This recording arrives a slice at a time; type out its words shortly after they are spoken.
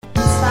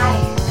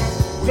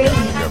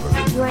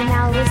You are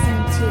now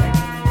listening to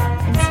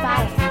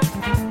Inspired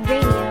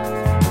Radio.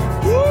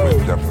 We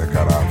definitely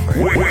got our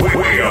thing.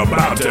 We're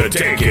about to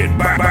take it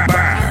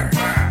back.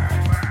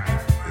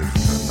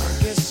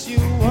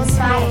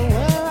 Inspired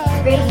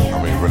Radio. I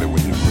mean, really,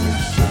 when you really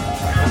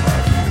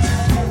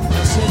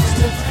sit and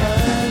think about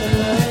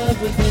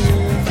it,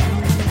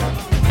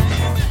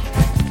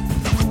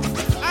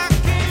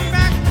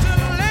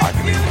 I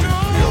can even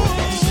feel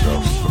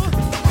myself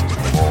slipping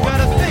more and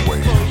more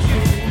ways.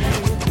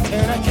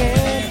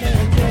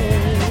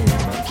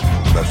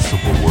 That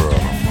super world of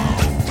my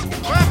own.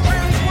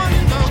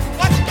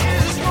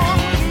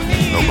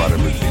 Nobody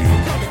but you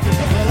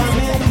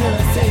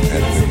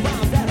and me.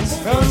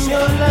 From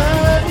your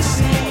love, you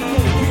see,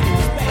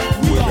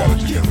 We got it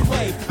together,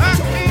 baby. I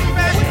came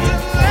back to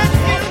let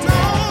you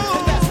know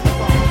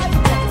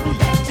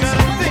that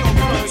I think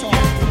about you.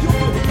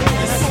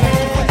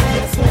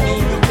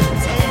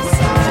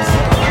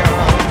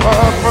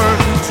 My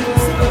first,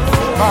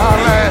 my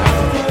last,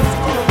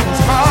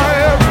 my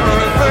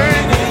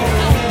everything,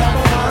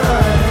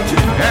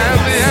 and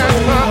the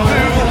answer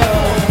to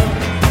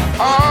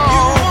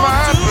all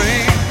my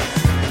dreams.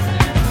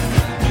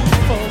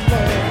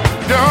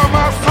 You're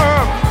my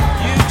sun,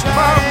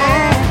 my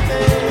moon,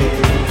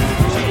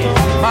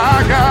 my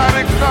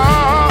guiding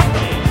star,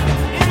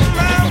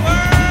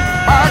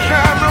 my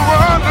kind of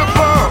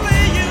wonderful.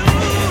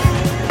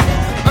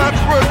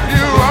 That's what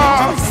you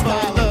are.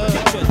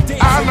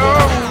 I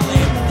know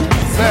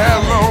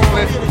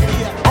there's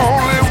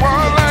only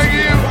one like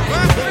you.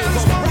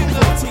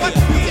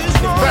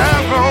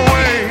 There's no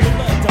way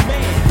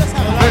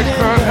they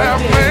could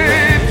have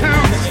made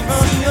two.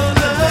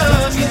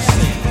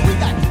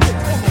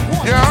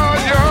 You're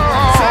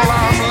all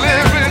I'm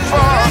living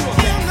for.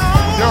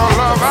 Your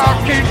love I'll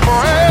keep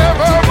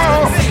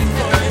forevermore.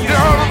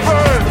 You're the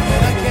first,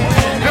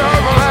 you're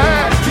the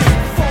last,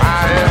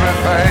 my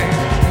everything.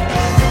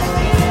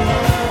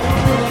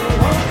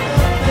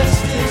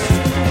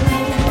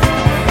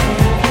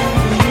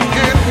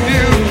 In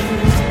you,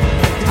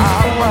 I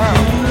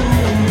found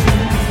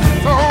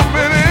so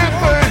many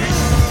things.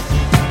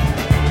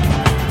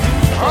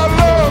 A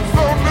love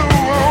so new,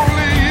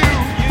 only you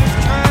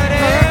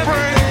could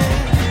bring.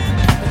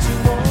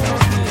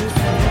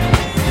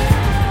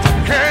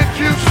 Can't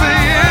you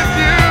see it,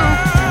 you?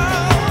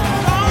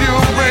 You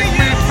make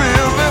me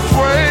feel this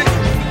way.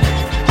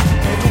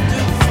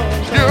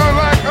 You're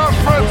like a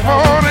fresh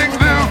morning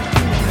dew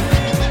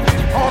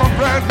on a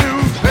brand new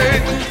day.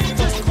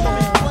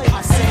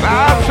 I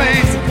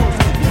see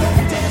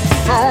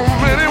so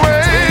many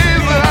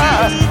ways that I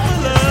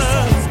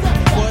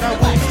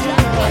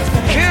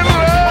can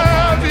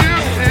love you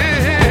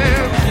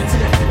till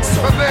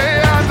the day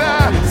I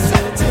die.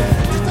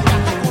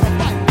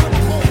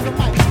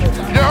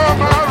 You're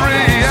my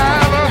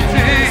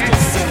reality,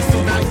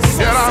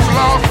 yet I'm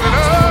lost in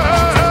a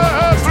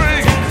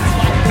dream.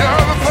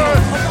 You're the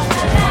first,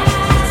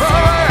 the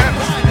last,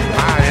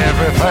 my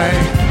everything.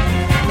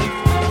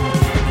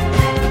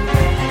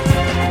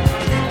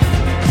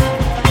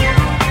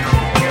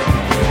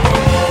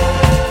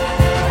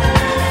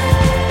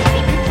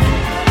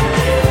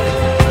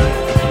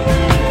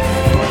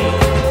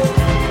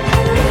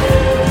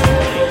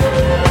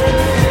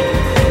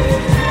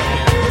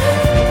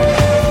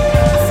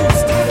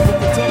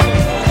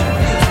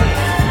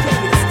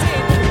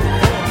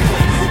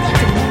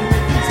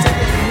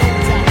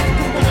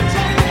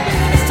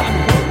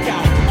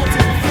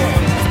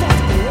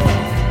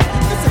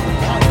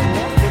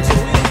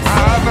 I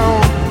know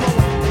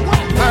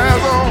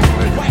there's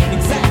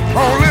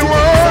only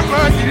one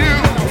like you.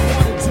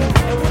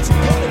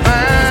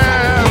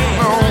 There's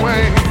no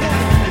way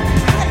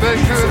they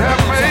could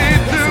have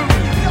made two.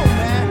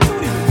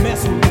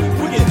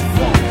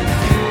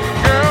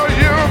 Girl,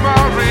 you're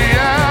my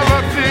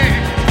reality,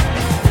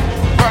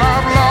 but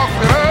I'm lost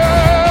in a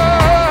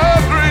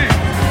dream.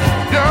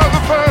 You're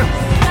the first,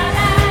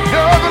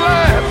 you're the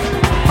last,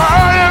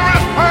 my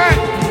everything.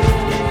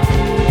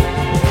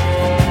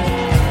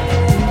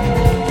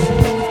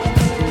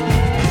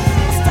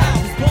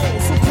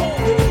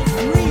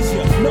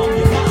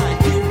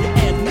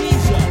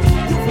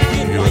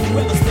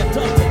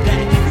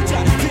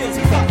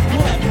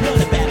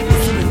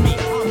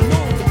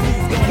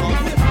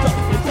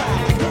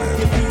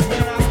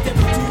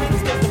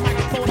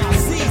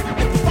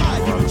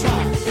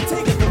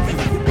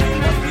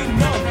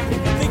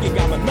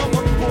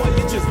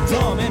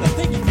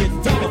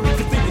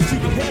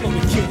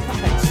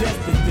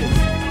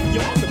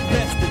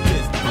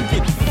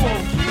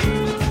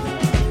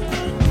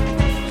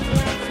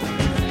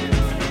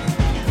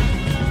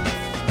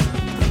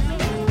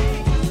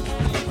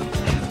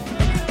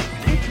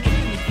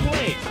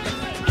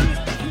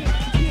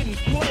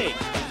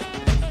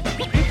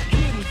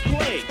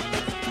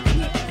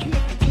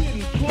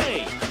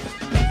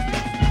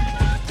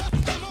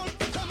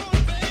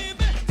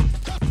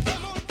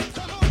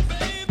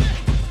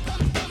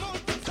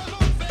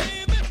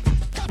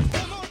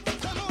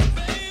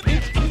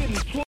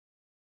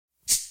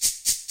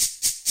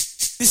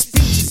 This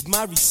speech is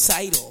my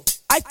recital.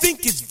 I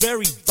think it's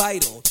very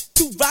vital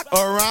to rock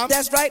around.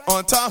 That's right.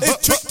 On time.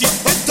 It's tricky.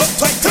 It's the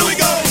right. Here we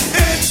go.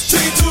 It's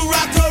tricky to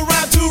rock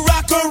around. To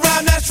rock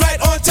around. That's right.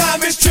 On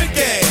time. It's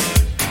tricky.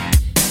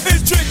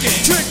 It's tricky.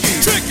 Tricky.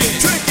 Tricky.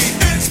 Tricky.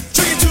 It's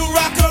tricky to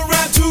rock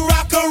around. To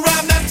rock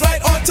around. That's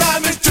right. On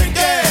time. It's tricky.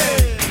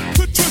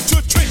 Tricky.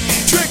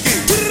 Tricky.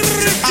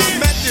 I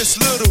met this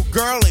little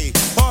girlie.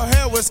 Her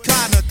hair was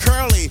kinda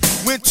curly.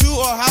 Went to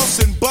her house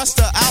and bust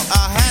her out.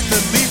 I had to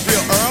leave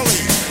real early.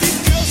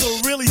 These girls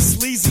are really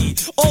sleazy.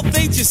 All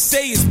they just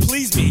say is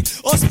please me,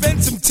 or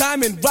spend some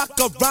time and rock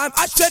a rhyme.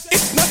 I said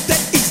it's not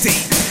that easy.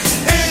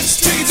 It's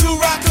tricky to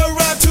rock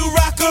around. To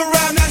rock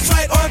around. That's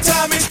right. On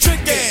time. It's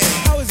tricky.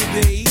 How is it,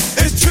 B?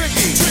 It's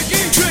tricky.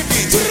 Tricky.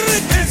 Tricky.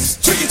 It's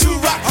tricky to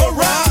rock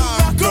around.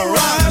 Rock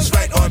around. That's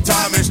right. On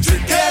time. It's tricky.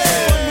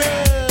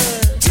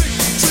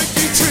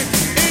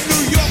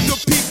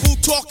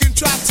 Talking,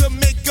 try to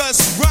make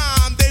us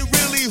rhyme. They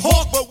really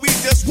hawk, but we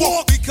just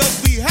walk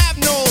because we have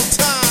no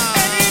time.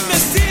 And in the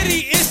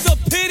city, it's a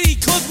pity,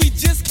 cause we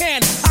just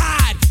can't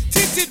hide.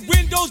 Tinted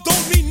windows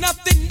don't mean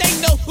nothing, they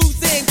know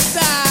who's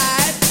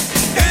inside.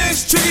 And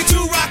it's tricky to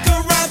rock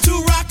around,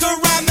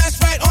 that's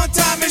right, on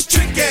time it's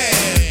tricky.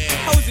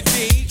 How is it,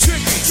 D?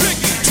 Tricky,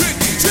 tricky,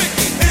 tricky,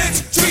 tricky.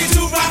 It's tricky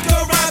to rock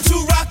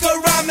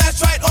around,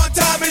 that's right, on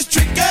time it's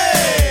tricky.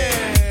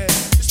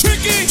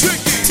 Tricky,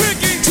 tricky,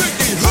 tricky,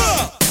 tricky,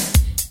 huh?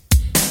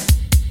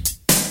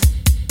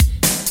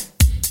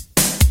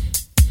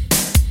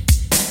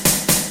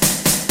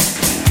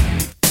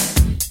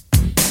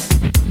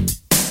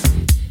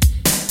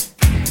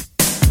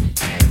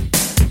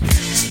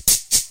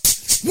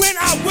 When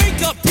I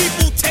wake up,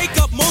 people take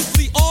up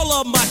mostly all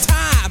of my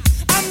time.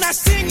 I'm not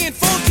singing,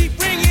 phone keep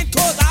ringing,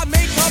 cause I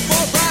make up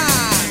a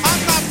rhyme.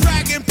 I'm not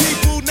bragging,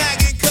 people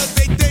nagging, cause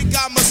they think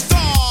I'm a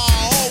star.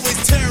 Always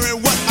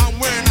tearing what I'm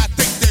wearing, I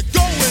think they're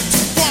going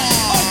too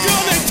far. A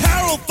girl named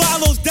Carol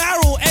follows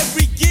Daryl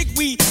every gig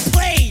we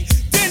play.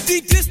 Then she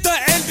dissed her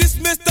and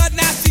dismissed her,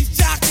 now she's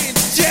shocking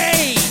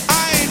Jay.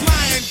 I ain't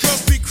lying,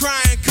 girls be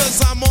crying,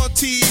 cause I'm on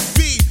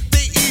TV.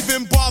 They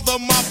even bother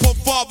my poor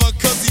father,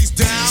 cause he's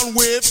down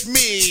with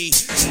me.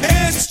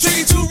 It's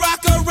tricky to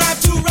rock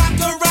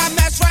around,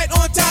 that's right,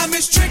 on time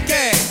it's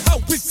tricky. How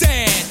is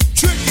that?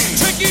 Tricky,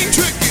 Tricky,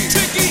 tricky,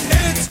 tricky.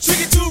 It's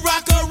tricky to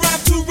rock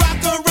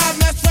around,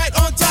 that's right,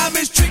 on time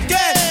it's tricky.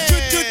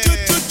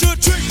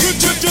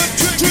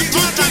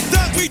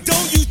 We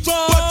don't use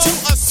drugs, but you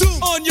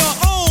assume on your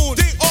own.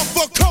 they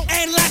offer coke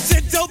And lots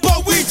of dope,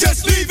 but we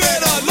just leave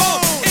it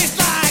alone. It's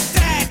like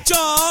that,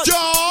 y'all.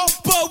 y'all.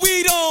 But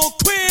we don't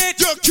quit.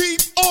 You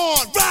keep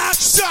on Rock,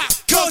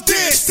 shot, cause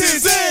this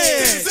is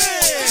it.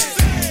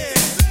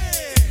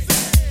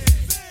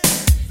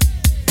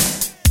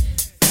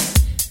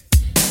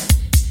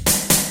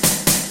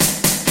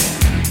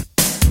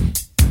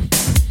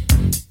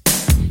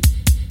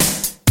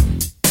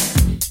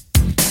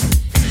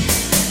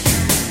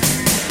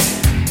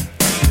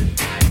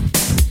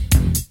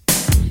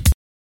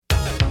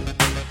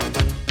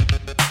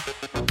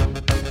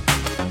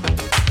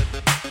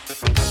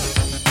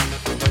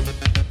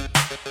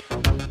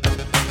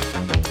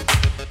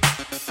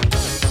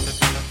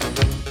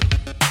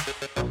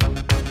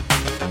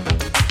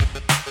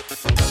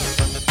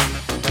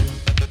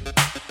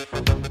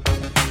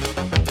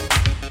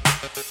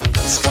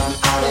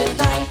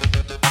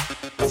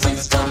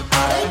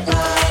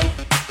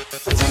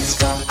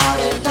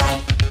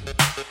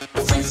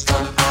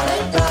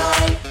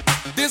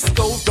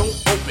 Discos don't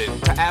open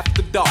till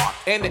after dark,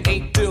 and it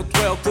ain't till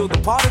 12 till the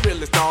party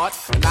really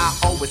starts. And I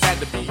always had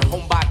to be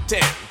home by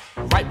 10,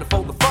 right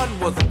before the fun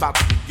was about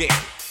to begin.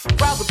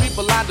 Crowds of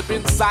people lined up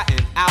inside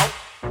and out,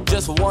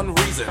 just for one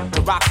reason,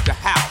 to rock the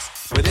house.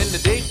 But in the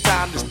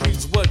daytime, the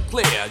streets were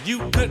clear. You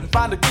couldn't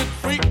find a good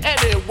freak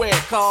anywhere,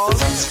 cause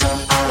the freaks come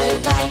out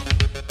at night.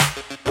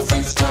 The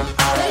freaks come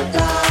out at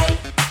night.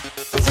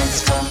 The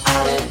freaks come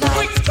out at night.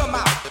 Freaks come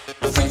out.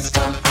 The freaks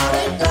come out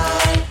at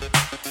night.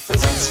 The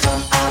freaks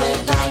come out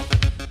at night.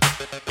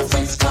 The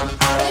freaks come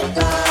out at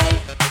night.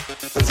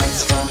 The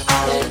freaks come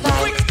out at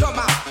night. Freaks come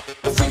out.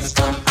 The freaks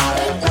come out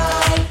at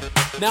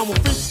night. Now when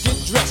freaks get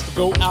dressed to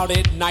go out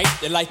at night,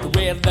 they like to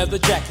wear leather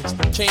jackets,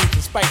 chains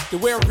and spikes. They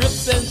wear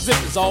rips and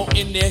zippers all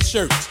in their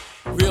shirts,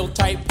 real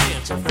tight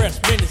pants and fresh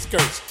mini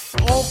skirts.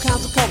 All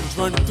kinds of colors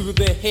running through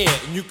their hair,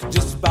 and you could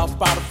just about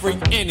spot a freak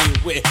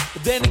anywhere.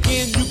 But then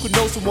again, you could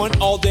know someone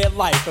all their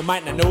life and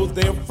might not know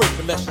they're a freak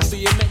unless you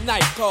see them at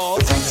night, cause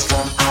the freaks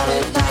come out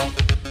at night.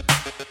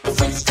 The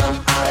freaks come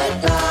out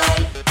at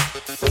night.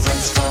 The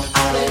freaks come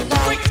out at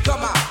night. Freaks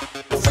come out.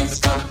 The freaks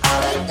come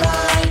out at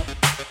night.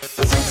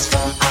 The freaks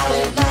come out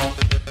at night.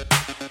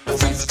 The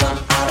freaks come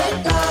out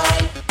at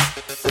night.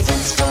 The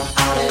freaks come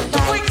out at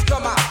night. Freaks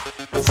come out.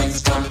 The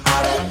freaks come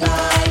out at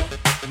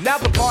night. Now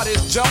the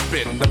party's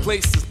jumping, the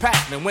place is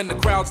packed, and when the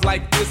crowd's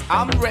like this,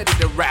 I'm ready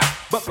to rap.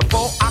 But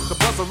before I could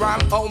buzz a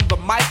rhyme on the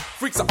mic,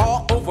 freaks are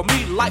all over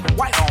me like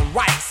white on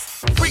rice.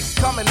 Freaks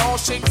come in all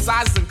shapes,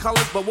 sizes, and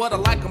colors, but what I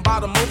like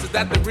about them most is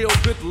that they're real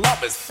good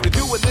lovers. They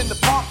do it in the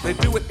park, they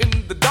do it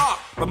in the dark,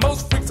 but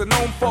most freaks are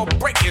known for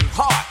breaking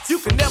hearts. You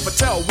can never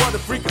tell what a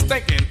freak is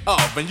thinking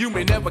of, and you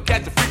may never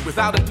catch a freak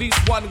without at least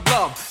one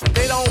glove. And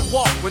they don't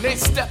walk, when they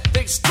step,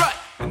 they strut,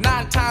 and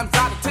 9 times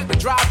out of 10 they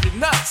drive you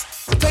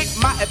nuts. So take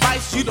my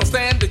advice, you don't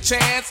stand a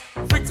chance.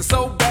 Freaks are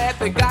so bad,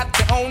 they got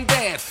their own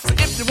dance. So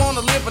if you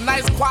wanna live a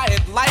nice,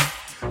 quiet life,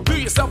 do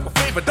yourself a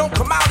favor, don't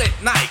come out at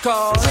night,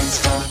 cause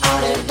freaks come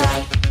out at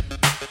night.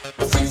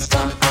 The freaks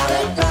come out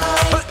at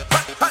night.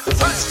 The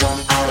freaks come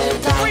out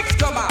at night. Freaks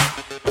come out.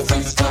 The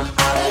freaks come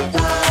out at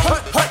night.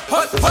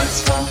 The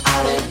freaks come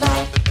out at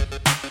night.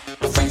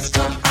 The freaks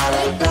come out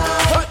at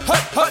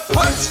night. The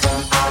freaks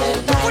come out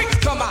at night. Freaks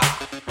come out.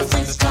 The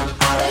freaks come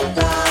out at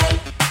night.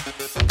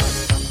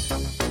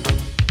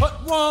 Hut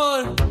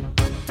 1,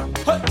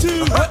 hut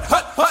 2, hut.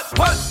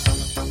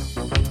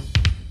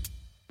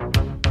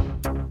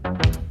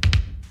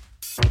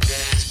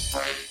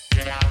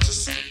 Get out to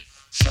sea.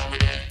 Show me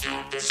that you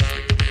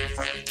deserve to be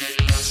afraid. Get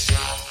a little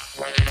show.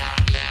 Work it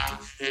out now.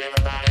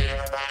 Everybody,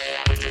 have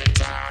a good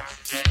time.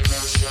 Get a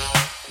little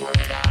show. Work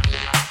it out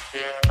now.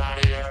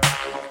 Everybody, have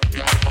a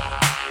good time.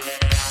 Let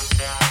it out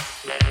now.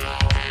 Let it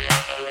all hang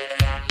out. Let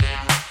it out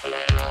now.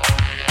 Let it all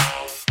hang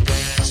out.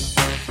 Dance,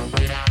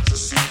 get out to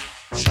sea.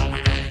 Show me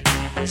that you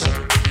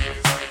deserve to be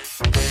afraid.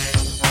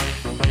 Dance,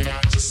 get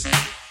out to sea.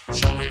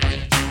 Show me that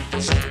you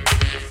deserve to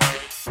be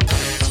afraid.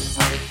 Dance,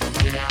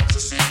 get out to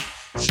sea.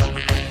 Show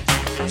me that you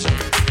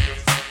deserve to be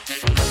afraid.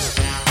 Get loose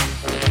now,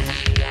 let it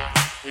hang out.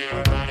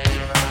 Everybody,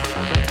 hang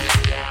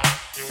out.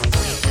 You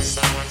freak is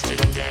so much to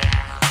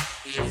down.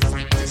 You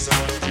freak is so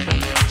much to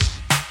loose.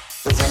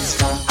 The freaks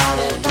come out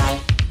at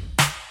night.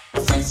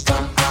 The freaks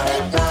come out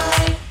at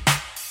night.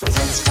 The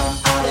freaks come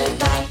out at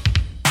night.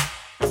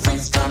 The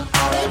freaks come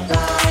out at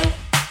night.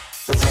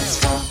 The freaks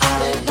come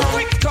out at night.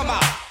 Freaks come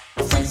out.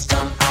 The freaks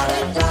come out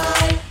at night.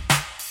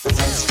 The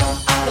freaks come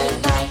out at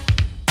night.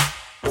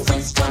 The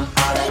freaks come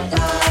out at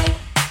night.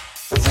 The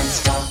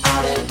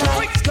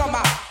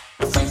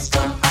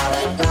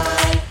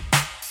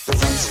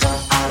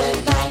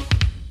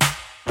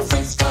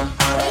freaks come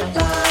out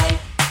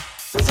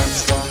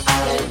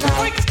at night.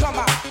 Freaks come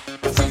out.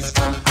 The freaks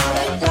come out at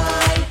night.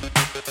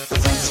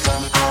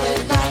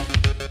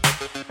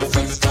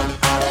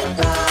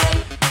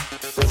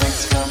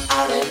 The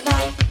freaks come out at night. The freaks come out at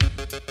night.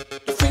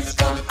 The freaks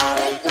come out at night.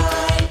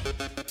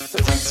 Freaks come out.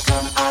 The freaks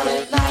come out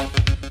at night.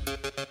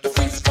 The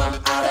freaks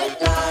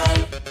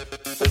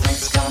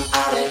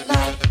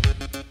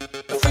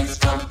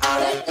come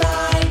out at night. The freaks come out at night. The freaks come out at night. The freaks come out at night. The freaks come out at night. The freaks come out at night. The freaks come out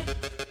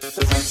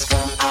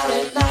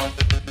at night.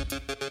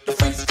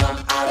 The freaks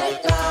come out at night.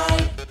 The freaks come out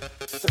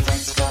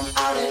at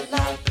night.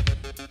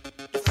 The freaks come out at night. The freaks come out at night.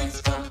 The freaks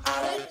come out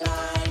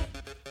at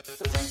night.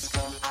 The freaks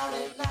come out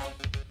at night.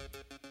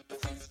 The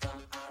freaks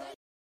come out at night.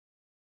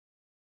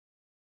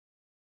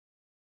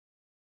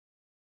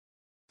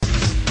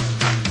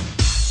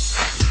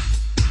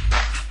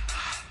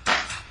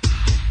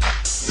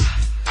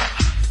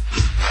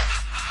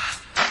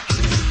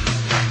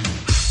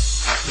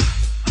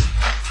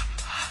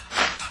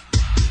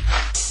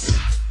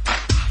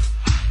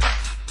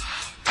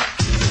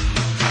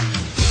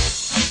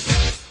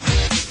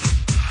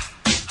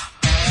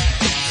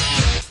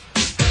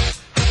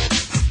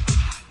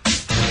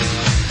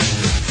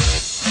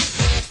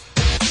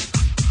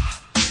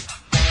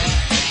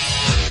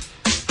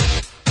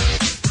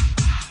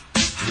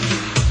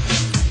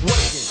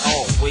 Working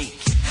all week,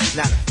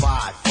 9 to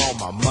 5 for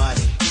my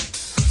money.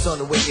 So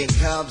the weekend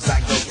comes, I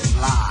go get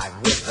live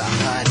with the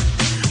honey.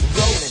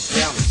 Rolling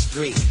down the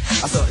street,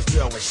 I saw this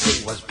girl when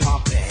she was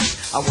pumping.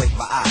 I winked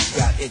my eyes,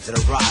 got into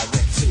the ride,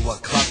 went to a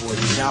club with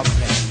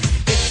jumping.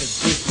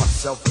 Introduced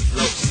myself as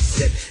Lil, she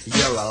said,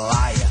 you're a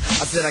liar.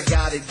 I said, I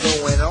got it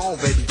going on,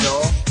 baby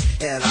doll,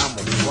 and I'm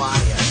a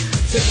fire.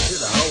 Took her to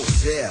the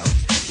hotel.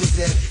 She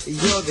said,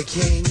 you're the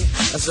king,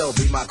 so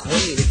be my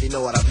queen if you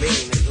know what I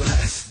mean.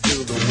 Let's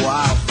do the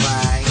wild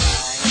thing.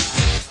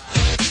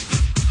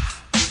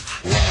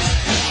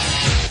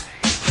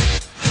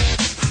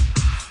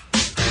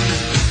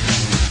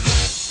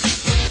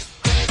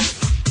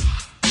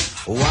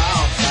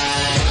 Wild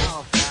thing.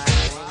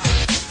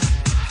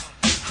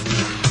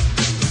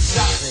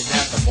 Shopping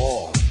at the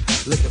mall,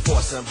 looking for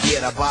some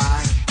gear to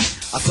buy.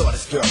 I saw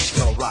this girl, she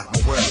gonna rock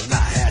my world, and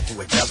I had to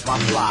adjust my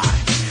fly.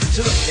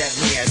 She looked at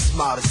me and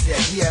smiled and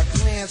said, you have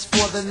plans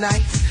for the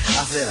night?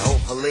 I said,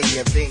 hopefully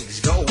if things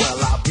go well,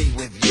 I'll be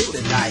with you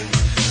tonight.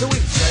 So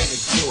we journeyed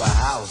to a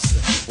house,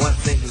 one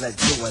thing led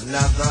to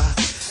another.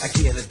 I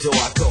get in the door,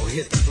 I go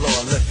hit the floor,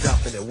 looked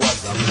up and it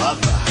was a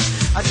mother.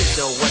 I didn't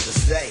know what to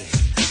say,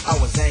 I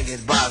was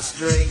hanging by a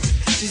string.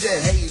 She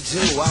said, hey you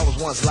too, I was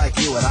once like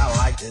you and I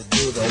like to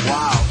do the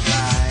wild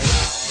thing.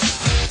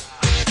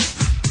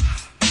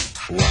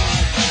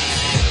 Wild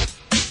thing.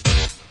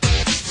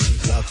 She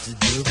loved to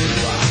do the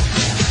wild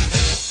thing.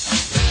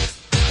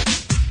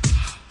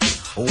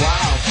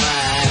 Wild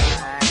thing.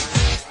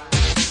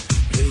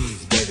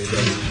 Please, baby,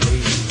 baby,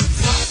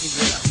 please. Talking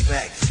in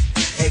effect,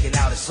 hanging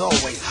out is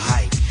always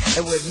hype.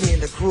 And with me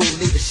and the crew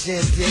leave a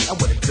shindig, I'm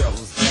with a girl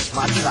who's just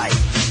my type.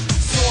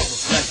 Normal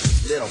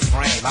flesh, little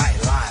frame, I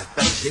ain't lying,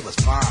 fella, she was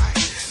fine.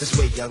 This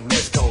way young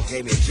Miss Cole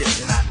gave me a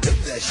kiss and I knew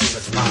that she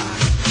was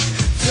mine.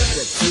 Took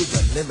her to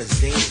the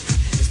limousine,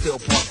 and still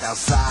parked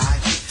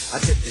outside. I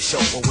tipped the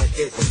chauffeur when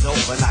it was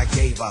over and I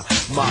gave her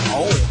my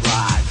own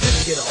ride.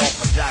 Didn't get her off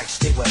a dock,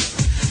 she was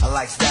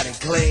like that and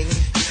clean.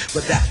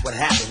 But that's what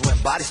happens when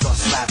bodies start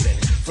slapping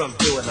from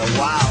doing the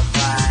wild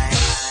thing.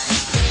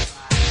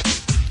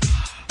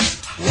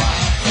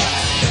 Wild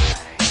thing.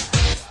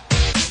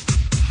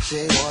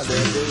 She wanted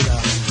to do the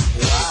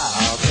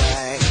wild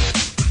thing.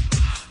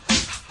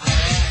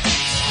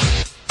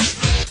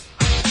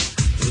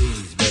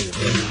 Please, baby,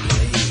 baby,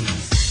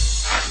 please.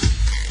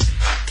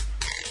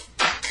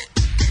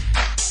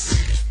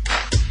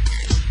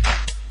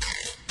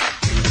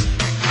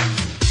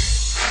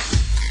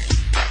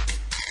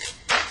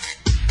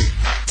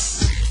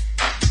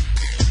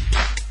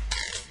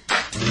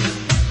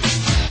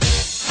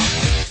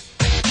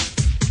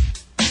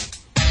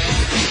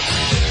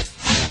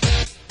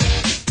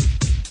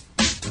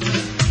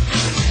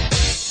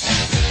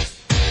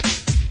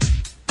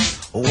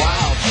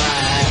 Wild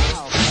thing.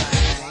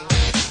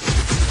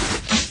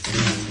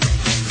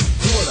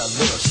 Doing a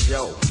little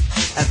show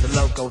at the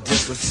local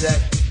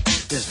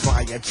discotheque. This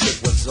fire chick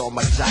was on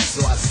my jock,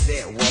 so I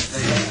said, what the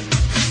heck?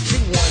 She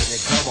wanted to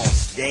come on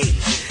stage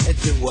and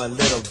do a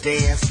little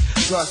dance.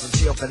 So I said,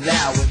 chill for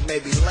now and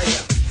maybe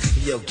later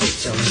you'll get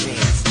your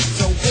chance.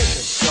 So when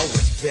the show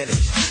was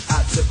finished,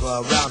 I took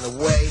her around the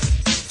way.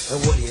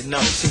 And what do you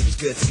know, she was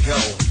good to go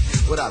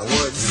without a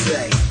word to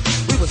say.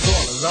 We was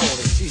all alone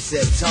and she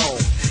said, Tone,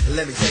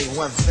 let me tell you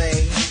one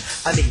thing.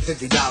 I need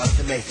 $50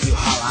 to make you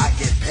holler. I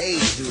get paid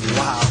to do the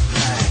wild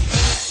thing.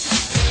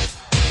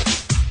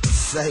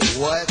 Say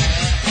what?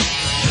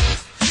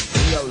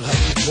 Yo,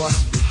 you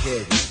must be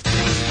kidding.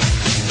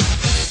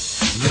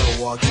 Yo,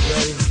 walk, you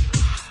ready?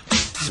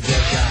 Just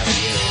walk out of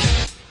here.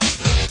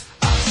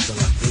 Hasta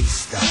la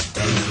vista,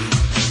 baby.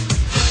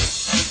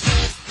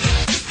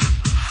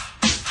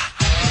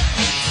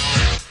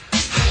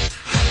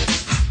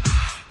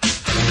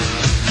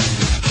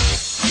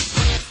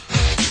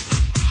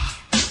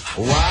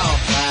 Wild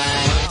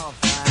thing.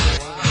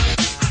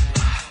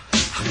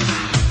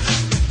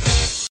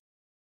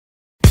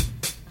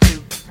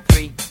 2,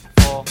 3,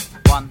 4,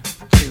 1,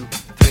 2,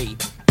 3.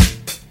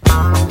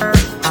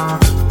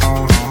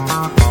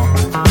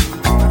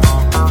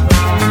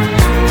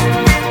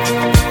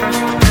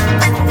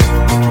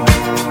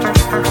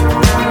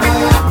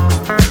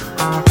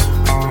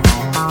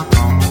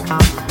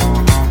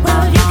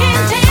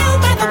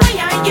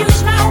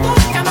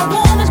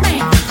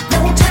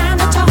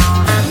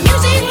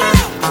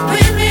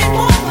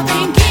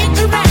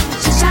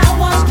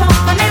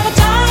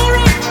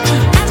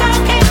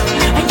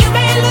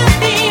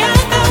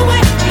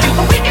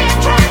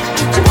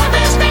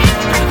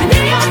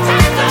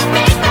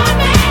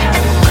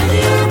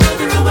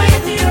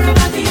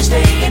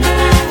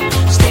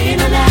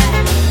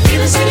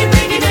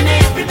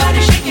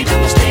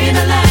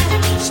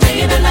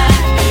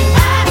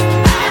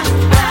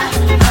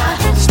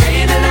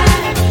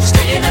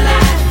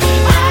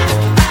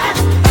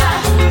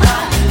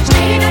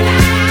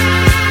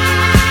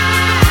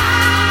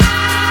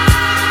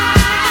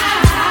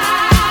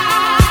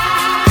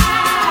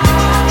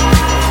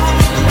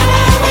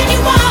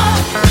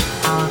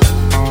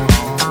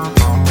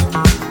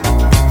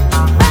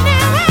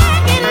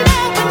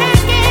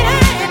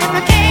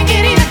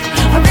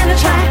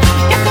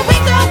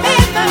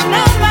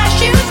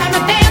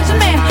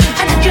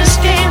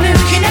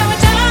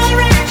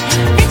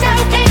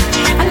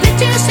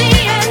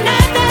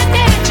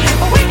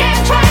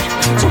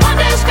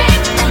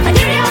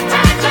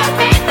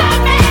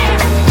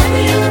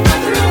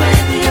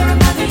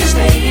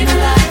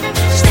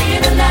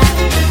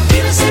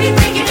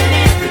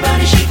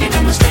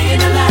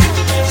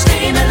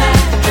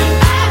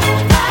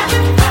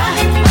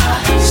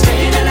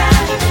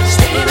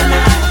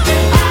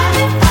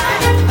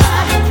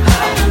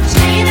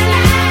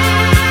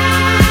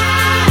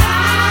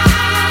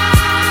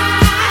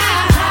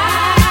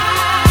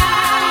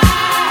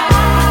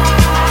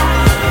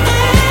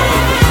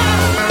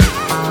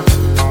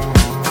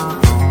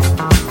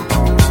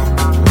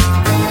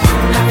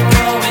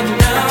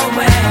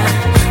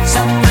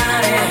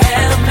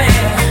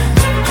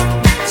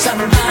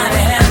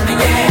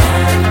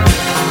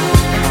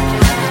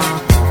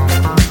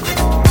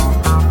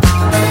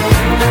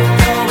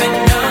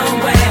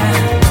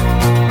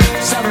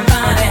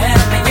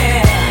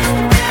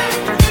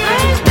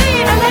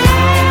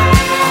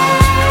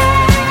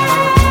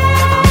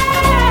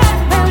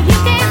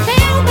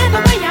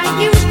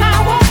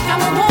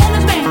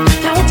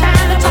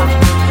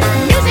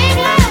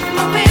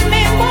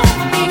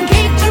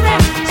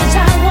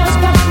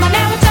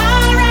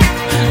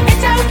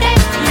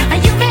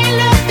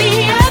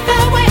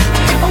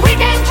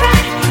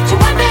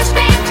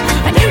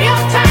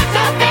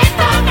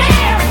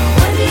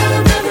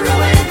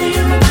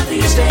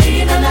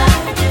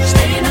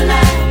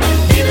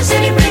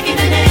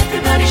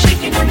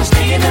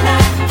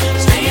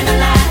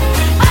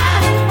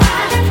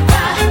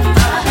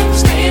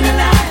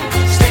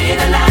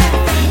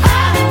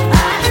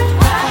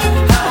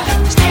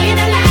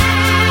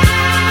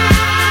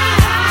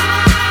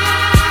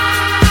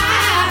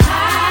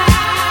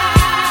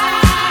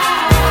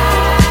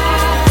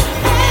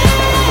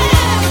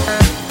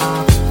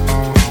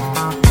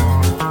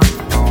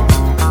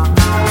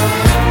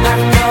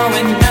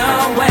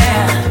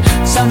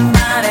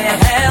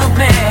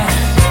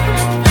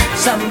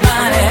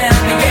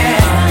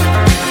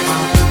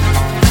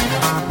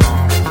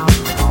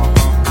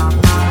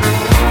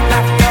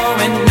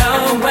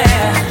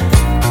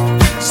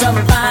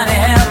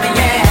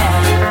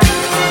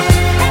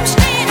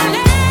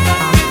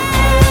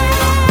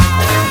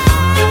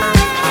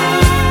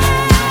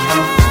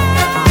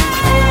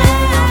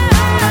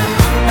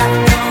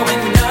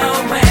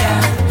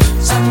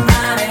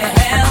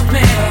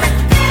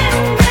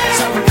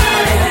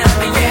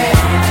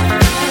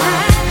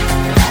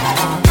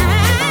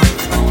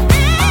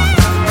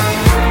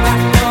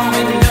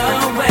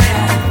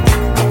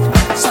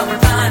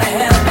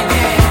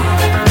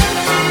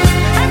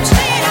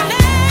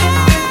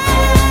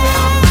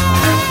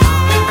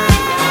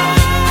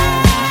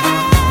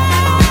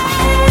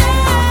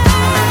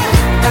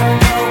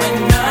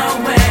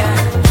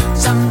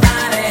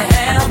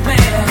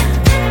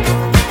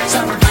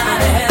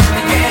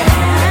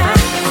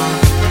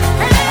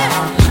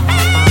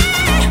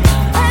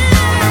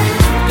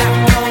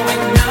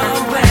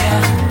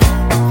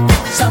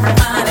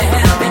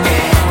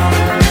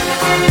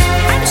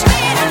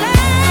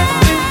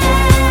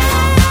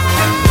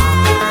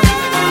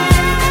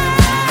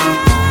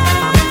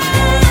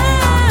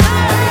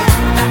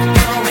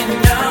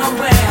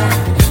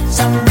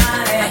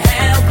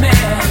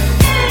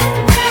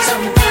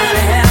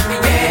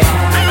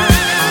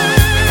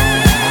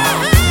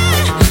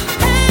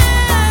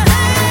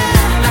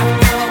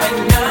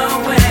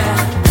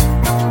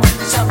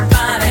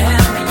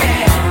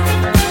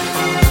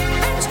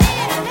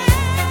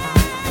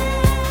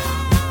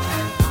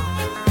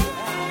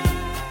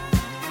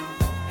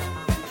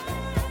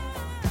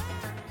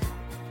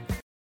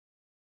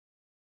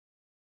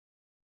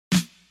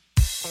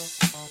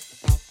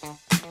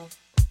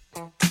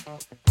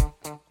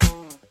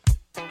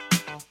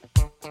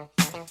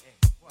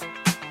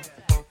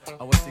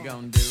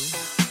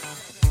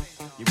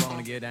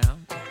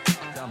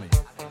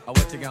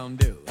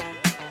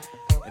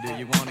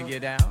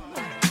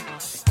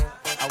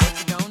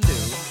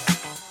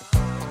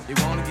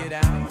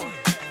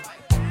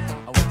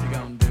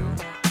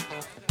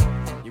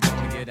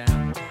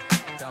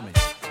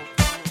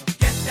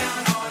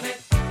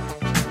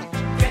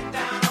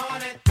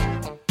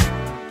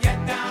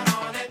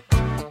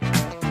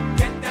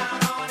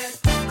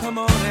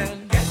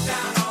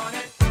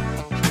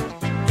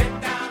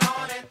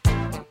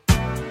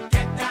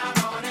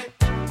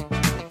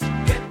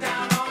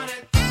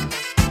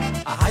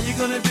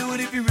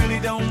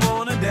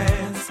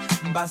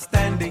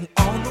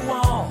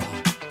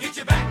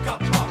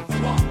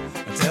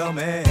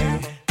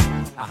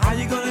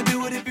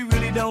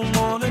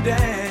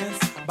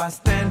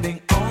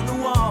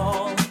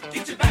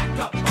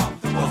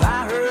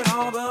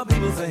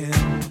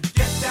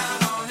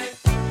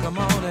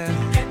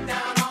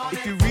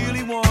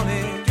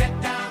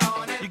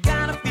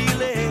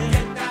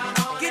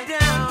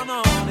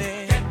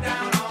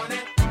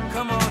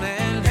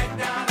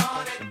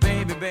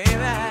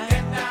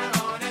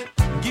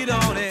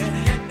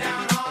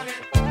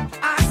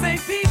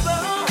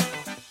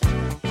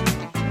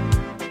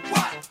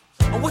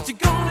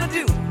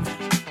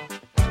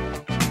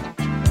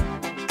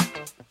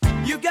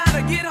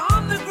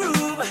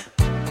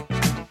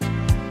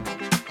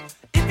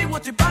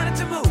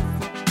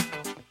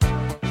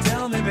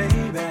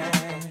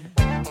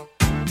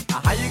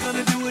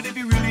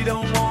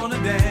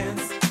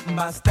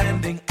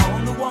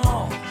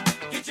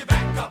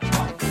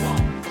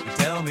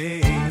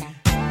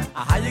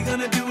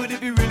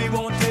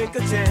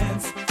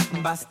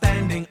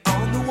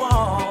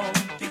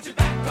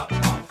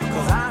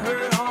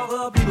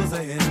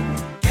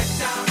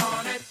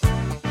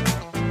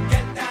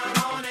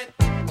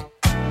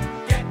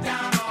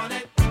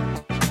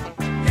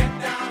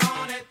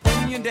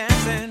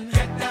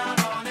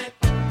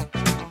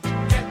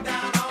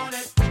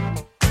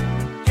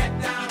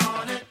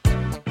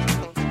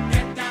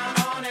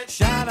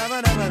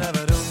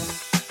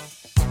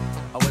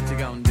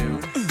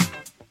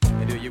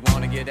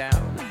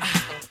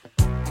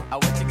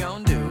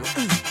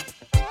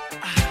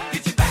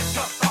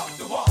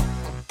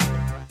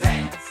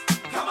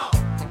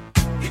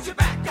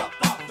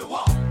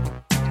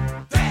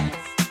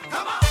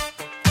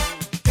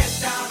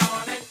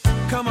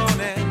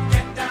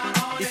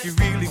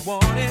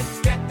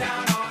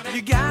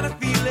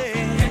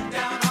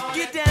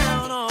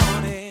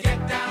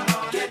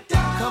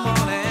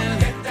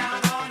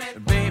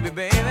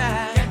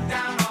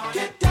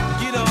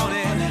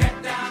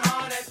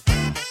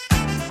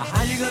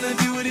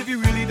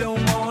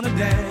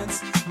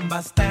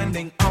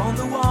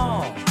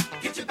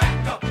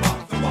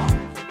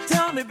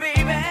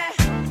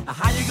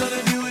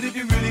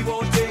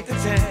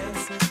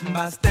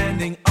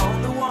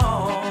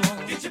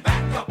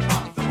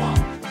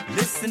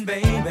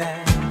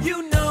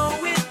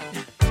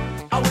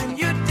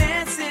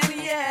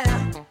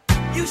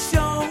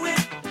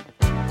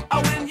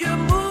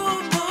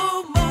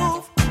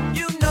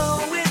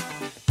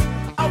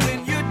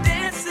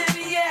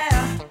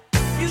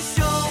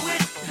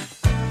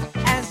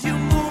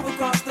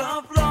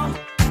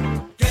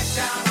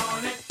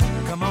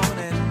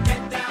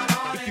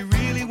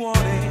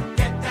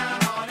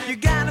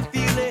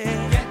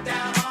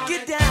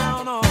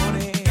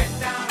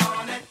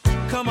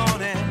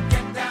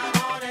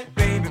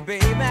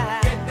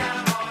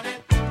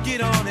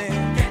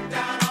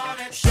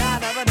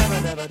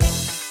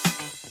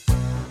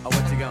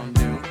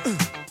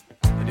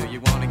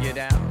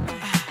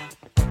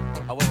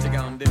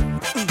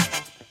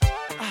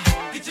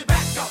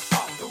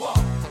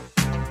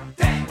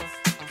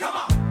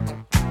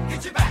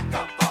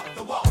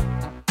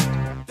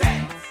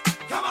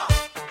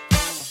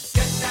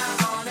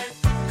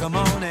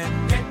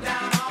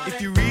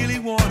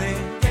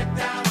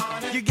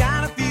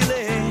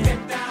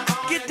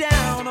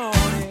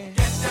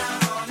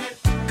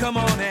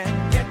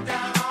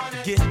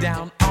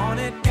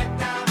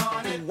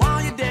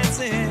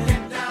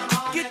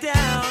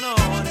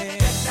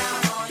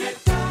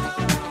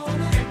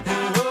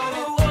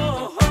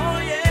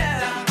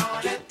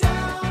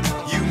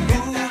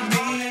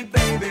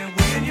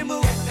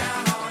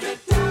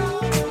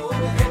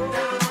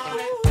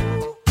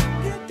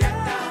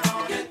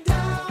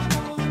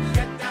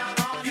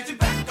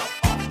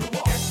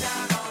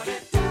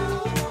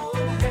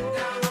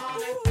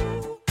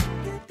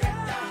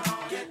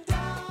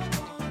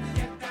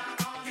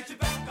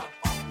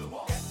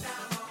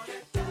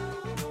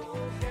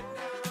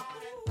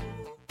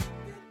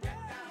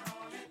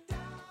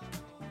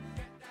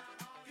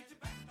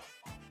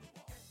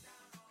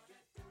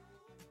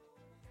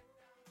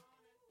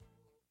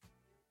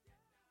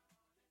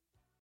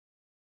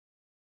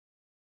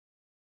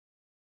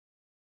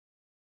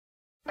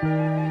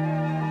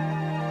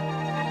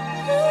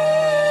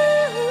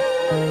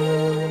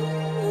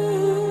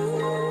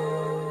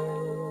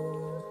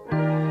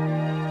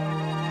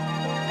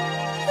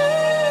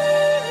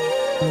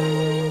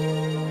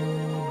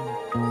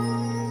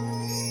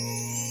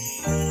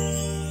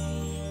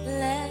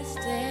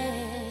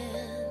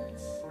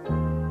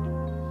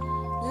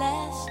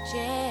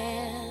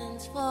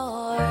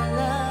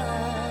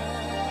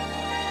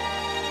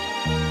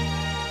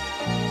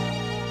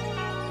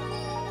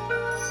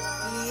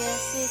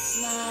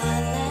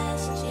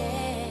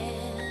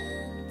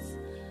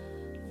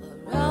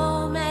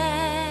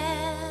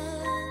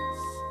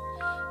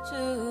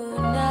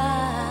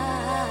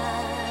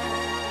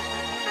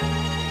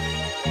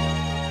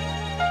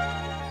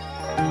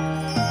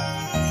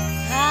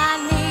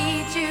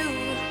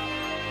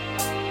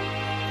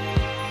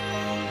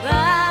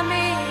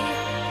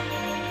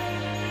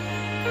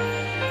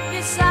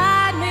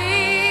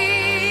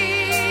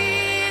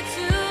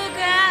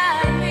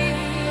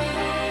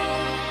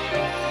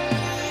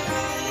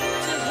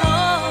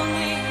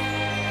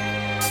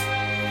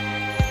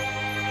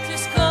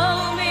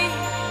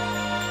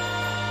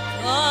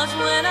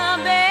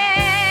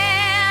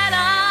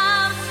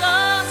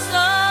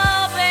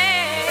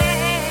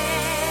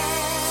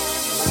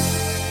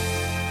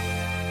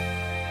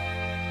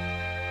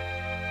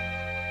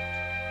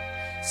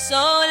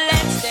 Oh,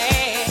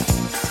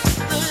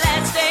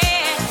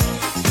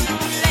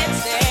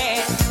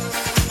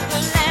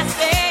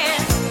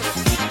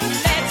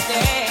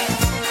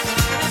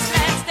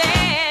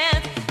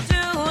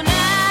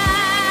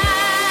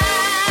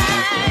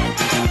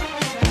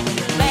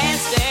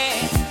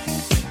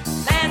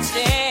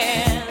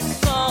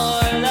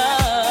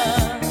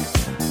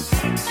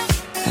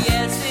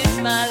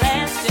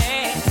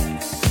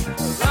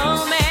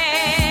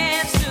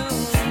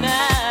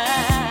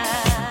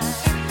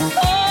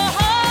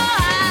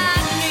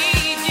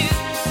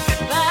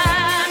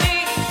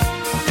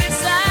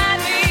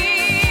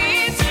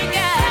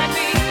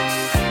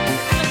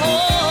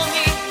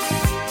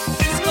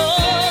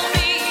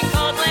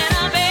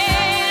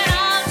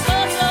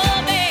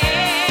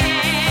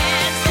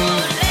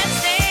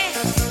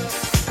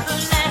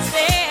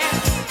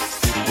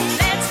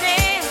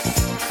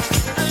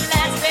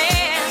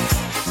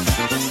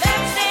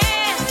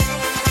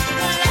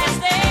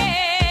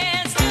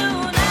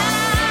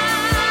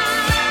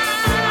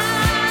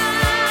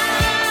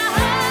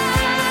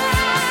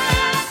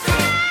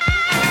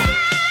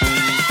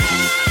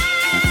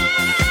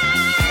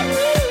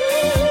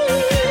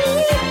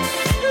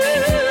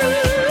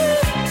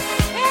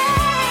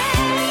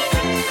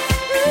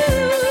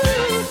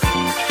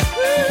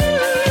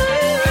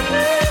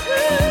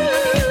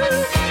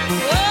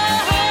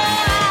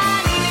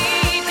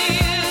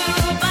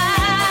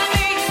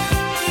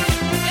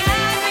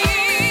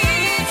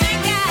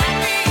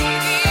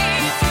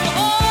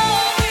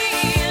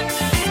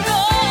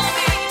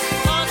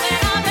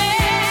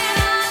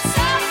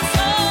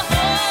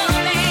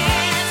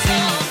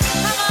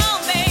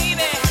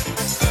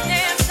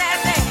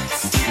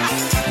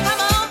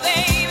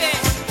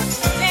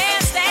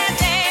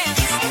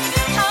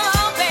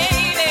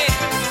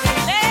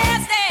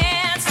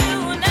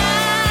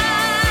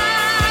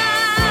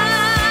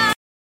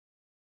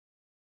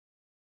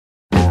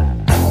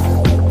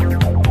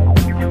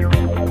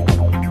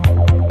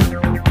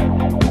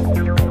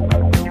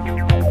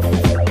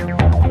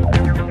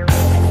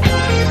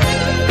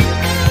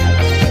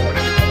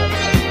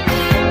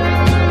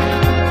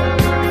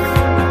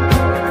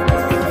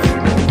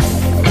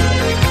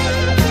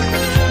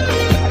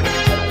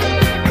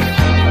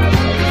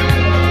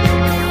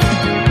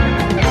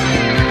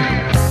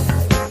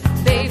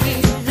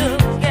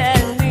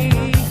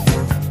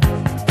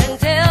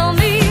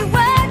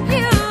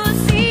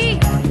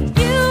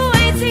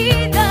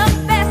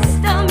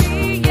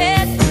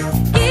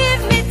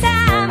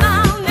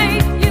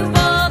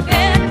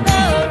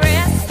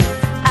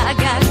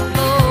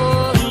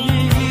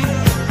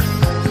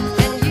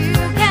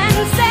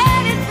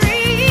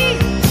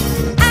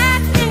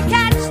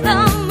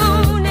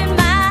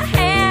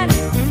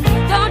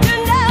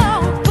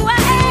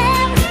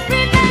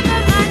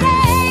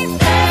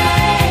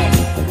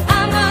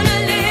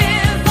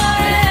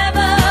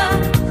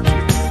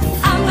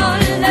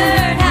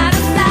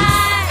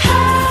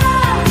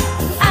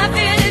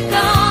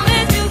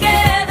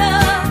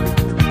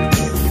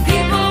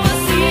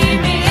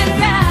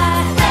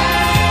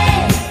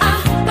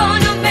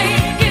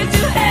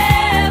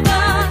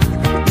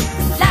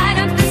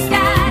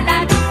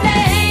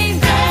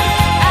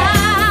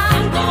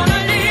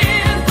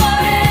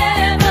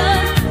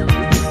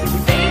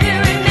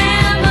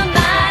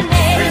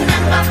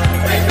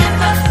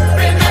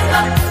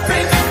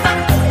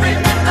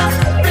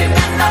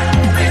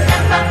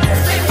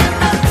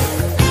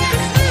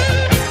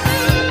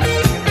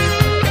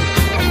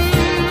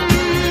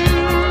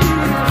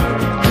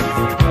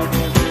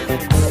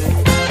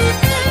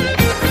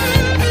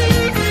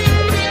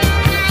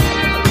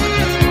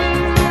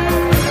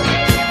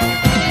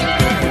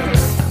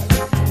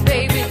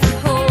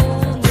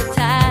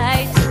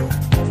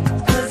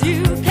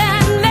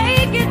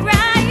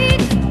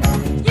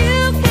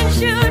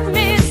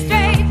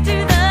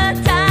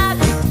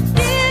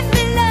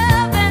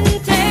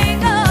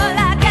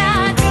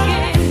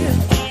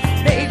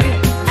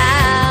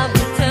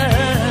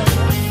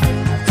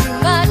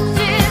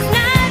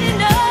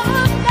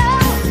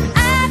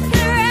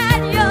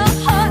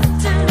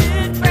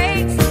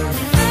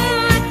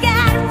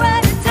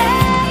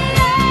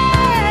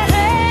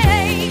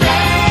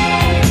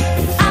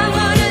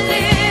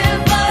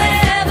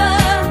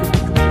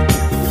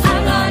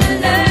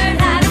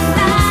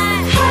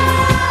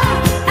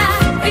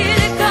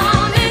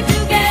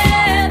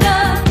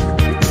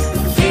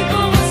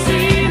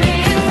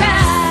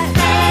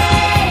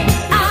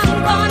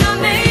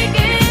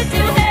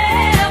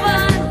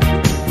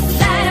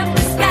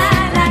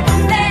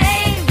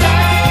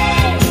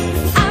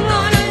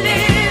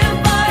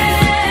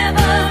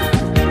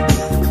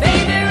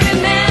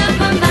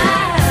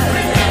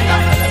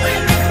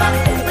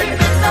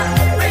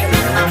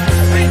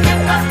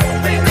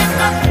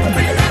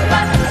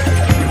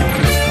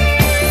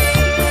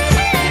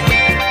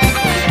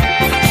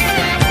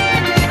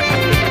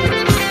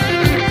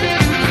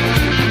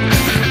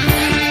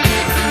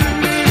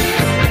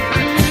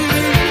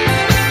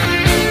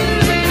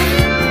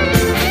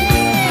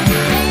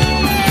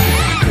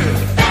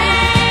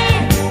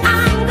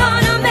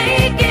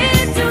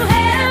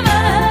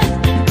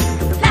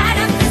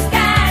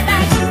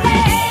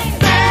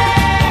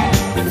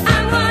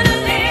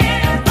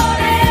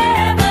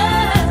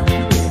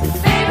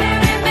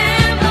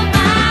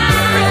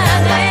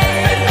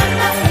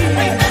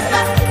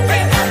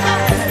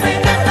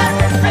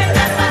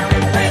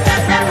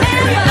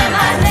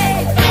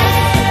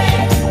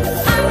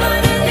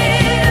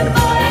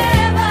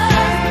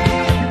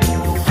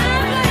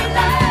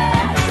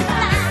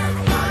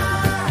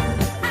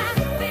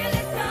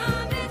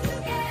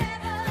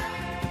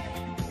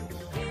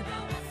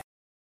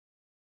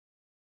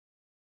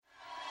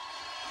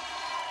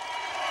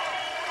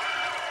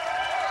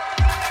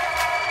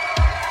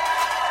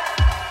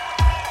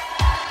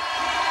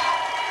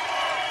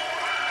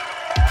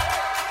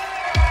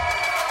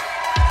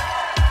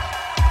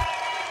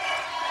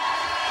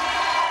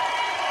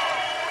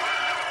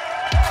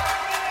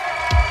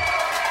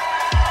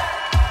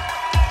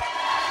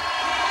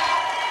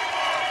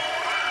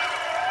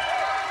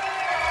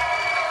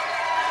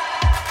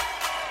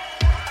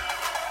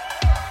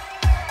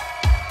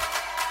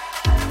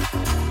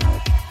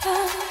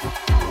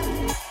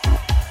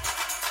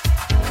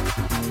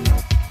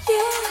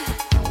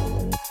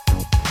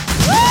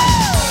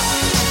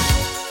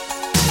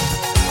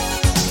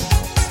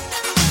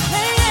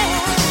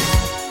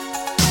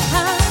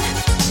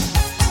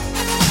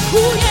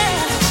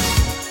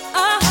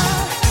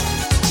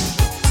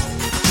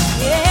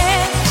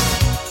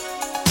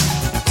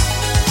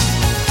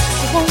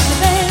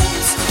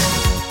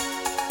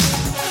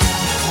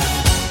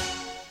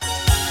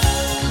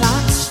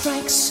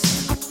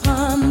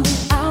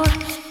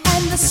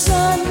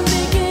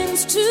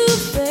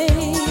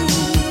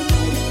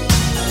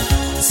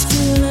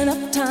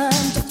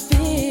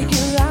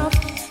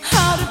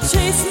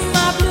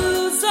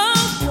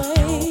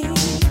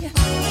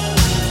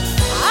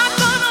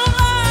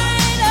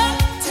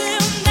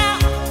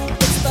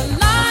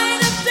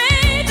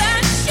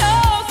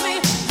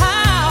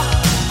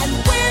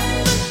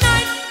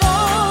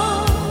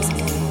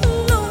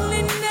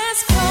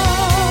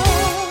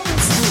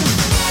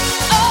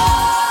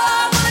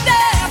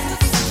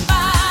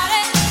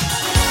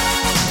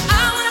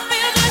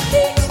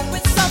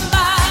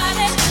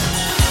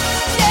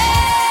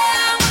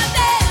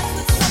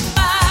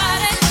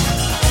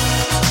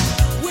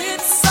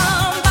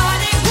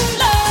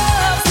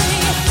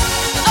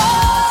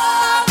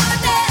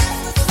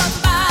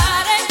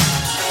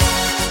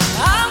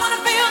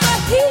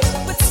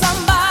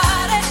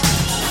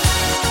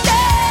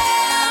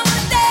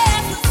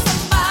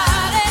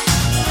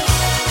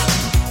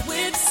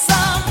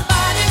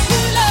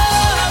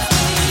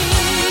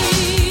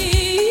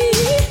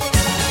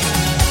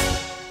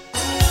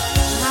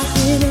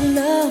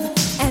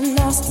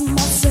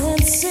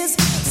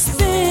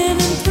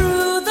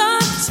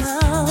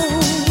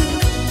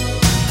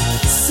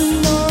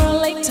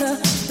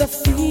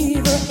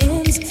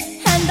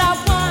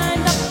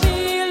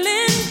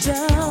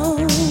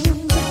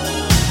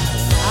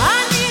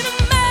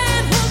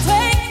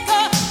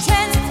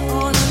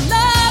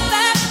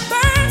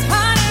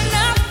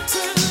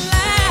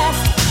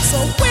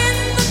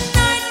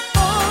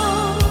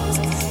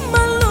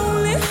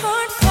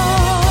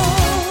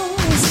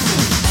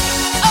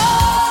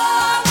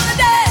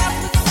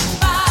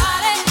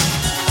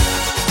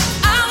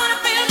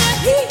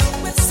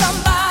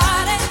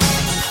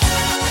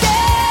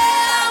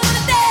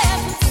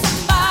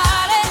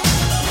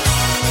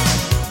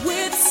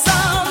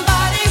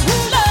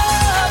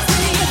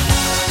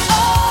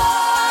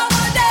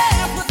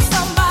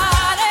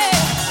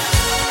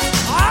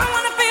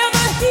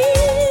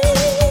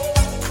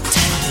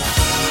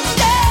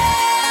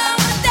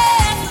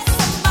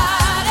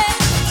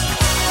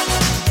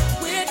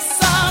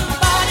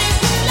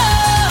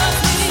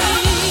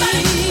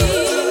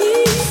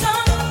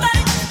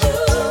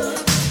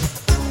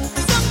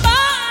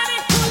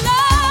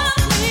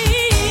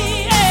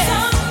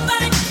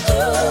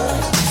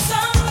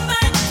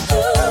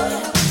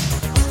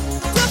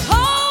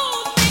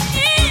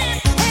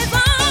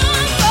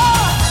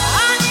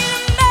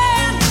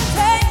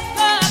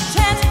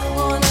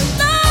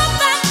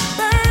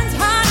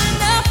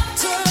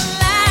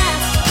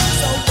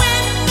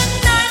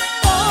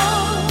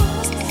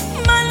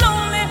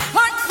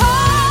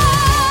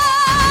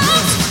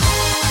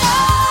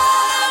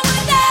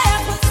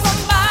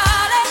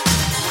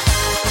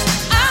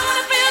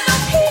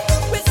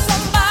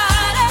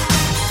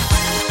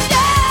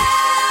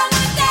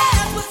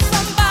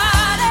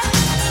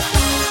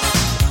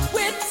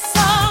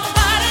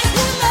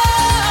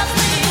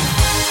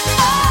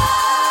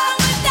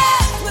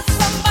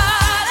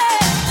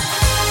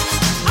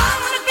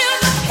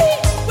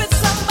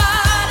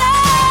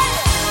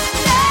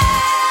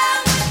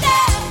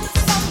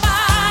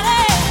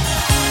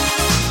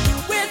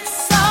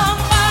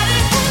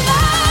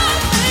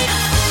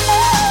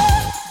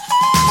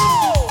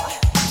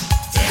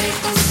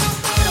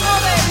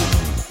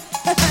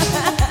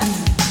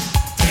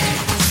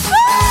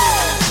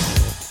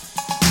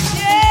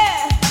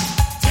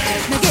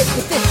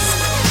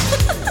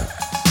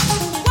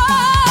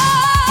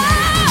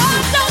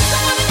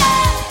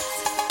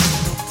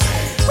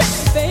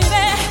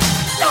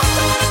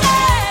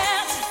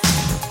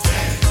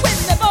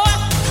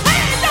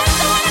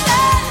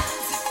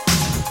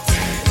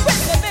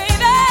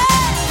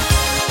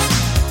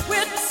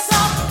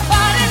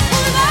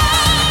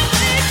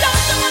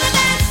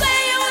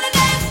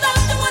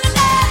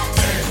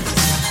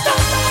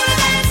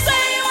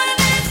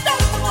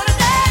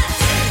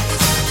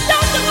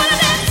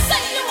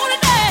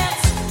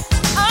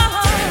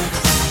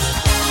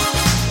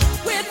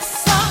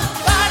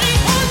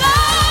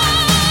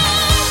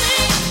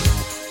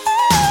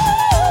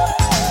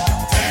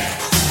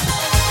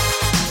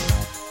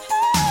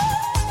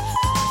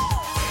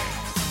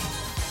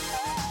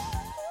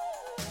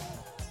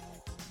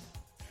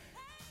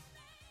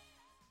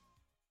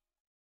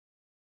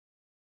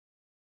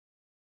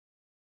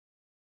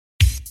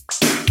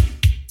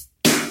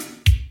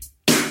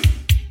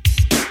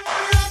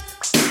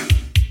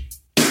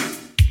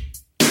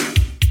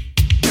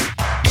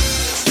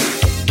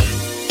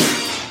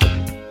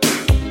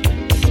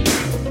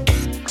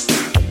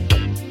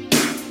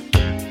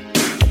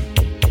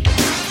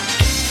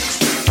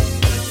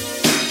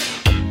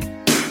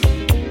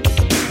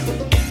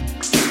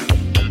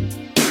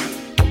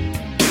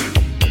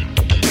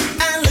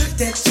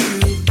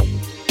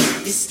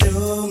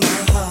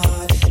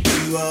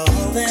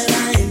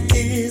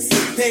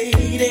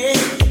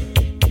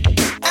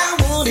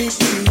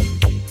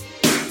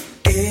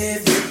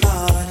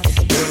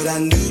 But I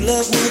knew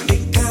love would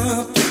be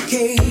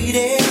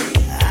complicated.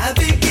 I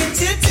began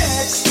to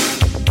touch,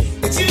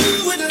 but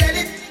you wouldn't let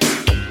it.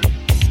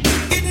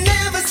 It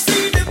never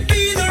seemed to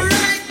be the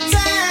right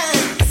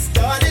time. I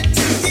started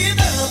to give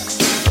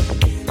up,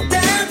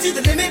 down to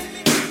the limit.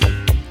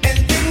 And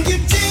then you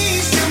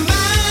changed your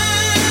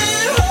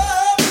mind,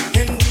 oh,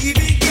 and we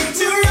began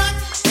to rock.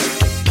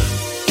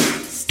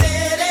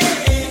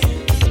 Steady,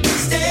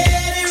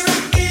 steady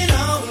rocking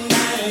all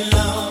night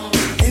long.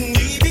 And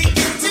we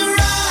began to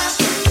rock.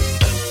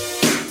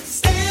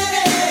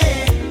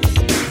 Steady,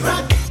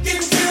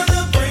 rocking till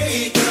the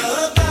break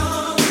of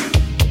dawn.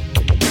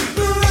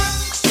 Rock,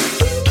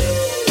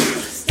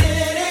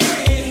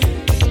 steady,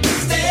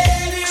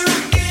 steady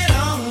rocking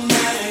all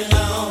night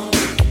long.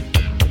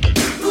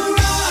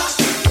 Rock,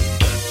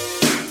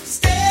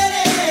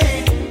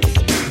 steady,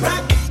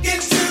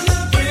 rocking till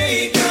the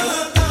break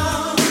of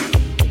dawn.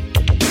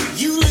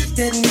 You looked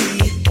at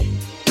me,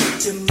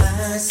 to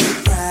my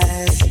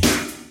surprise.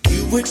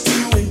 You were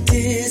too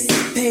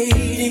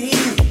anticipating.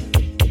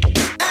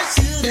 I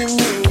should have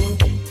known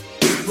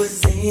it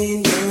was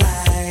in your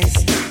eyes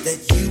that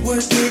you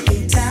were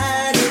getting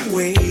tired of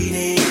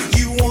waiting.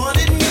 You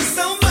wanted me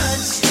so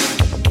much,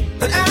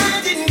 but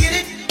I didn't get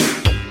it.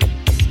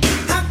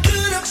 How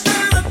could I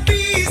find a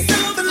piece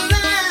of the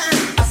line?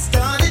 I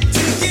started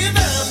to give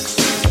up,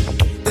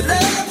 but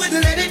love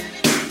wouldn't let it.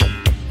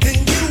 Then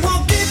you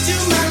walked into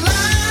my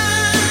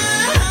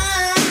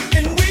life,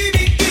 and we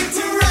began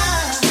to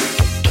ride.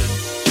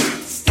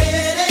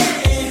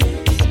 Steady,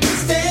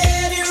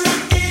 steady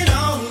rocking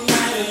all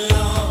night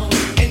long.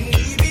 And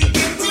we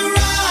began to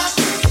rock.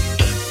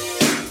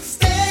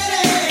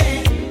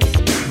 Steady,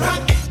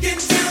 rocking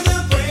till the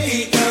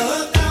break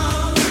of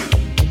dawn.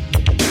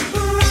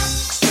 Rock,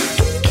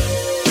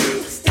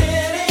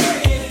 steady,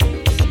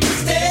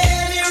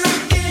 steady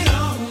rocking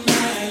all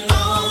night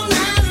long.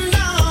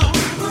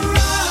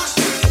 Rock,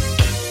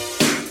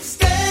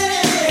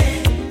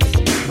 steady,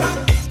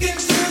 rocking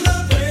till the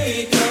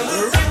break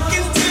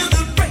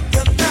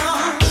of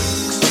dawn.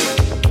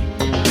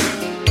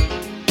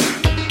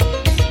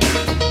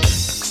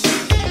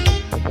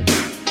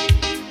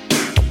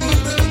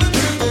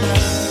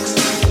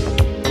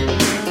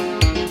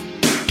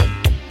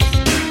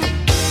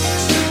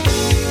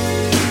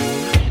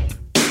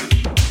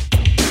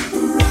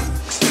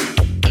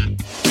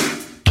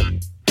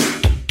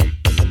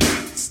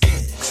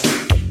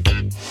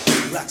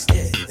 Rock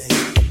steady, baby.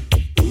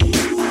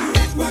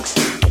 Rock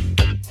steady,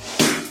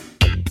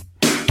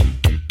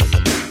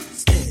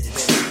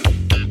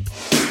 baby.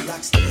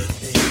 Rock steady,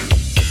 baby.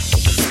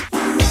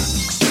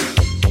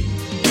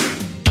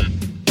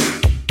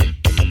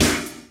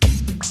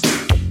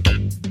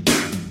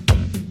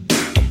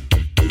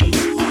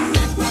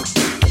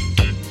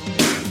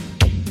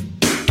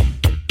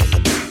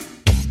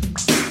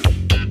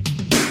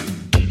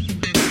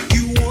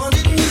 You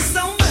wanted me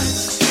so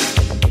much,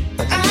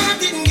 but I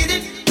didn't get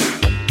it.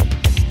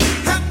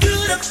 How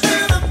could I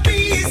find a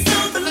piece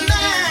of the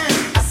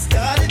line? I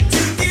started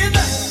to give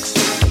up,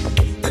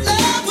 but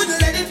love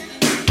wouldn't let it.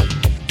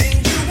 Then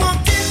you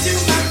walked into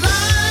my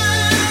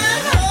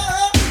life,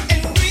 oh,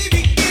 and we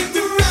began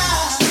to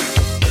ride.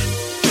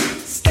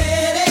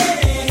 Steady,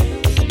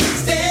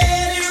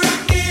 steady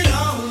rocking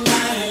all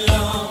night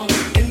long.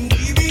 And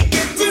we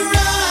began to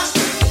rock.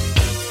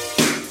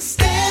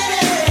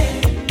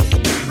 Steady,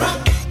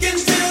 rocking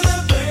till the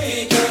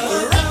break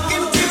of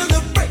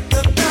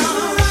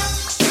dawn.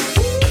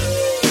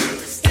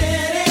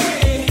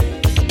 Steady,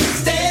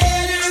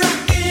 steady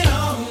rocking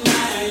all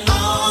night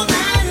long.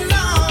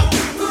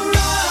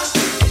 Rock,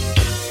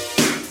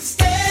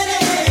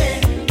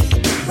 steady,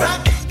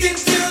 rocking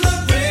till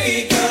the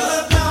break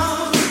of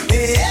dawn.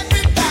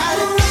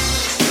 Everybody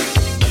rock.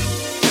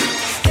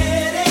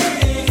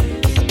 Steady,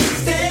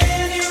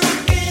 steady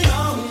rocking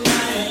all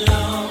night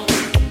long.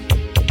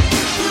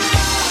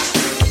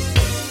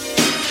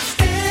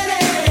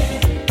 Steady,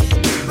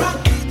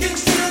 rocking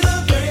till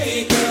the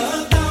break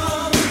of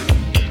dawn.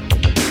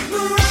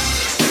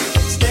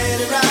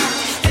 Steady rock,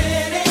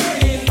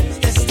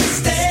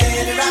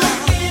 steady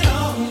rocking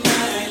all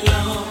night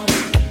long.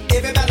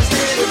 Everybody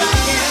steady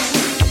rocking.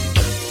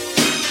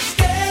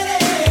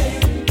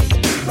 Steady,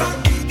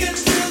 rocking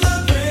till the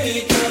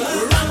break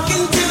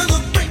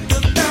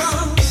of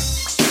dawn.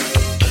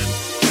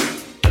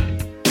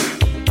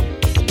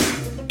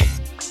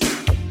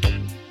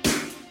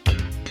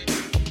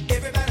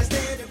 Everybody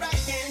steady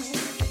rocking.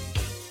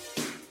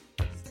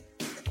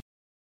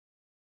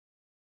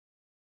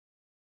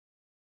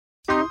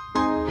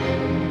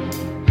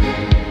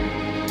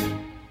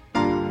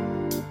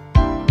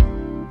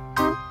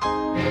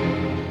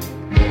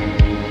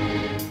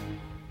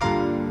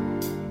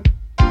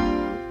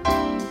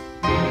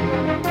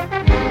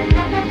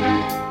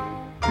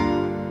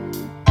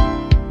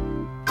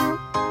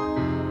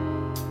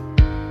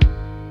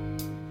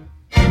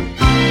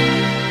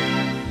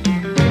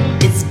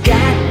 It's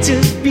got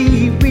to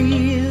be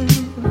real.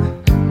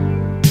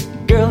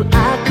 Girl,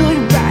 I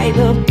could write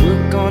a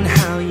book on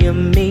how you're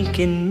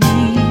making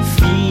me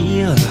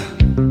feel.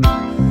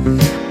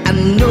 I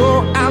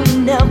know I'm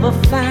ever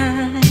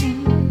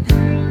find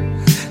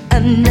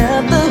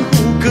another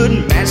who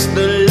could match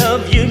the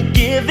love you're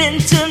giving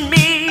to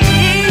me.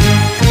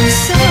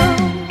 So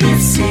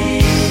this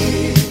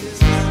is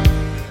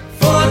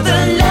for the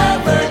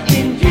lover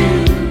in you.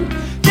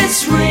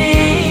 This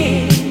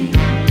ring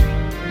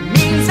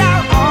means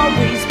I'll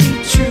always be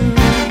true.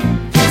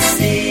 This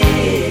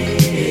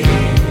is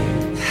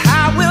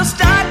I will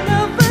start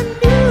over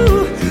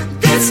new.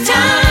 This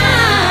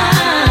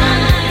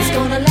time It's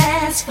gonna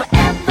last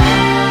forever.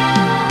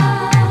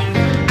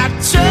 I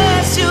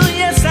trust you,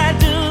 yes I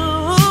do.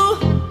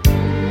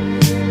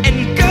 And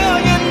girl,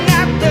 you're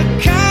not the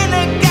kind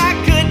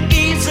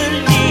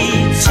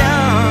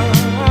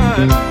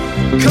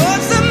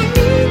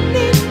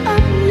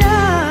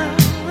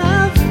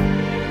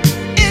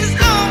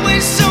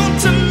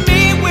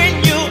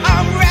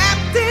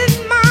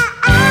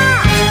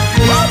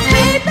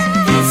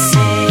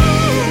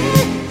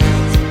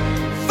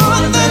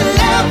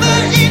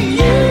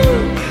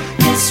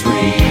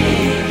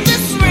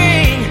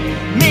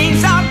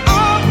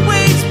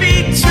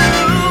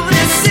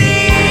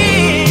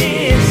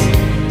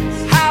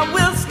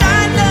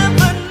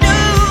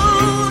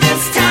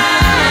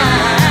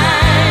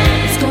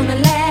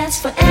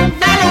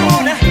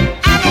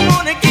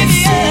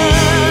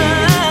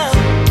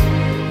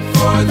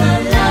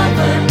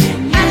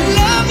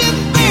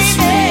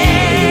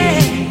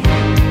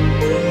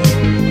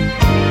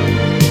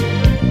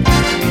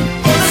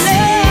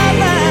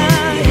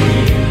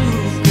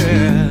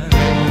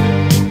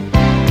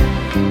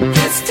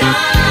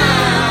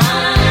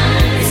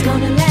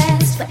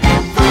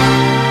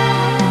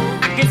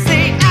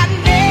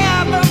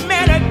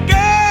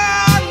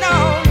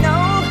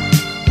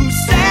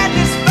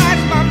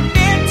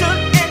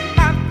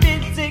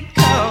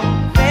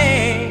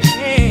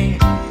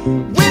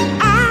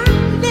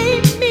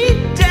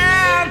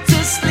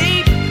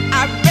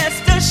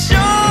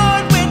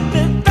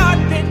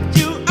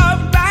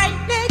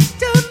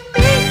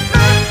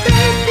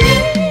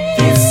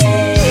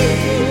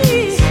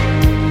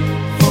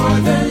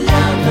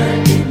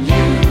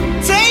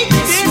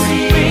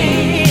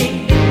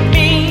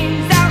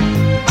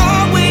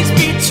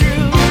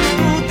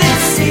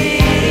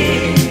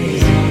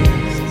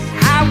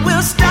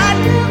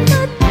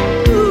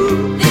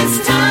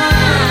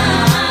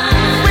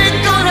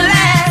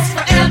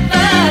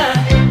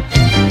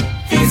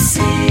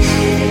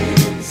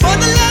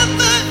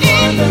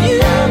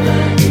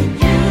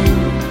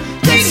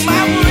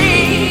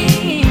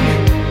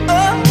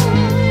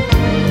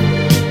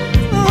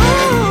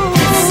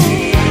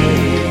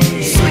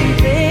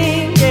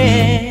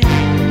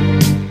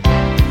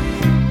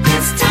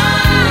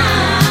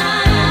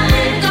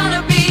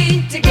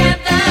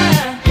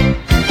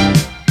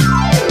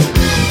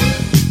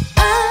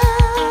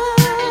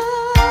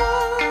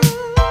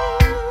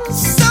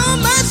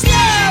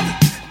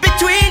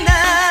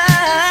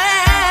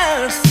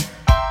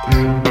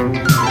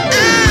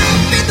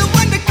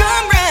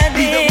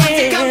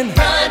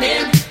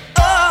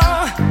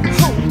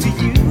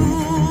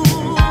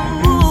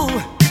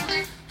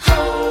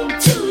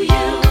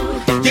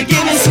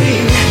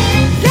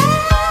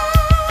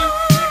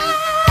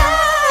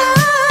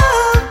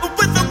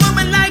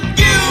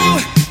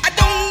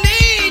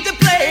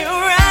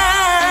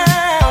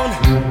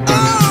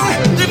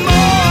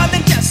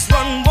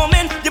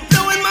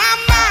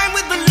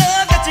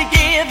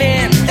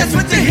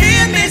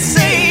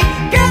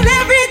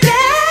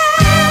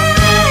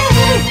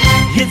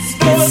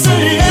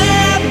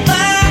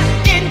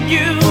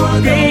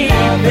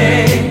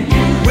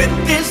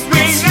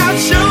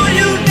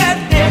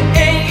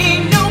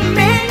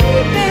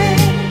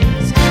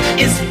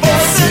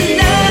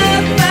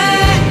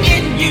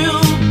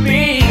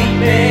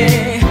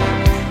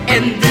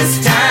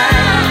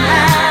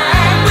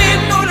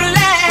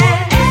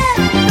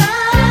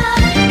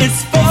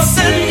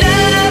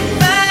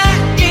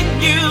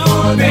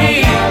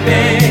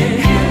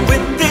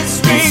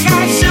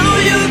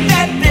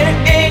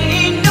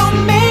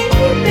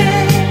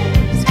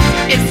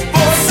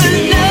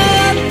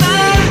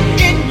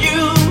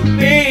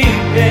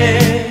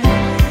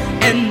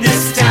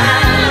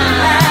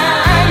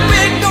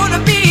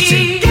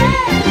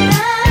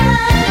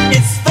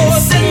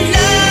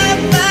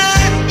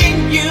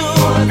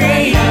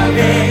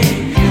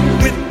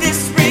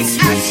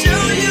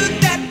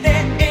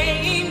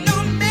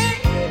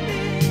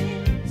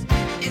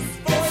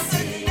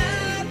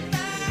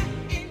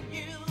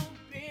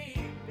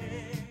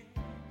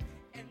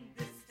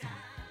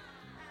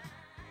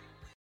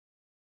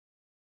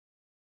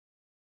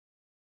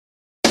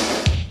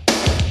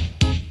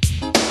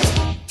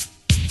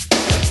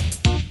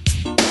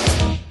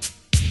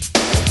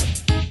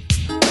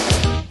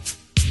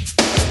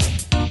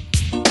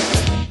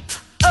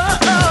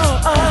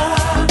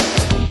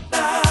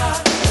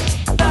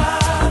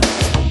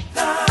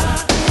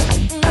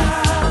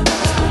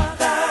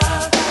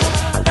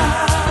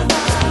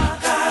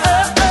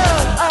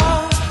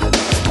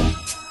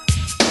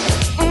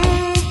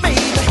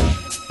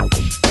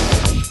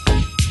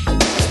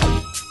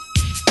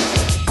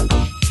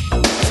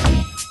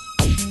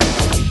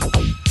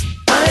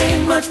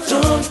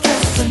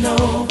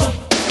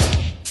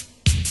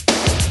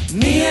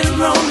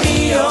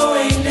Romeo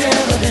ain't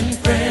never been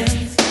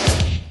friends.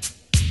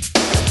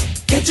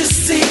 Can't you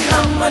see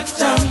how much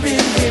I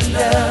really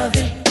love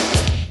you?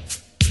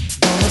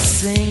 Gonna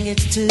sing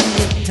it to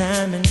you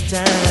time and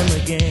time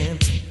again.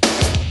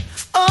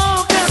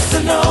 Oh,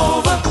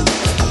 Casanova,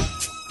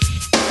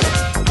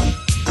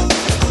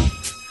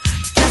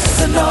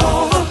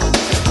 Casanova,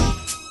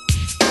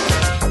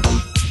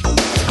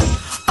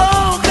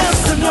 oh,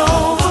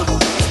 Casanova,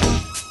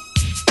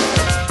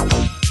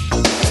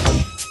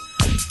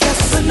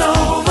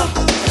 Casanova.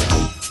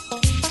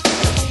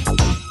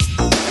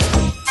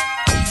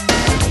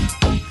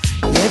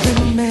 Every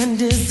man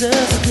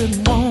deserves a good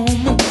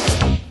woman,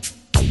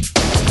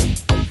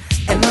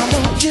 and I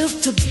want you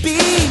to be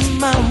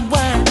my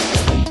wife.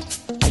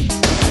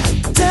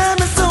 Time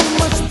is so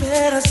much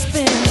better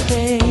spent,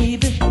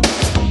 baby,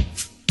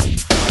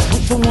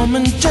 with a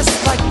woman just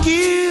like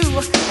you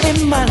in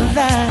my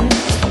life.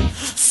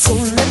 So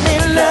let me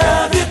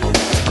love you,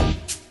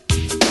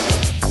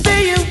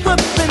 fill you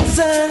up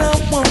inside. I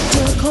want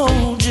to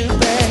hold you,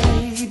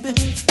 baby.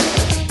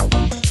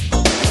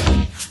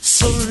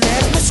 So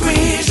let me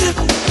squeeze you.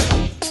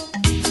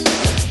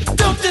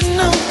 Don't you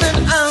know that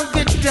I'll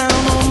get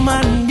down on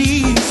my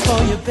knees for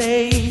you,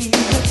 baby?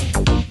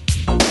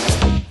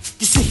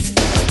 You see,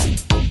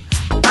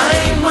 I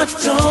ain't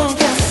much on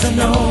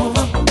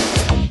Casanova.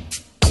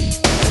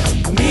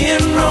 Me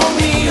and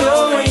Romeo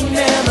ain't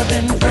never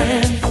been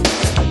friends.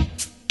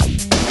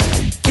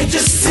 Can't you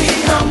see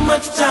how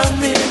much I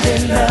really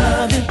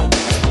love you?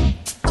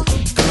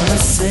 Gonna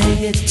sing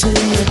it to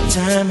you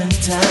time and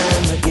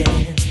time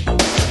again.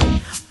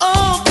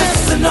 Oh,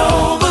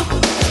 Casanova,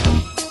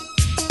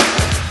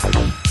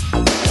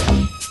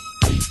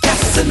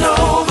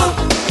 Casanova,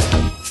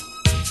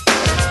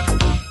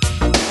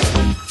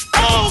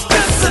 oh,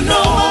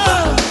 Casanova,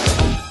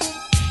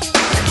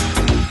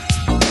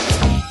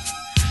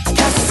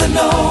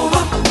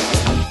 Casanova.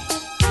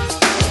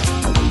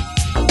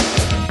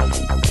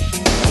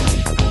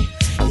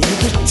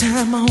 Every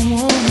time I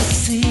wanna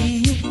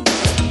see you,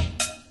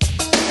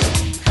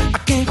 I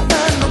can't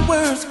find the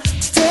words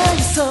to tell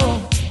you so.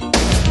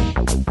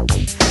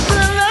 But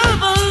I love,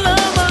 I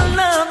love, I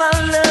love, I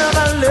love,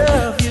 I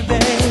love you,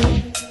 babe.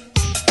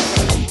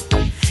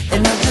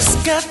 And I just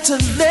got to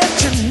let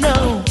you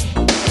know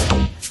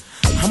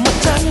how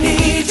much I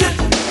need you.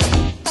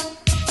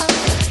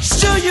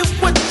 Show you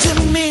what you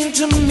mean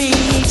to me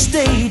each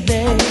day,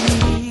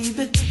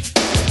 baby.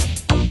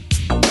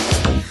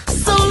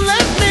 So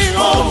let me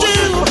hold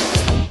you,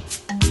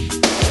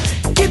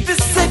 keep you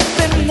safe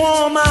and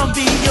warm. I'll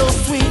be your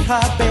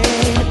sweetheart, baby.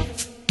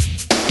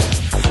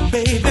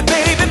 Baby,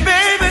 baby,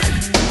 baby.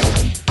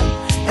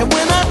 And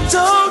when I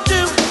told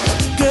you,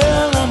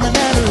 girl, I'm an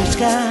average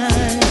guy,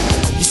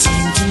 you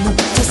seem to know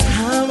just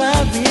how I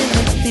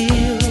really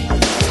feel.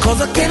 'Cause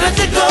I can't let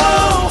you go.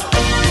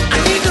 I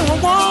need you, I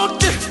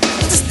want you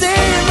to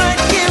stay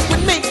right here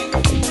with me.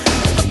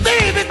 But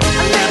baby,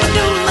 I never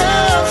knew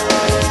love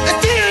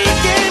until you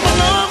came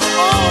along.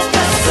 Oh,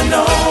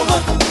 Casanova,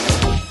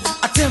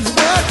 I tell me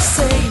what to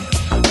say.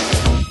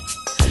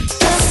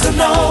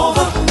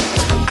 Casanova,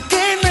 I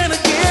can't let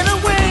her get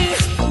away.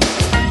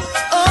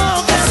 Oh,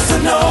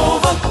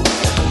 Casanova,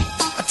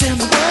 I tell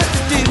me what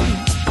to do.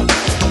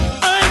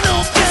 I know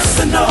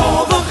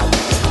Casanova,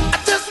 I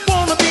just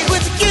wanna be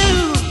with you.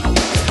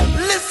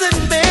 Listen,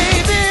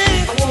 baby,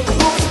 I wanna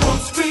hold you,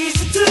 wanna squeeze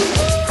you too.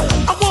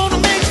 I wanna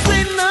make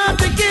sweet love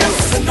to you.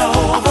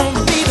 Casanova, I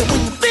wanna be there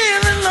when you're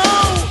feeling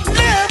low.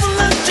 Never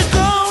let you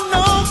go,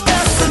 no,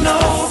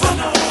 Casanova.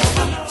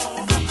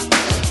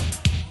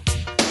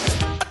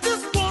 I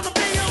just wanna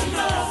be your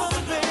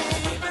lover,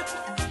 baby.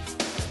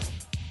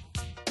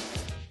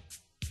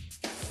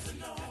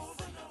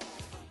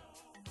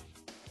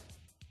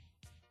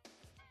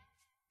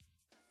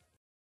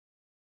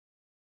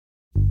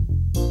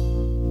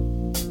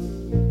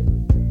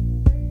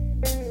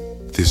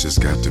 This has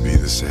got to be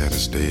the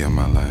saddest day of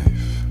my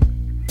life.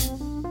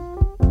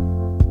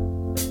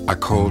 I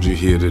called you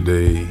here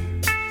today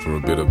for a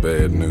bit of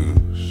bad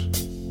news.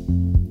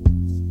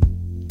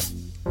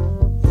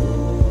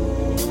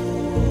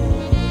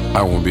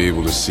 I won't be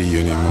able to see you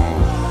anymore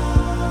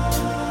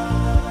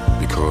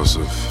because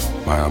of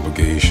my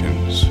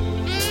obligations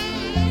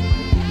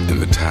and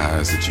the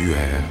ties that you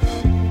have.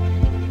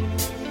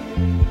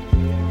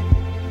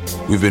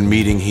 We've been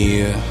meeting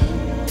here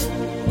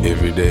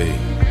every day.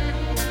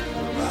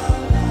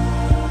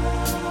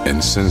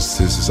 And since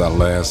this is our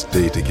last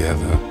day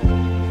together,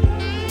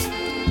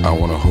 I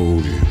want to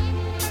hold you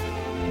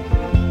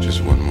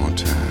just one more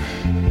time.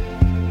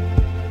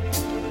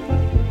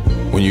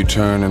 When you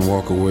turn and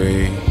walk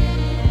away,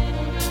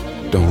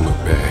 don't look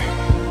back.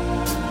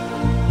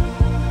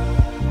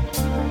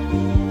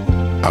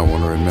 I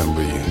want to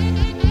remember you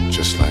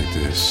just like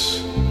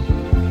this.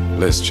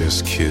 Let's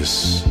just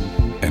kiss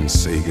and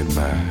say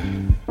goodbye.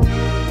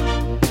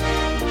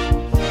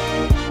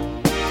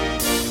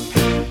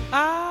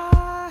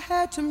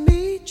 To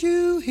meet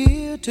you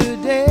here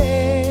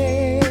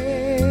today,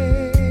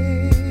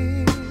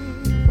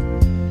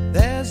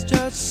 there's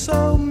just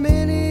so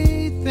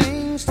many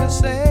things to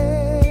say.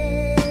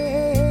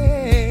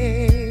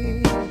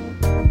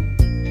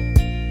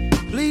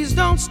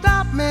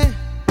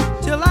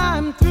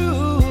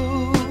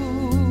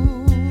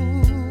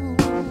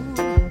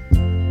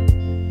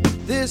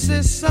 this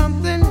is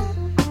something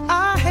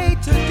I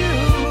hate to do.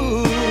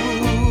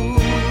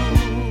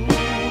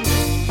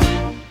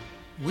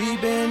 We've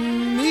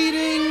been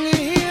meeting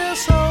here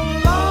so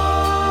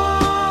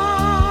long.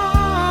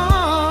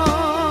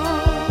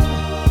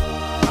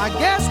 I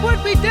guess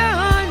what we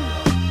done,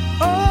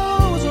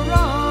 oh, was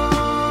wrong.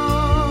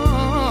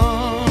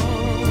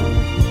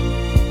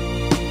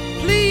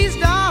 Please,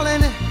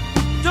 darling,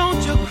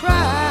 don't you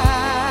cry.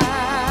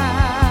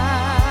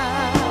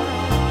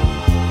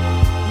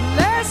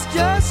 Let's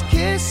just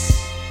kiss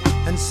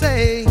and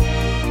say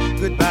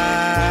goodbye.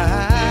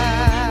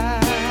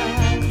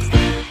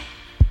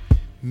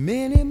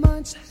 Many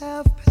months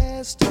have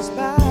passed us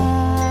by.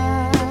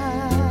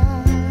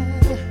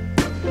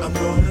 I'm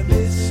gonna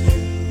miss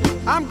you.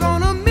 I'm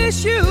gonna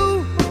miss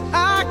you.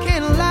 I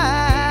can't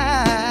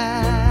lie.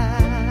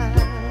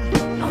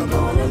 I'm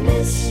gonna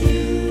miss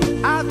you.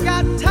 I've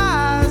got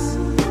ties,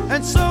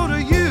 and so do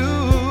you.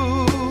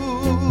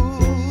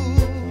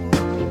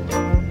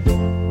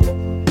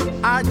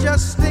 I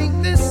just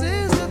think this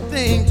is the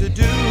thing to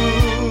do.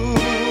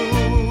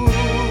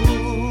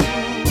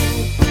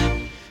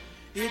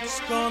 It's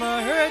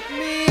gonna hurt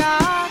me,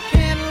 I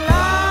can't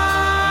lie.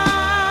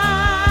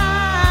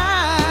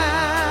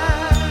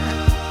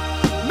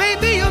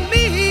 Maybe you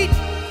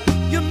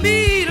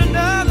meet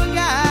another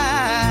guy.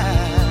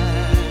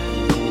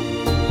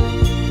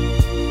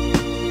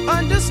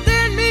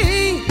 Understand me,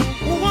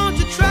 won't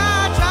you try.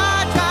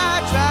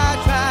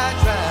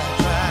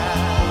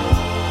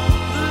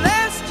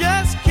 Let's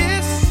just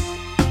kiss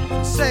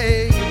and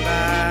say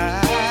goodbye.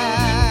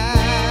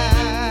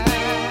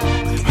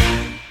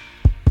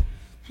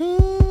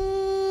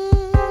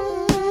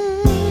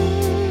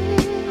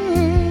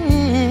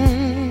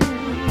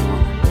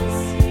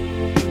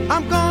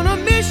 I'm gonna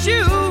miss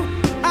you,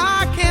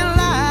 I can't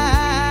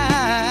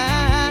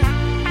lie.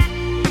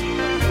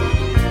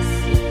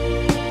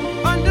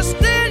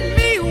 Understand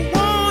me,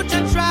 won't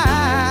you try?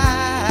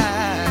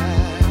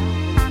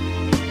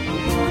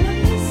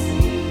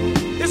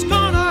 It's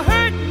gonna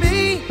hurt me,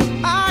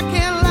 I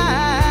can't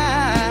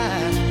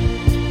lie.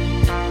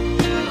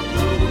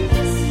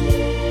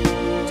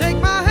 Take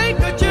my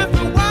handkerchief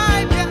and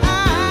wipe your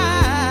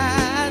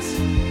eyes.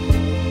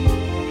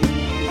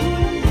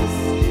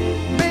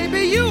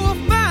 Maybe you will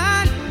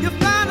find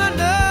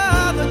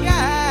another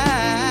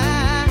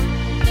guy.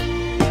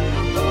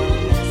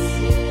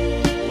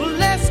 Well,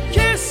 let's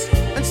kiss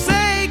and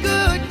say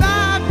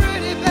goodbye,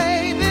 pretty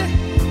baby.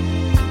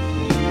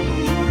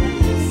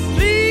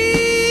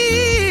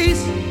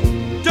 Please,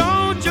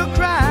 don't you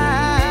cry.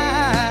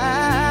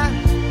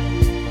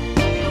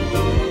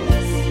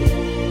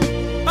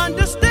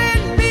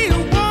 Understand me,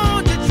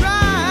 won't you try?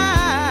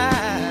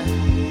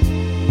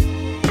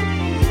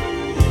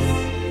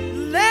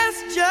 Let's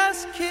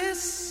just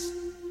kiss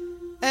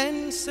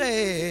and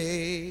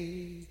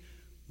say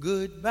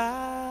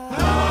goodbye.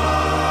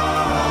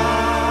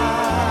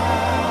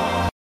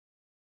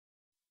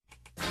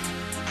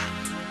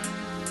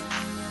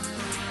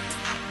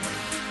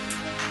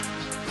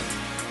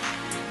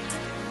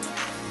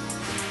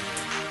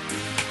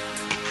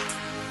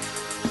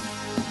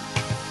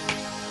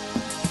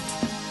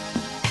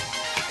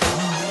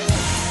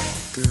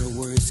 Girl,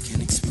 words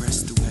can't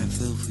express the way I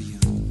feel for you.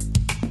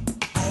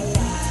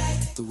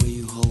 The way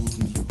you hold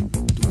me,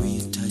 the way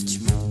you touch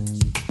me.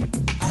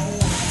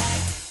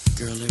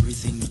 Girl,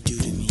 everything you do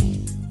to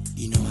me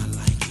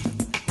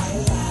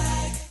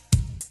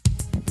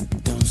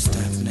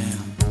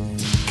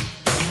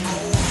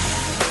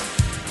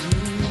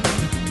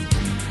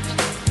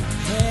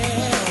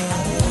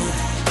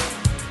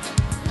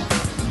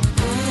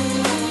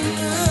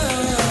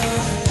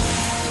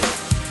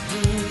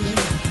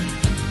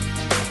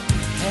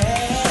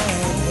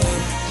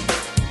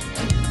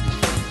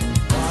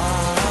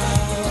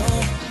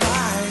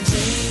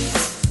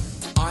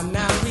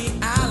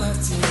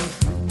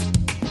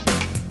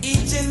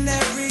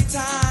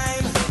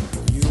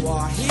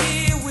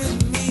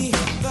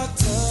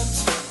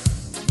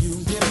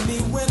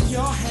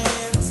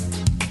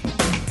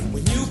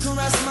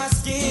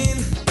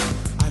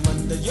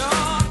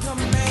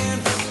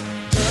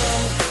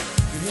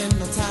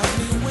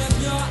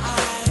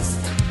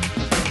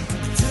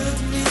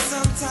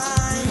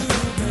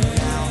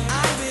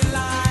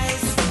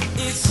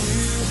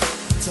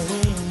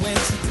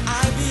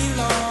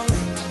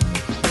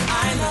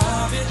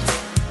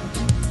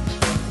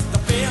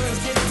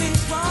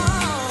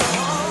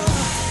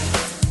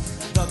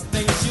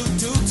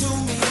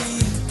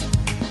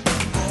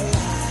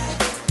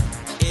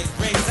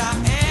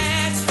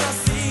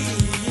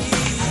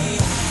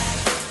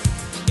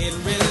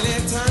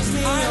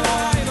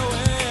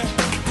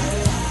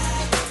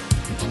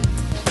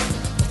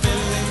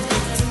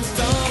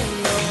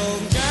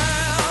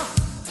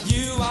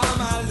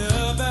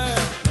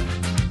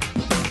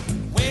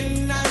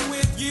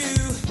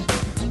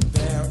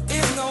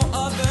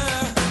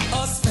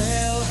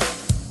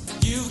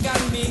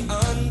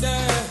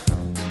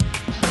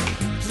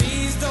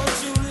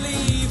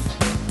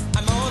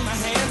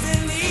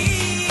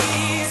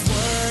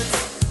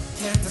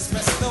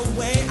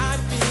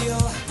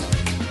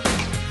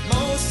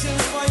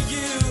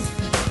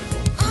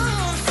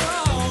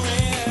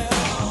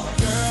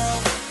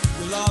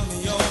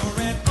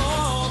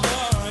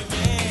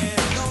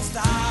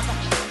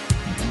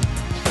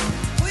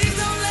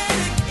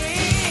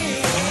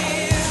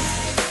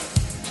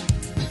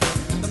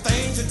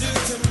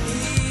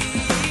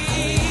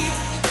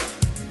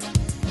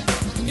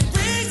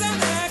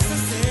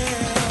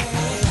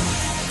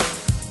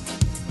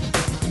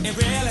It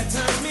really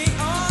turns me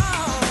on.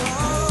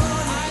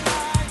 I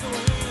like the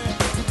way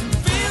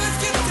feelings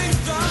getting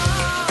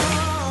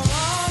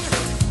strong.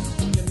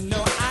 You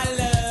know I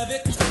love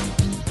it.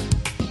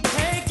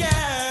 Hey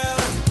girl,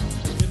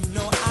 you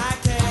know I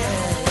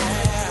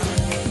care.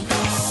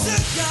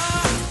 Sugar,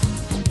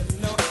 you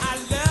know I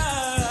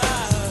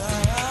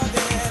love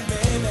it,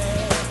 baby.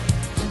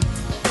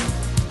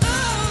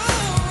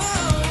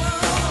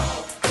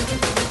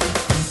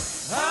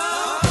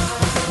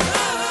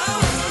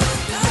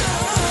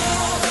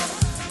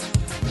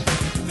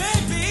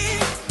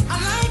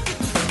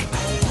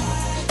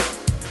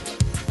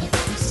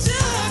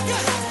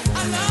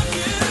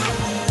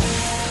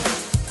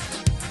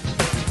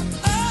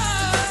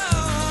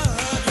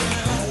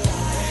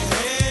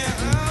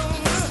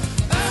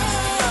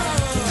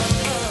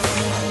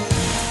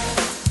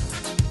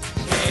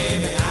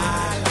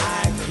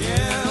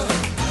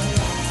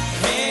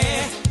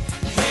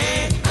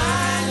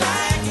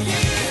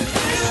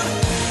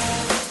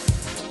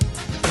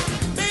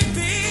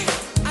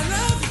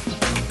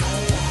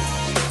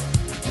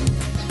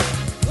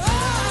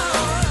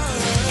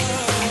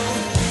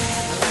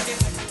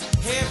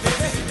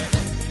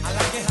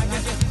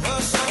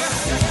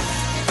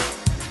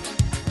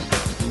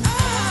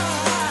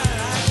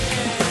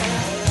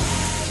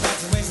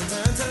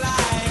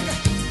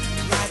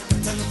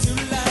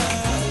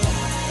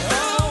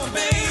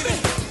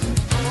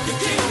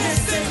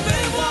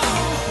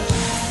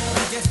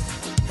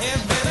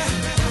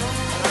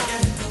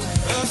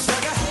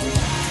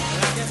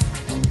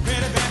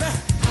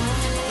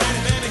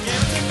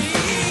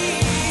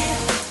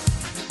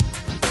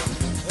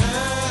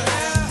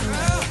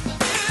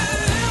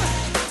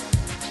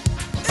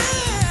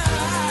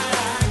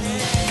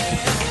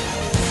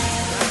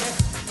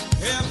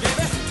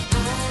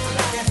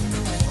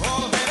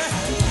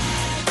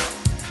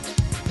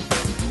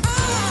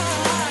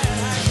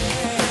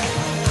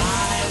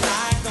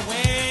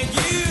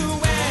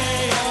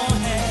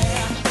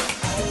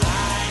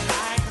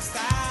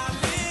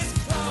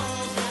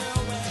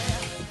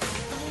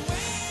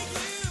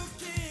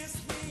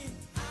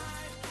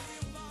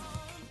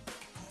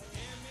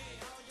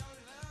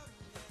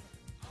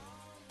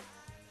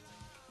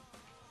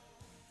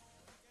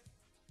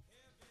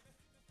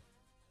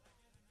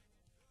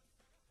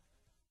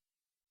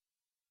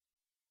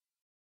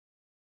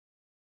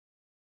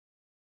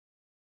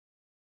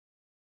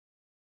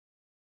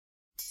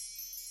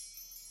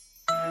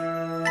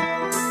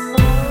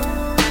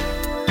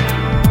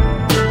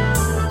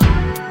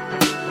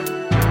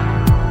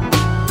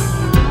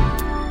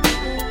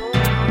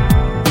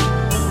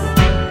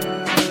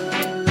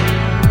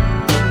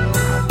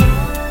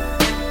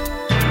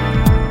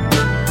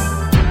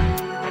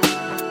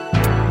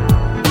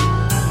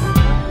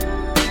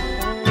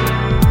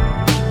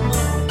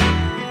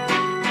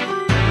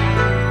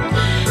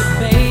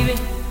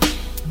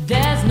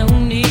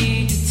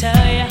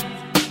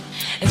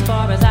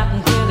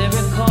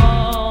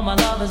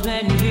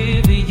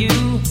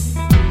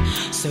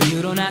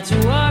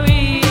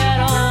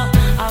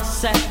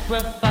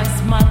 Sacrifice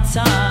my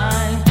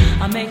time.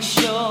 I make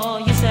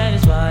sure you're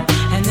satisfied,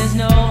 and there's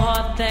no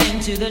hard thing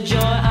to the joy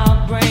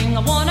I'll bring.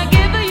 I wanna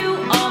give you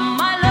all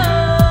my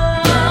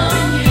love.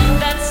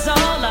 That's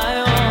all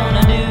I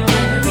wanna do.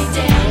 Every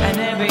day and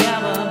every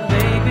hour,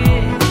 baby.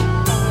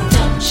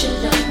 Don't you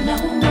look no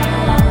more.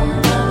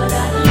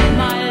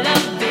 My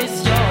love is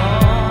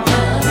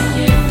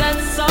yours.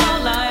 That's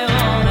all I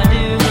wanna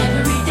do.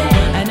 Every day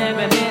and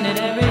every minute,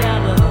 every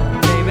hour,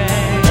 baby.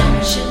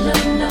 Don't you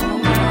look no more.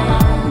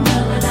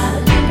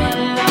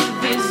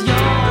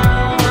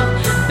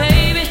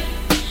 Baby,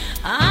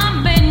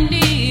 I'm in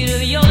need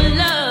of your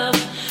love,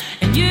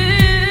 and you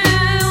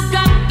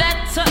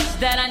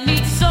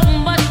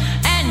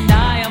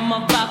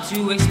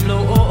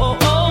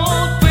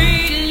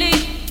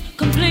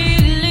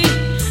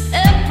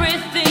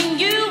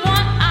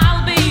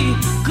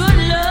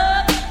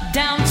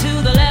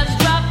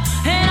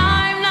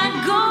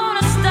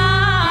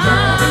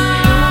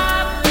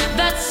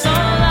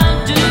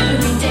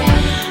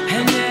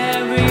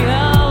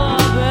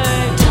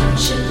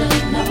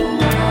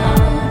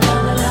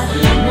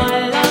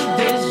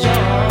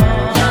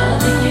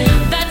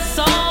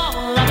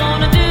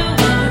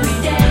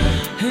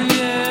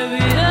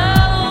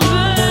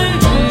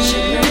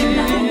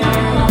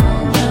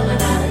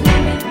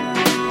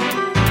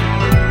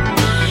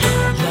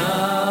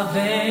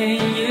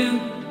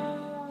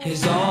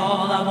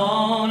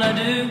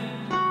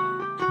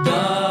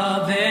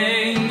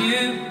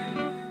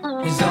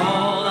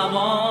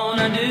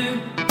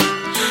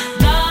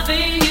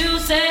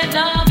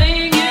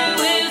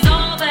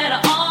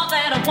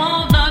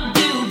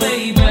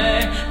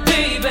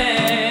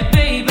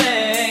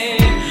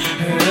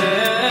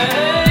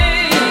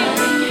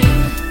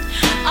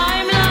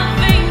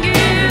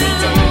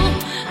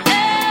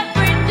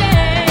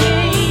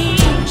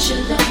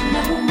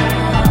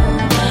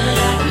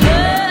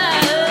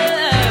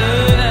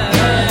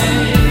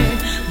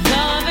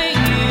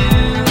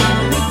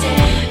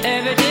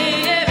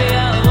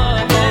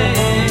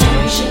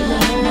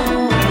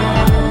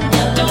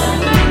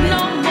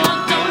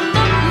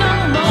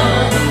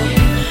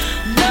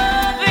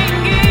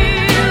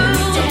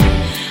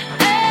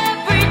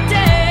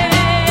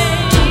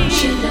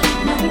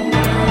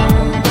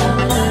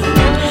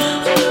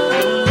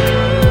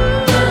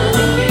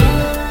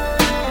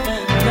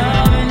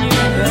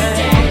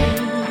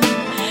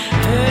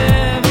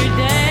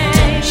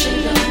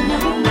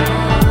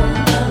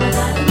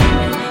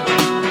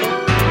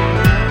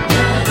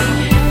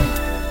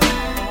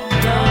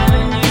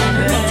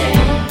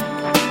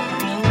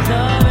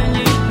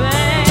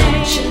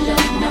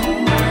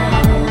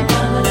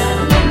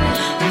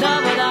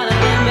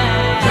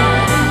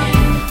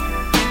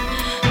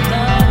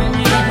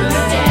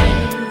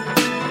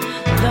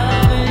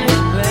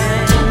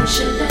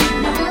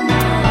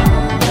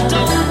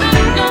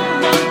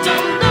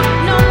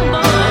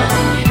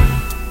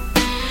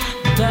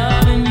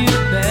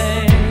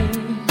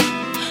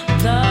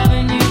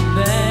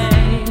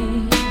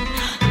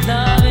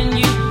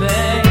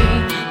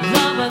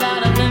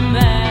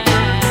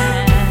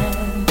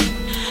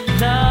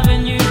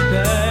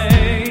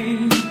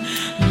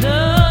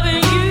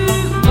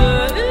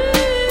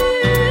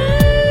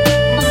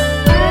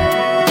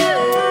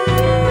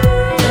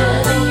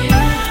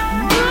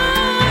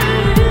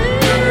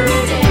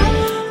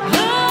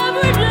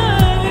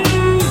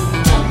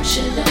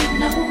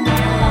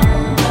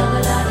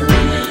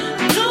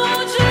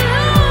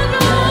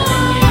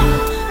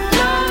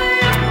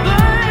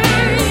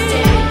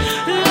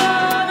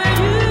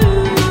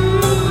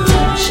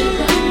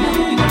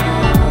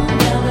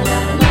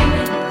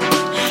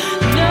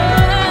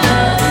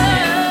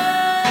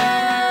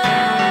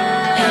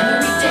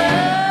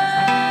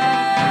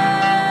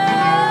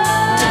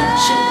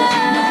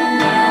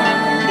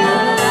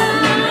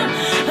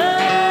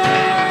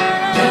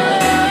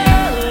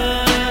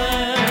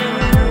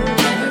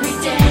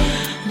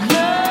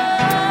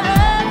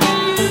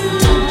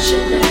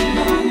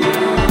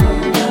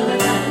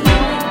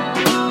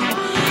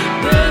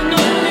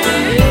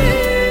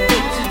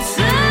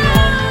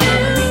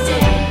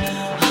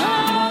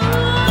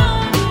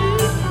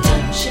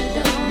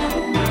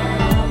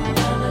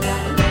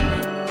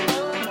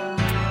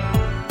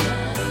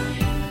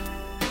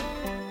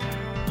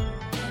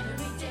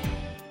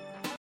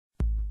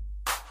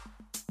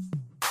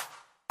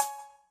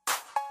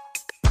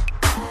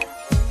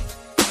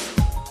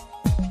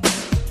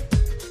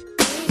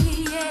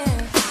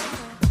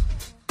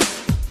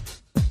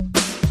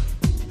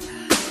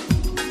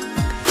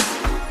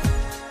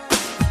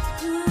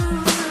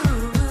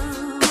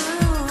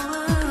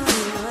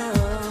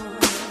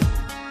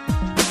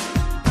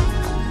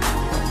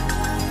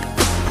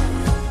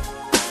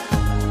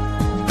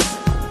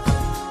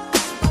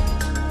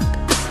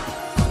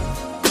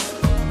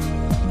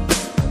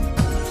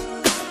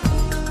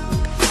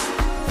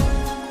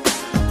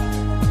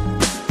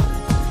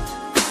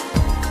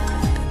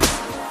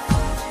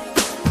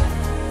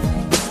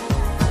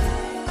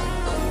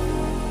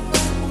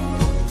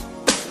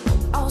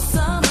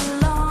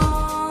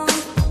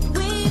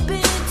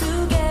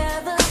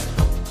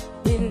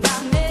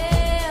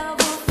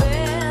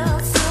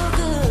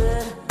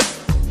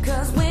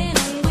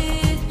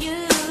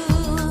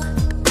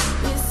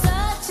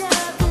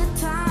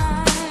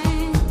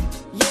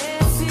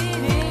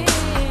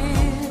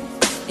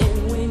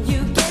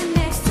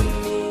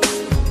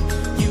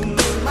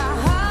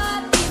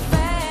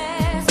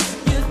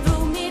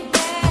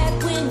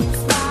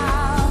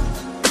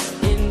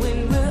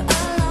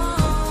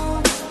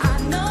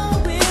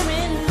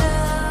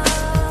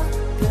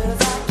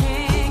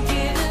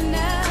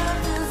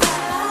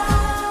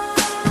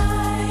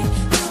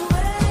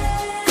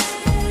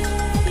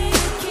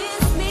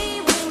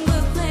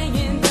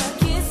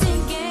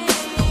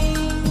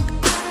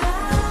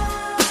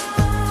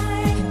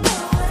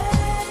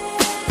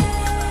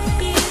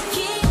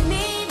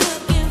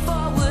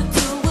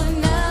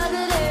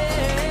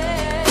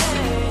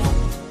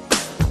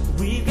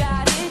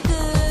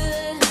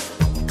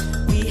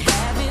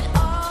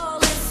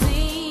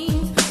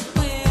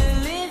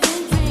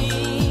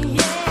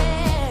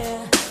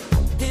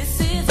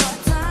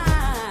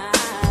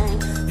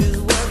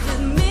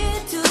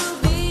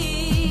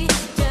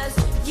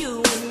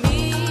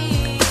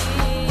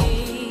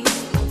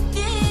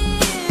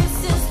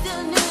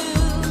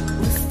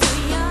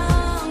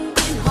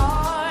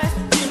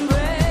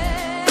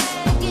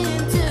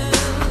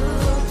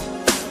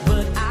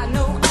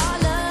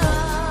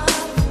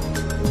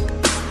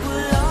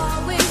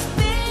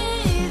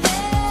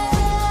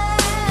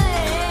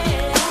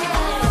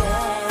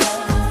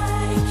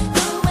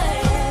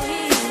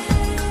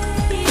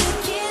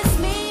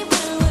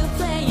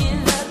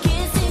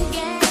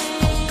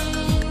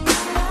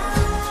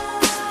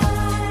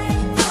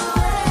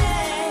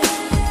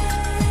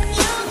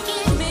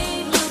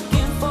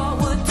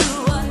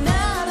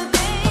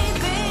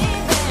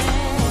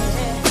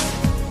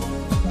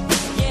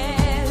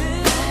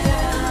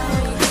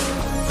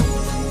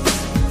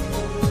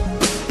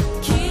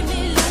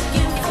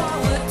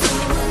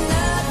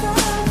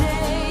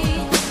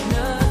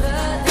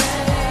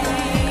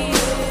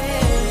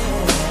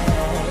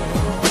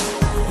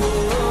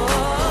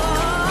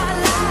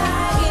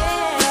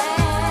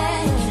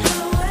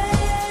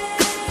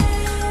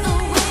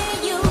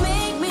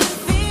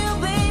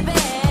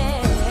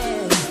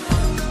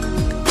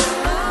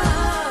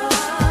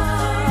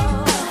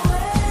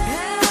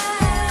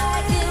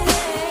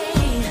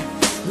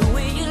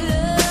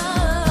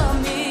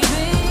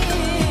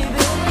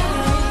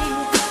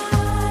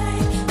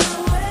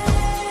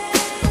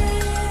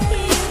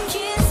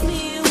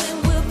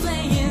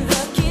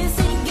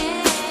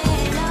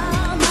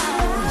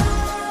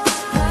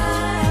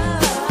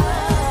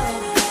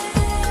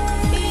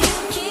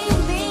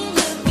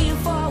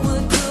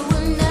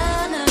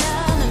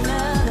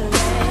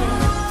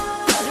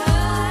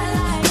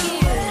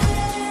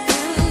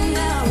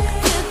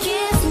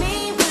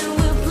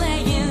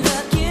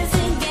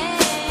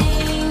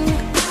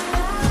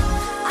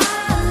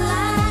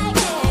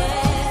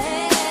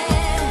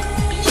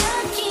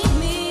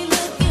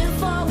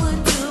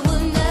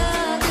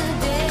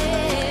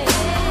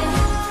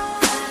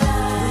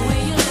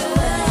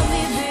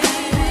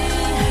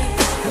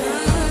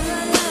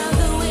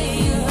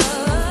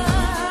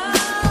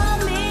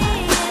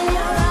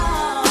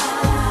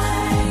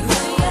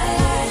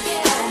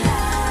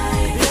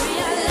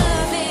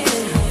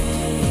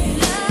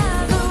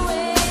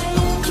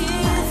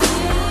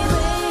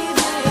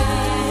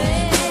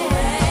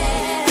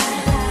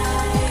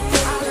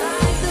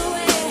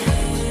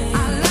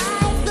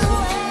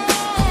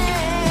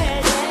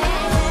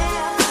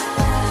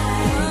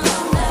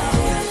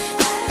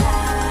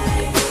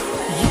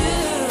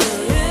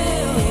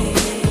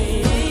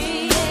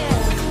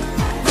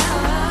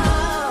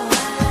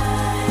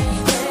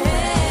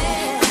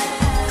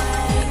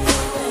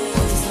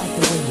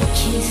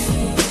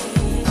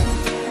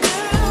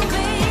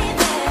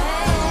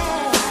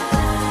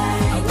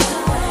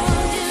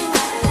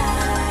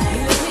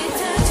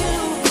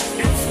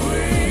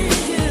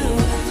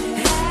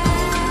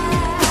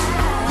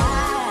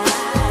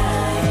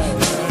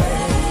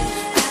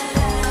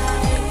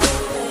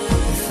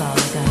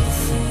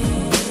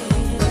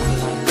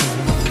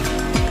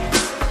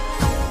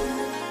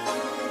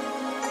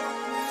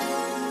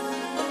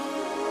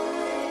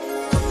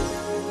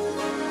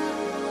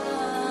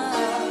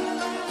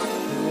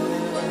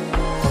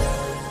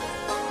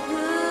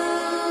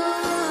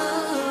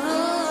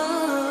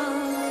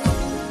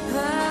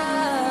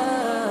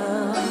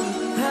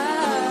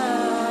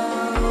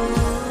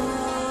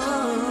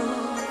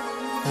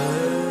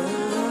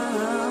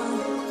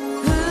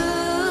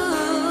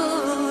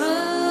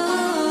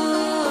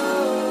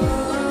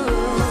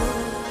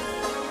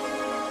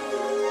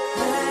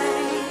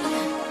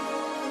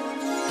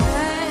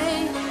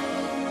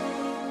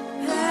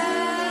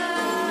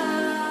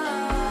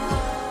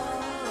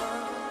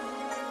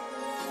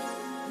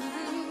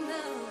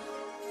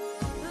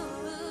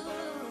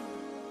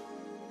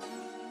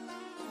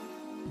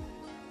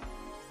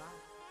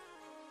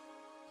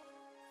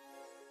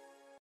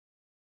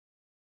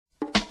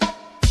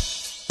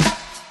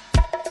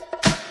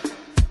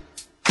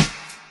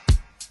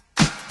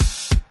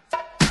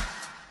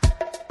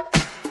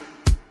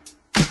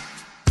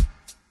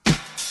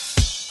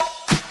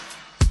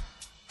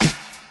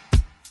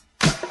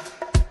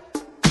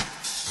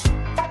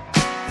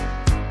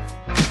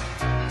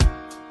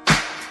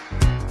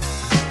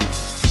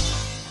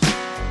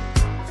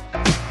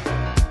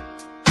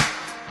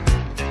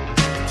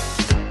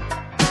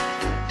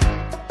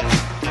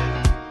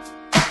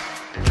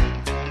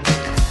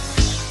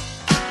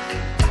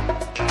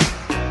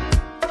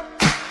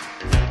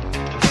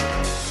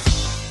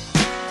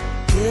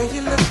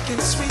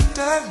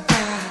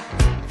tonight.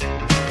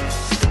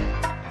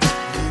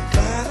 You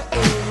gotta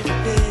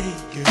every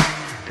girl.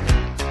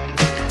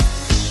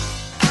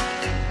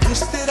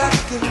 Wish that I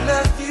could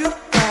love you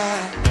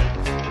right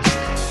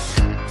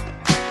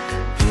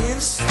in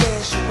a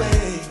special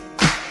way.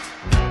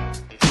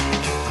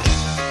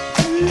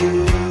 You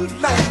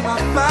light my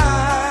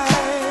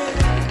mind.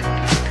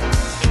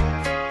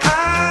 I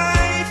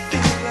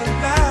feel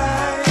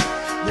alive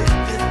with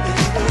you,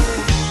 baby.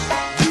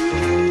 You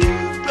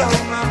blow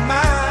my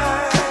mind.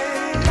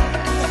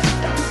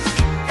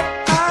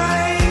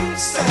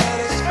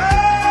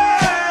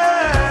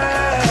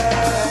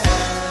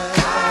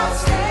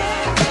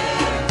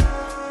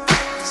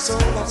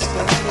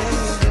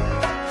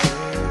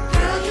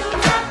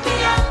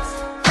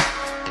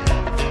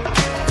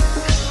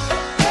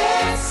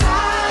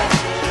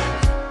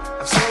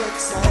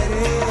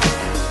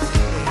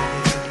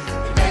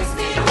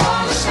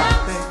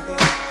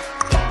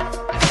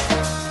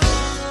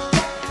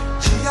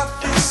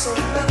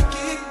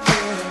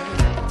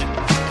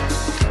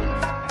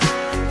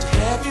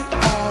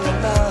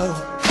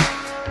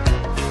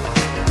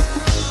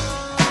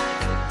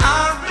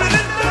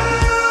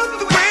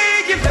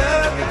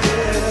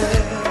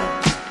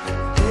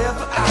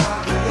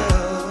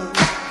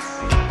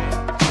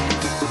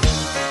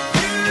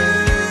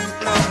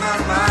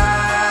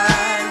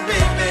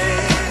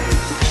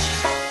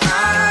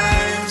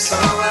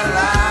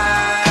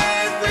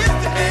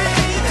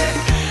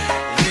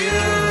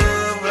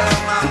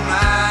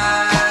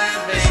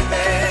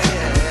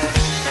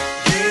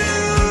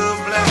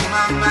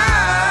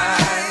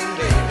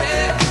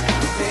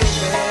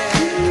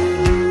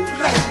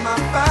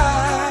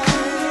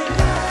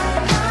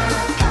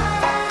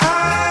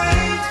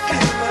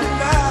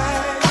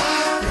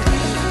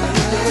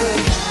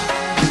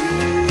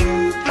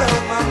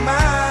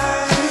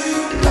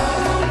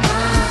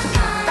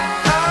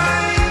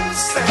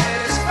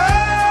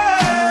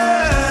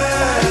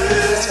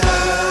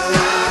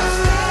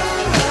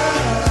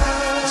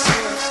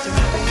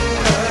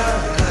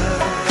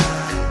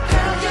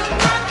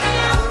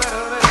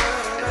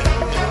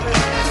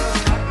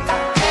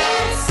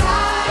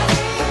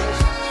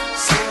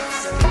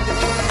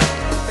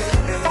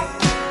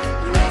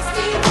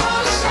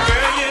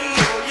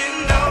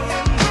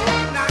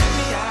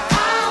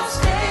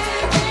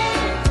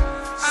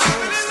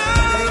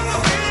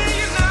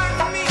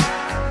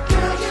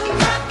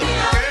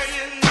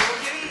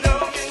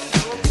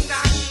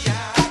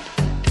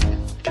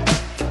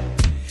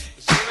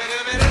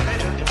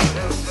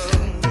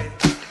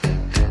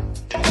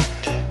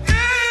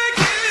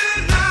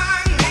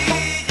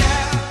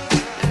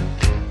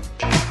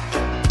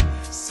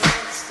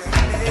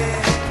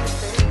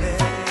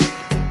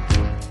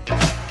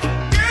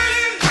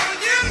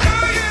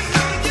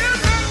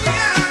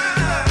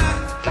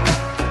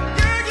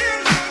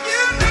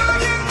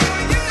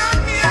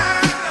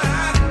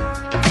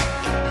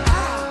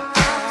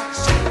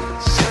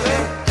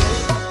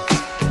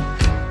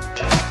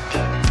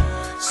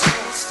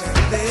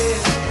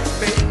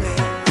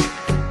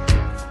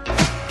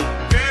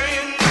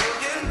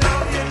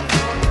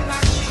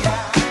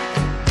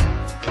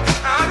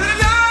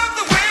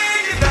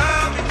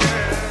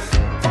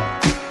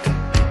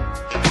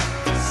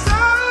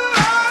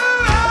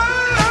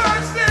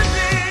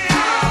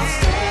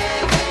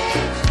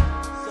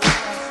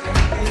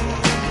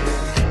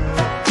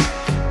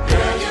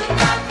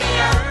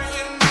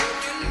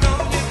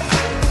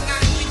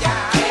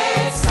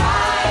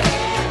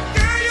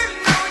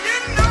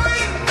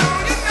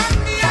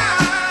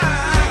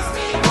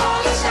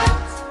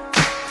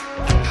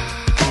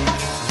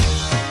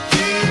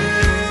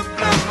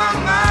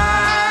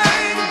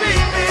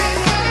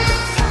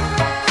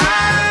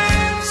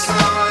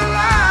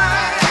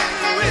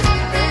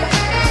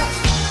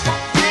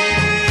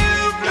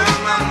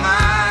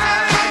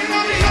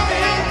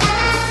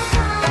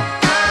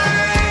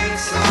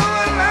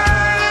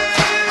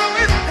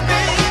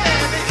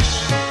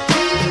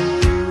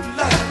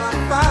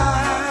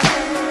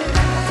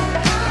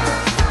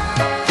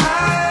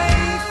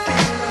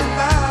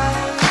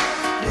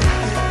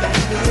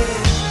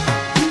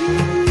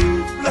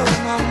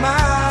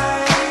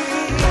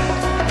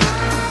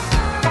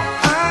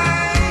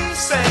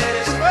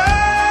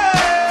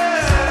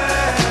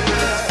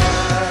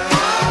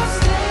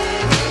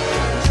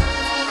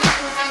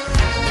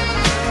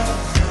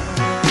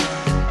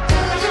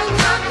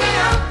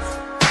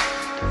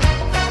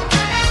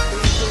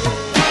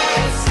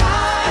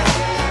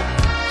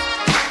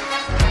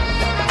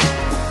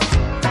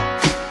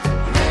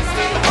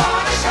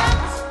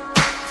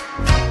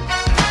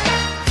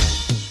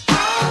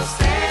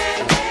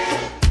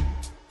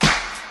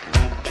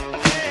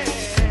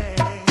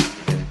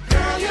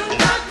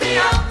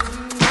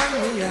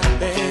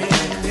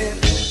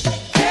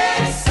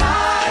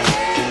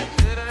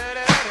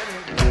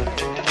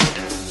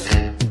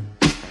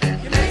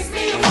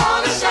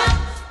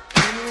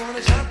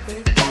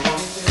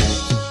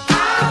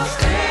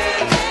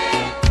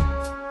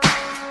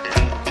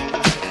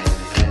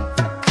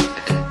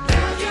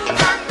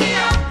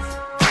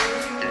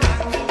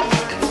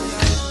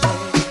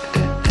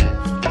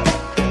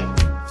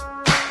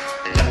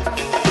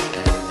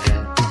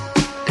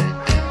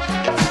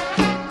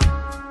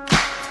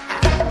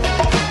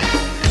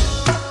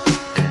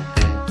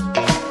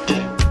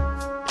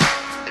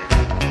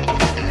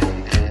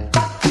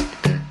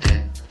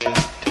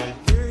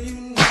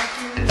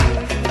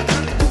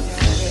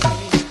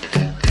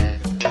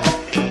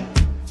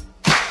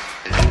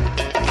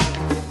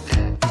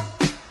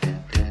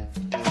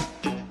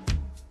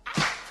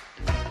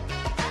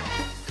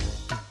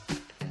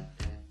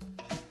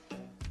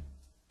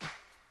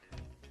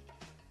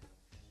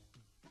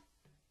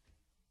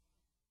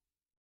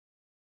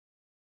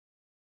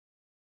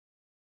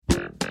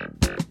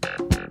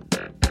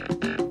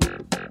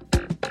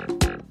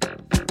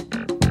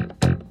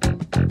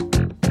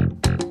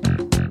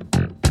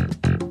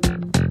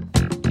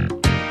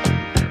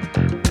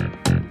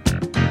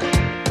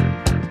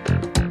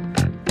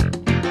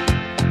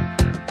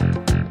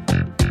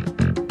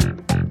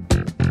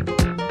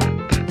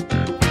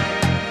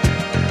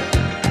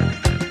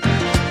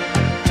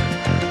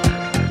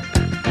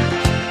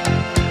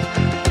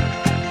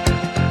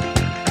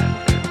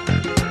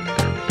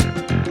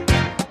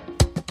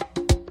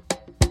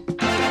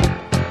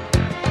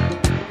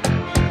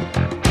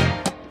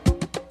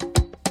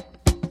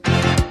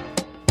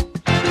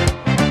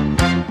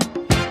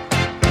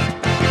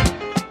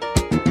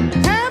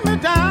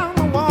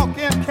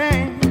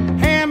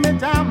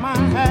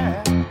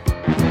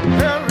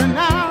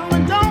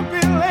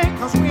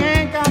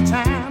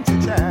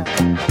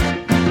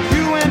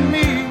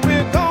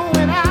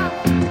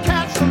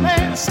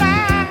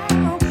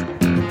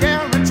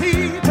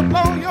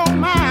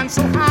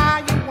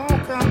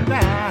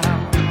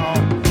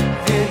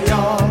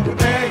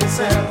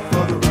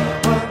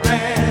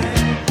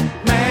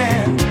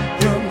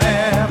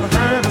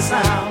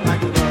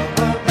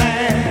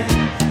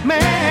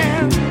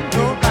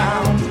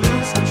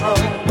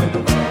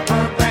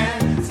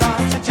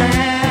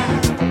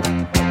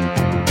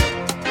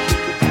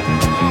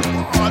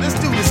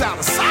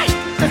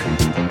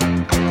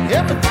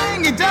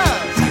 everything he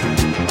does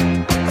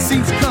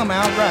seems to come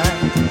out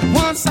right.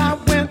 Once I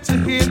went to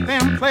hear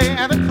them play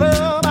at a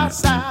club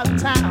outside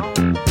of town.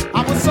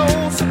 I was so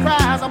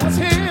surprised, I was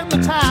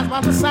hypnotized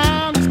by the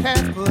sound his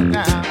cats put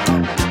down.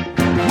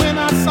 When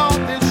I saw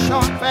this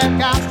short fat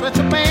guy stretch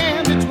a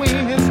band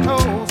between his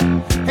toes,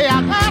 hey, I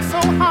laughed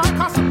so hard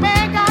 'cause the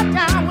band got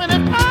down when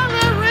it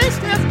finally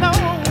reached his nose.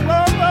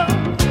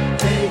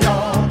 Hey,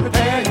 y'all,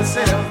 prepare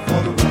yourself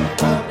for the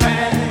rubber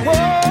band.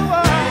 Whoa,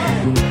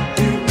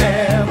 you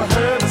never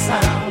heard a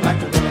sound like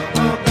the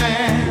rubber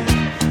band.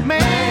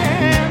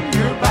 Man,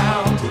 you're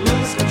bound to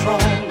lose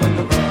control when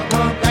the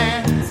rubber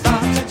band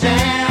starts to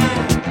jam.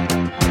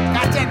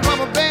 Got that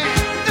rubber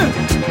band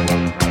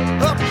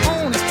up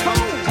on his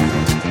toes,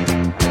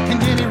 and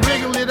then he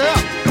wriggled it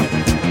up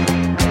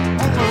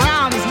all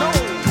around his nose.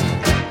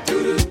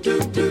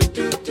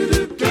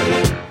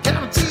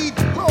 Guaranteed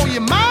to blow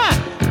your mind.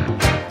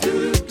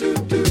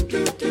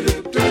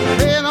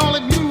 Playing all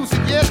the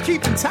music, yes,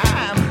 keeping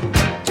time.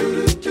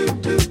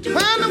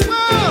 Where in the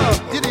world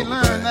did he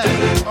learn that?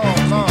 Oh,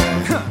 Lord.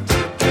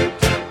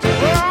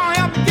 Well, I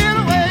have to get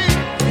away.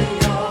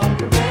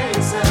 Prepare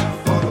yourself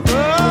for the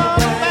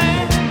rubber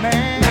band,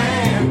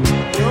 man.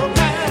 You've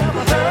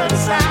never heard a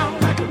sound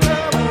like a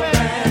rubber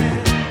band.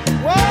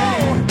 Whoa,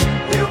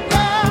 you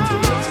got to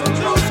lose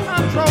control.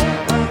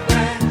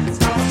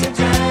 Starts to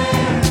jam.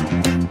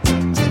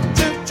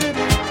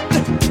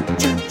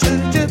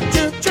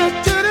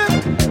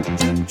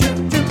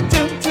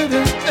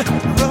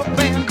 Rubber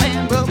band, man,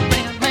 rubber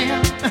band,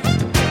 man.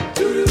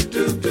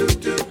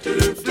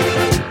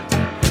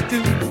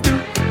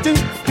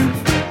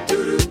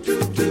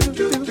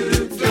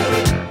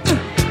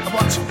 I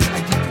want you to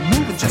keep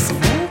moving, just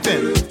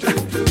moving.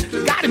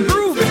 Got him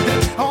grooving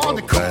on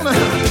the corner.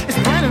 It's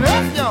burning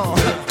up, y'all.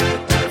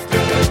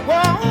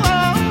 Whoa,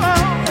 whoa,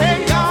 whoa. Hey,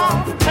 y'all,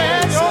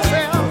 prepare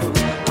yourself.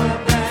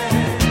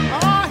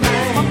 Oh,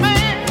 here's my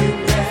man.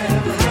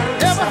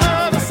 Never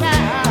heard a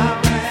sound.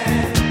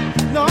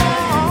 No.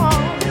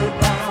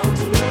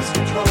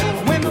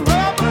 When the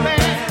rubber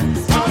band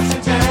starts to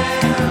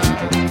jam.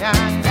 Yeah,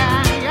 yeah,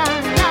 yeah,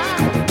 yeah.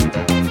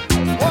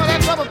 Boy,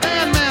 that rubber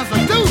band man's a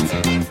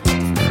doozy.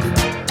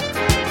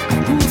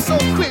 Who's so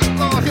quick,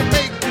 Lord, he'll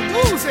make you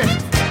lose it.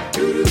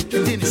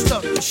 And then he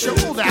stuck his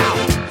shoulder out.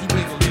 He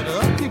wiggled it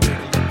up, he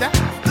wiggled it down.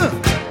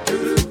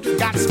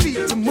 Got his feet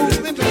to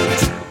moving.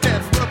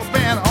 That rubber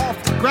band off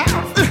the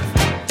ground.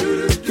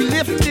 He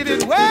lifted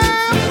it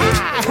well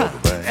high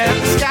at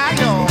the sky,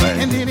 y'all.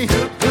 And then he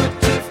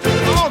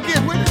all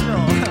get with it,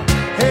 y'all.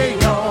 Hey,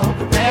 y'all,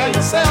 prepare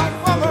yourself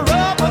for the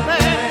rubber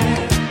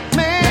band.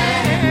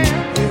 Man,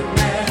 you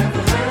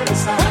never heard a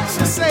sound. What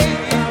you say?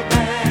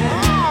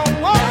 Oh,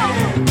 whoa.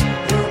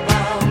 You're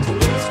bound to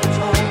lose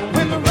control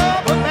when the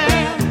rubber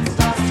band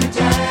starts to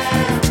jam.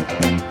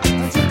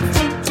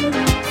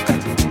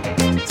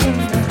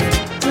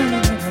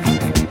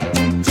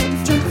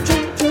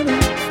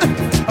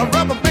 A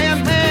rubber band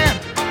man.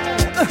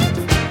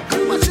 How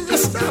much of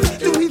this stuff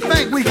do we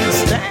think we can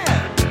stand?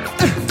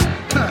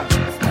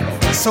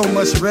 So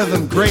much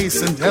rhythm,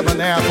 grace, and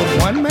debonair for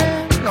one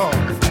man? No.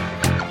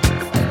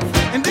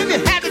 And then he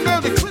had the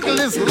nerve to twiddle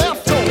his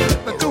left toe,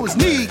 but through his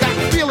knee, got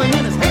the feeling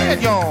in his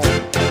head, y'all.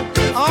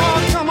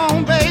 Oh, come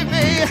on,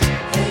 baby.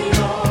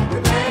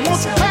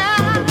 Won't you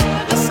find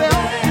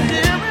yourself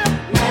hearing?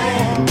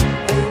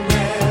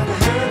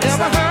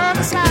 Never heard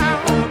a sound.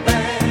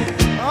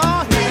 Oh,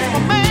 here's my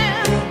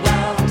man,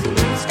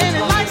 and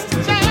he likes to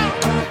jam.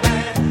 Rubber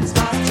band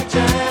starts to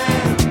jam.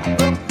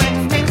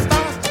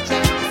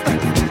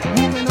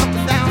 Moving up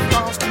and down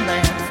across the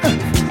land.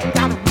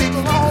 Got a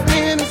wiggle all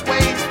in his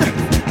waist.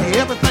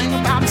 Everything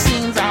about him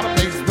seems out of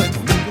place, but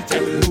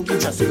moving,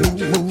 just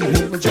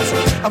moving, just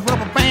a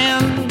rubber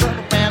band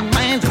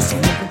man, just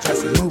moving,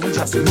 just moving,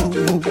 just a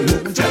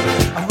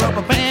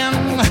rubber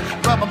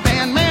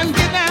band man,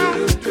 get down.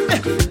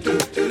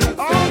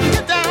 Oh,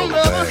 get down,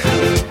 brother.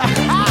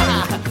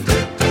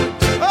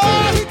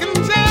 Oh, he can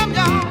jam,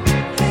 y'all.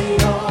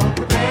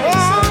 Oh,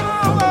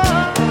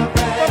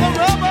 for the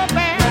rubber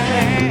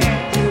band.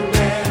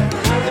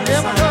 You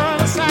never heard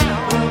a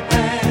sound.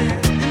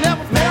 You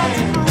never felt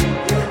it.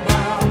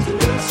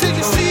 Till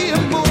you see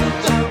him move.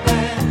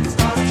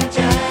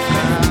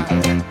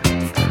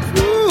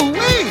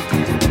 Ooh-wee.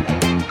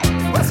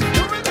 What's he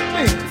doing to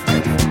me?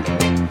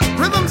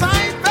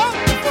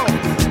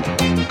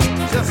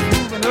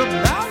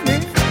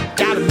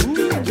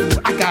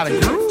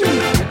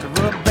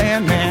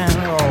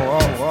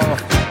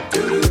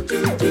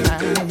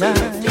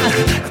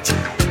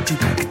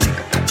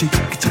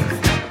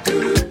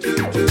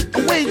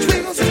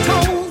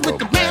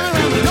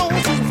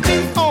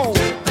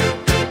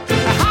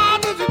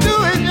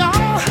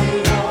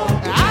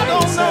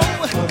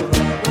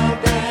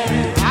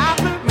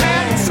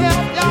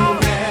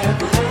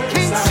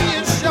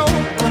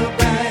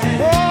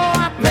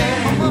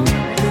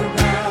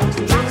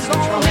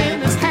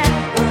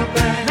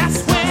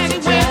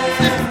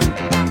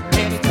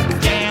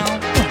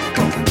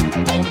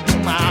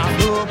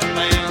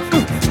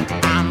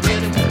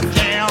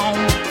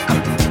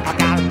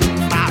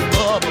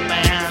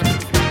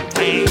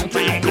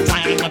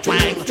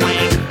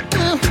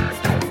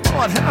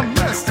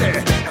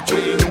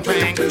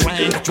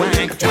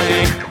 twang,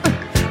 twang.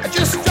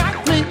 Just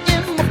strike me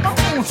in my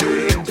bones.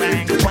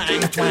 Twang,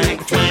 twang, twang,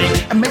 twang.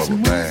 It makes me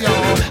move,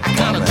 y'all. I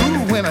kinda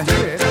groove when I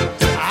hear it.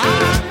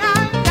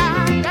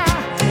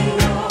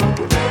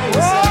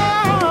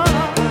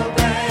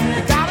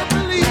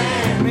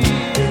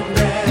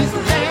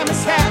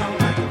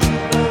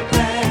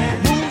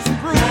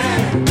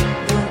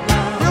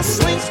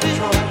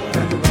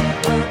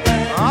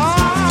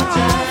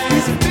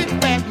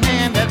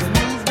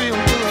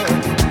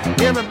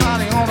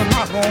 Everybody on the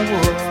knock on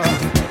wood.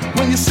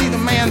 When you see the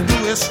man do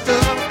his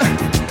stuff,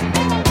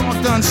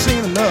 done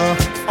seen enough.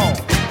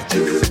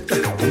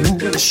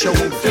 Moving the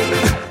shoulder,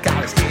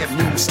 got his head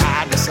moving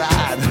side to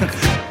side.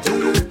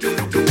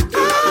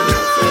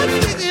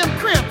 Him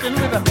crimping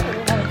with a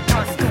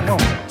hold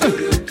on.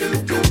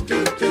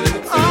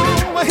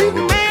 Oh, he's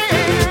the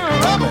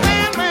man, rubber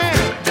band man.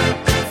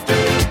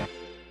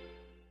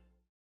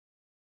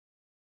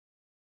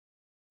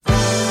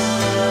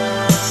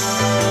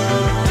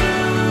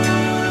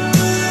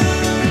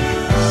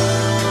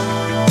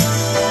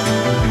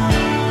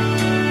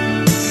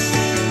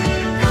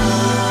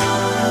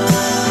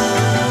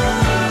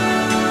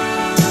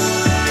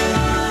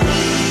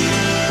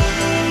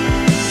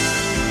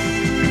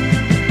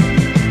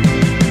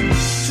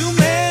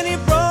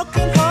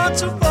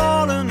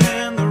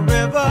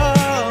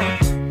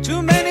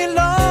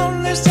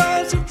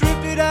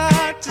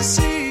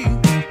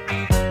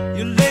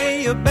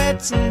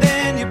 And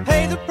then you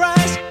pay the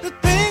price. The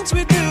things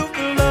we do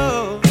for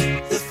love.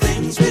 The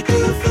things we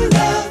do for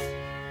love.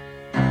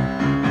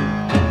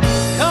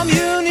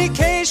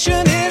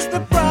 Communication is the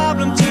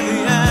problem to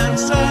the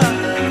answer.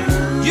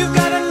 You've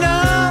got a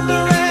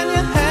number and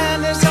your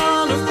hand is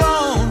on the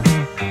phone.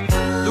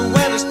 The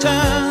weather's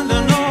turned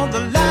and all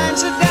the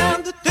lines are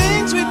down. The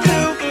things we do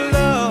for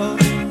love.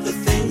 The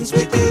things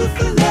we do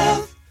for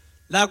love.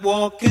 Like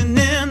walking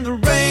in the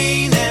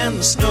rain and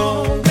the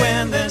snow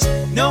when there's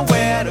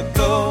nowhere to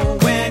go.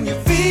 When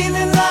you're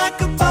feeling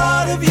like a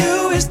part of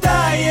you is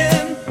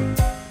dying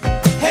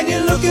and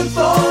you're looking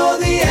for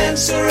the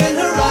answer in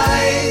her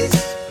eyes.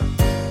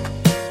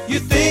 You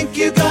think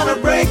you're gonna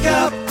break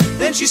up,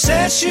 then she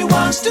says she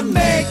wants to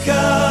make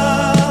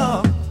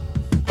up.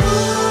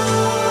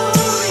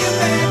 Ooh, you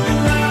made me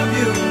love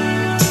you.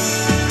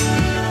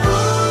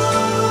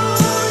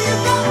 Ooh, you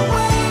got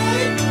away.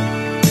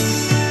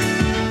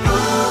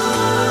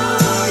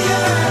 Ooh, you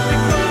had me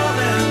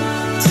calling.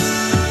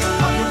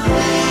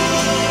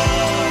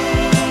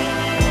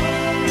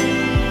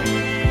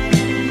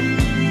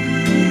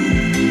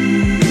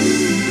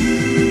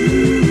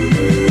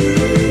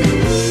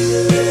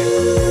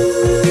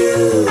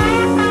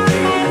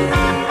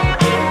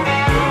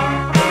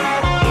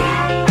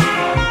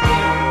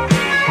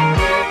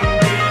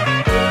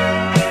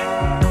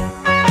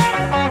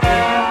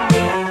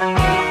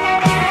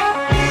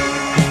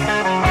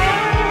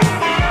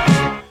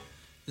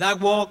 Like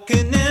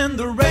walking in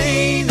the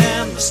rain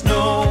and the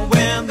snow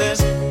when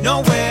there's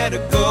nowhere to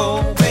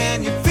go.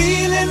 When you're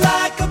feeling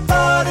like a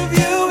part of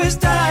you is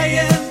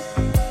dying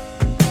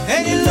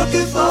and you're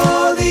looking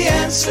for the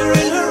answer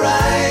in her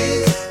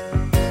eyes.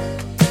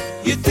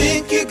 You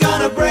think you're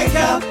gonna break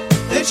up,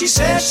 then she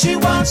says she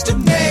wants to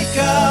make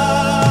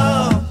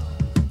up.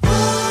 Ooh,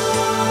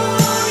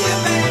 you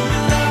made me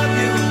love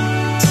you.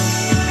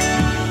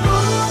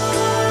 Ooh,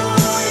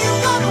 you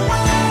got away.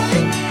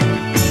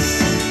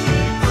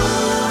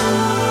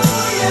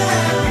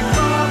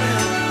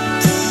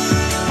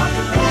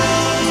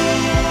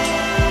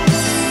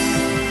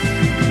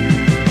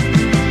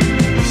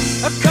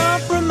 A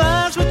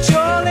compromise would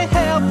surely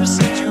help the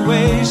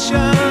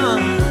situation.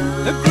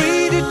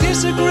 Agree to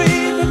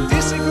disagree, but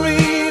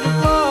disagree to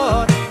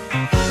part.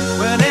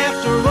 When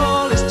after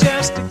all it's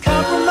just a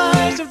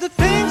compromise of the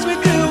things we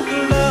do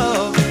for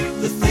love.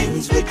 The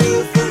things we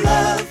do for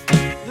love.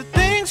 The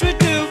things we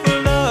do for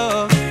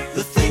love.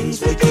 The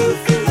things we do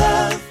for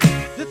love.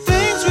 The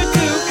things we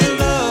do for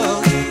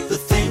love. The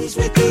things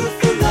we do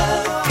for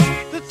love.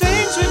 The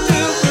things we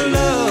do for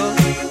love.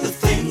 The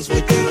things we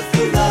do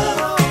for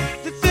love.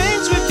 The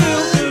things we do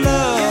for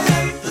love.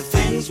 The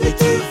things we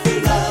do for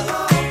love.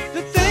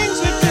 The things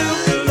we do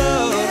for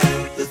love.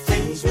 The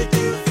things we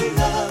do for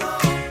love.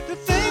 The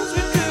things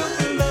we do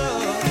for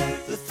love.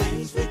 The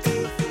things we do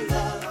for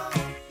love.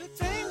 The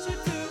things we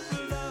do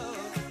for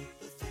love.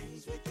 The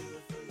things we do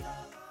for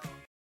love.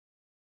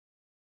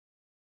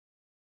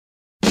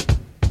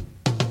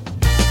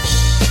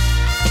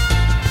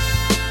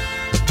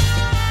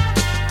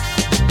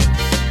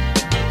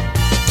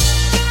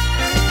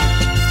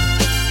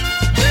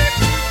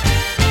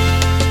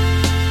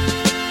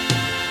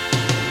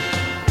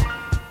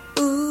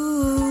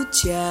 Ooh,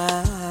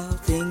 child,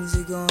 things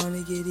are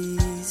gonna get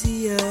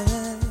easier.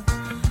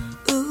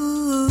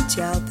 Ooh,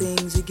 child,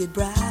 things will get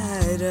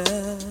brighter.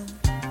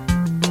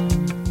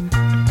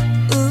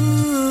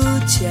 Ooh,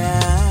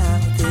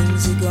 child,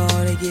 things are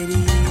gonna get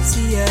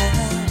easier.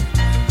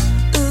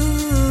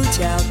 Ooh,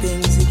 child,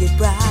 things will get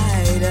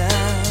brighter.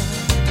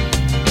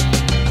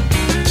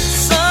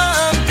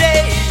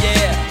 Someday,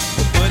 yeah,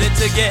 we'll put it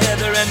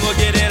together and we'll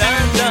get it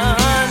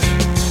undone.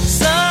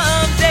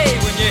 Someday.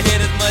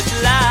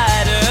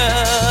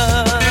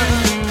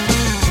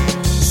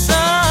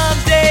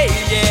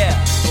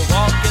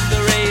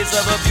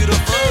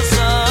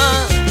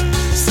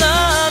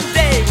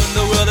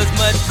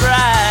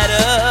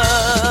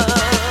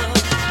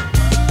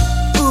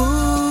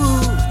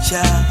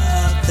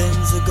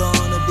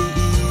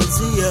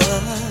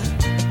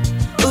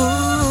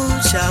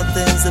 child,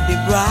 things will be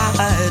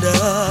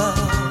brighter.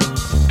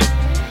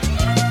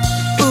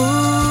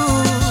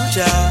 Ooh,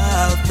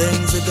 child,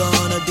 things are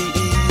gonna be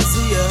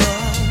easier.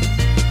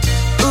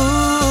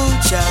 Ooh,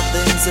 child,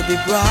 things will be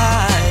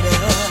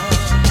brighter.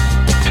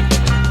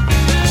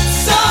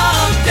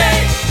 Someday,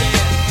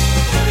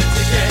 put it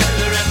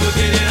together and we'll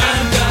get it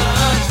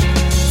undone.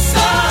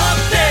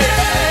 Someday,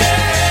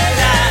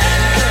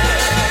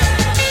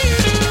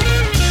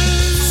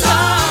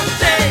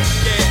 someday,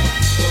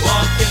 we'll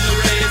walk in the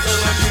rays of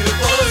a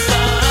beautiful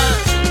sun.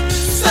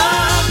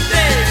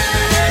 Someday,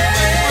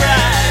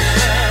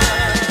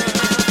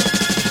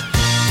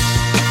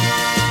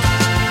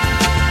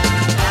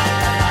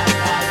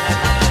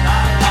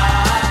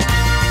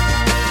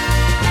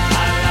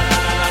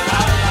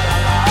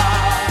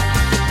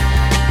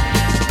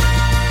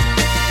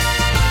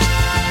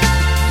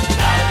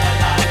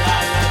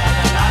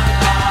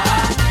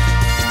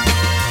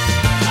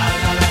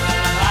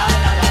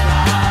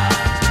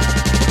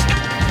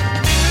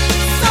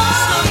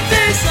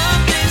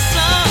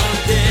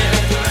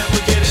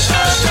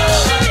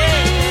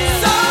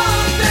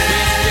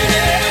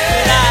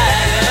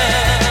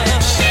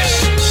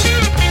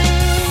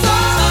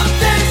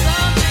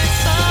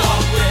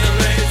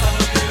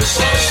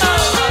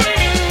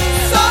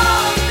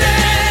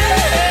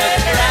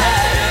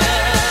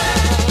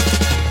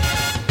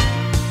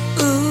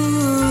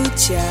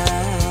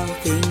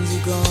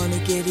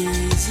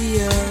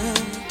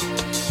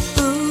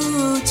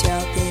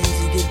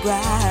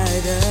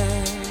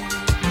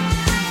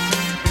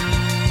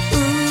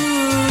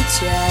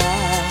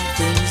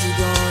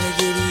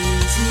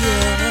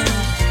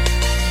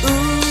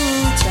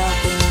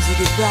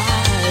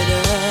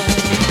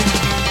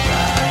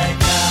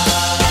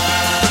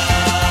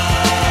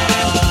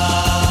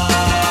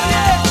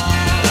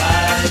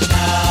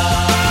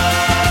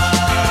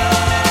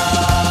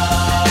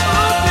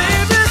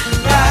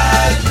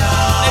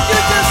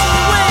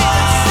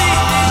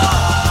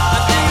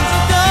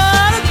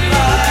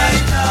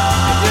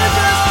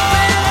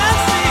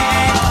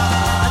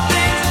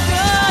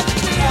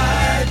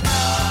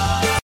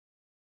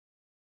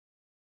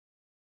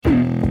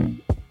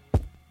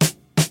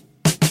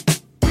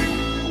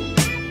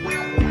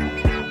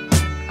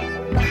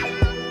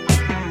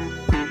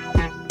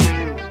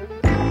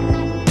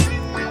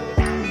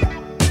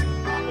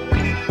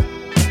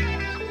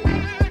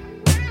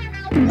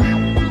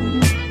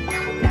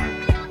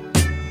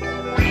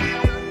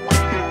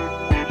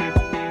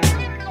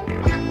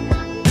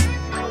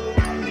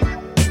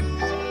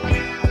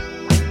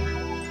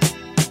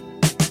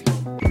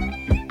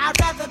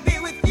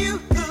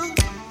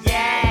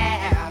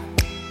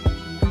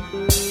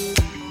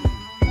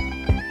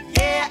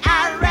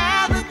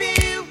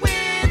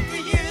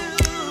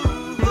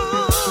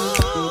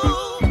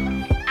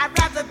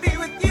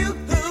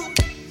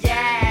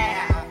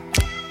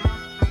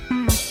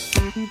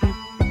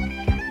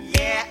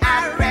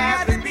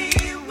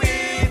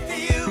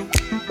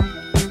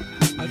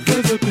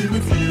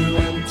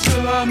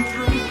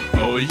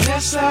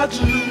 yes I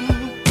do.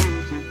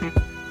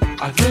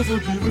 I'd rather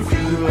be with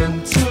you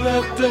until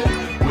that day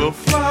will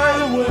fly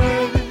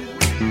away.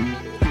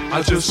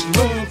 I just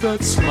love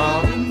that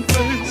smiling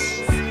face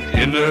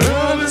in the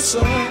early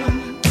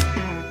sun.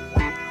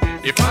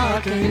 If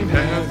I can't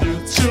have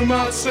you to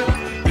myself,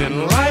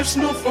 then life's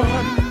no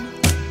fun.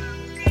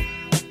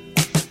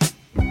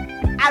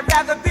 I'd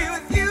rather be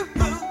with you,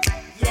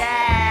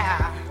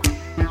 yeah.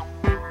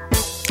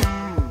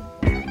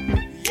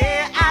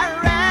 Yeah, I'd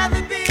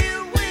rather be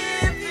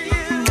with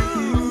you.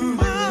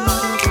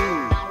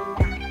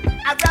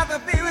 I'd rather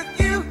be with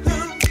you,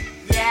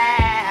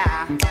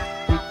 yeah.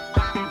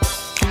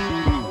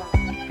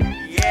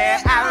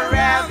 Yeah, I'd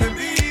rather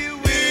be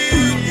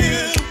with you.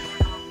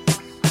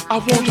 I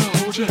wanna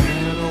hold your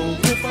hand, oh,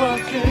 if I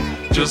can,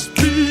 just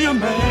be a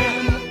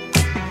man.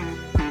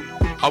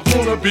 I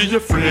wanna be your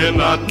friend,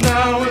 not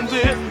now and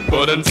then,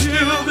 but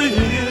until the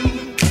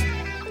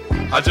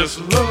end. I just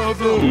love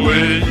the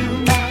way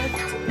you act,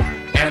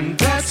 and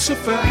that's a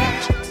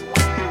fact.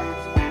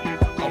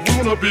 I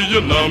wanna be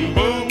your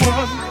number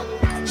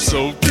one,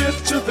 so get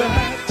to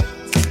that.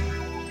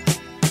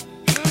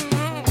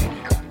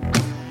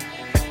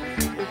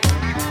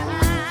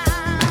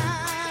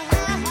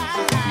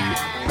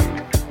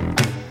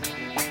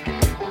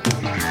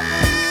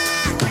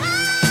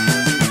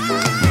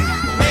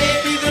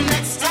 Maybe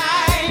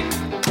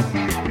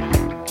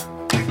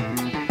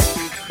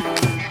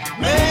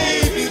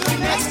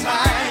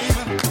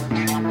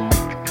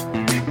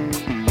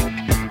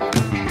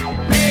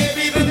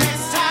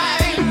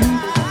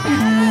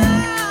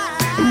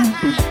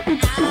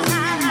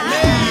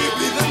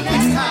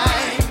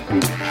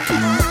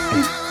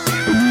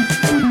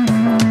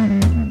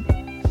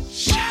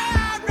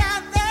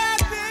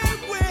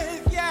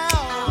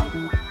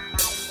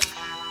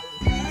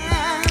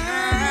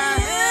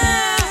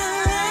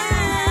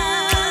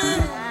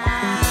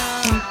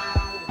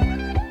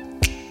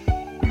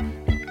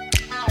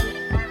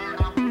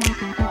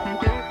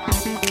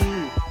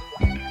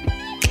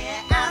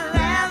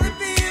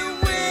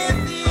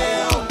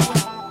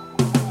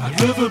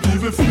rather be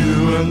with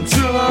you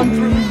until I'm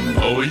through.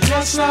 Oh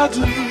yes I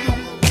do.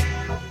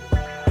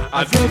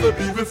 I'd rather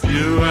be with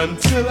you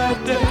until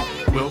that day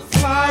will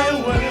fly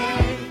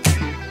away.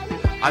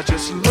 I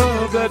just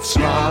love that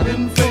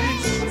smiling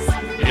face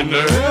in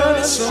the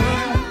early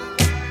sun.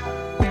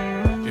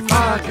 If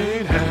I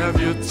can't have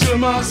you to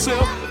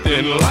myself,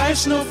 then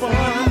life's no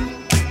fun.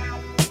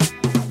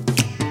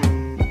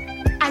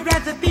 I'd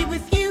rather be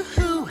with you,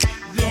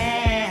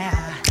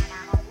 yeah.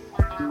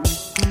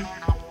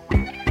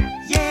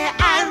 Yeah,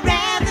 I'd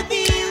rather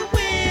be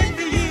with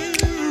you.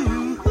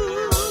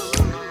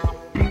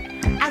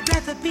 I'd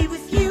rather be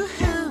with you,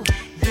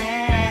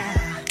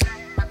 yeah.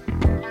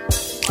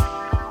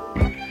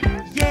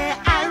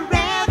 Yeah, I'd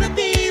rather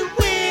be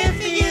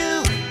with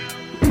you.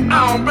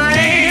 Oh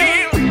man.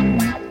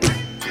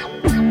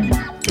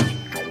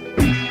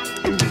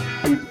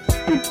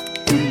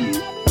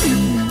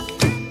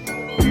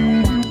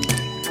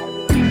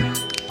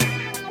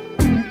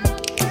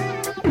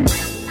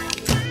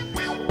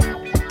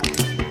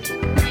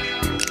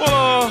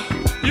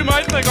 You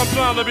might think I'm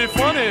trying to be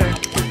funny,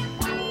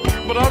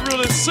 but I'm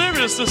really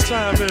serious this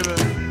time, baby.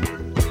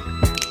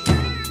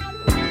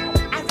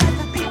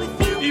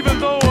 Even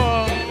though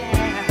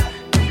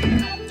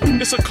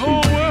it's a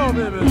cold world,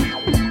 baby,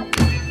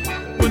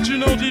 but you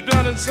know deep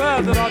down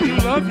inside that I do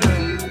love you.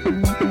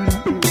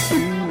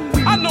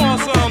 I know I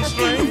sound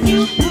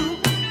strange,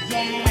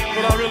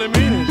 but I really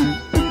mean it.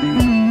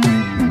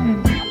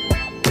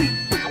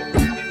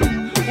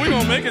 We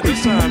gonna make it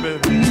this time,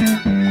 baby.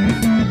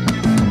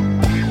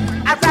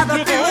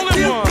 You're the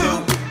only one.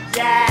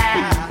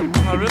 Yeah.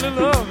 I really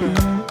love it.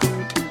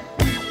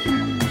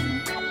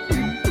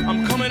 I'm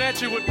coming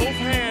at you with both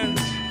hands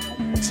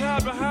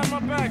tied behind my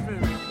back,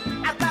 baby.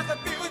 I'd rather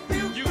be with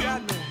you. You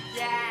got me.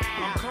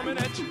 Yeah. I'm coming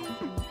at you.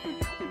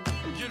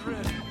 Get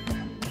ready.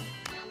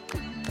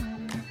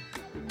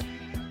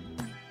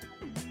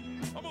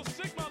 I'm gonna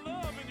stick my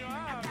love in your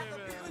eye, baby.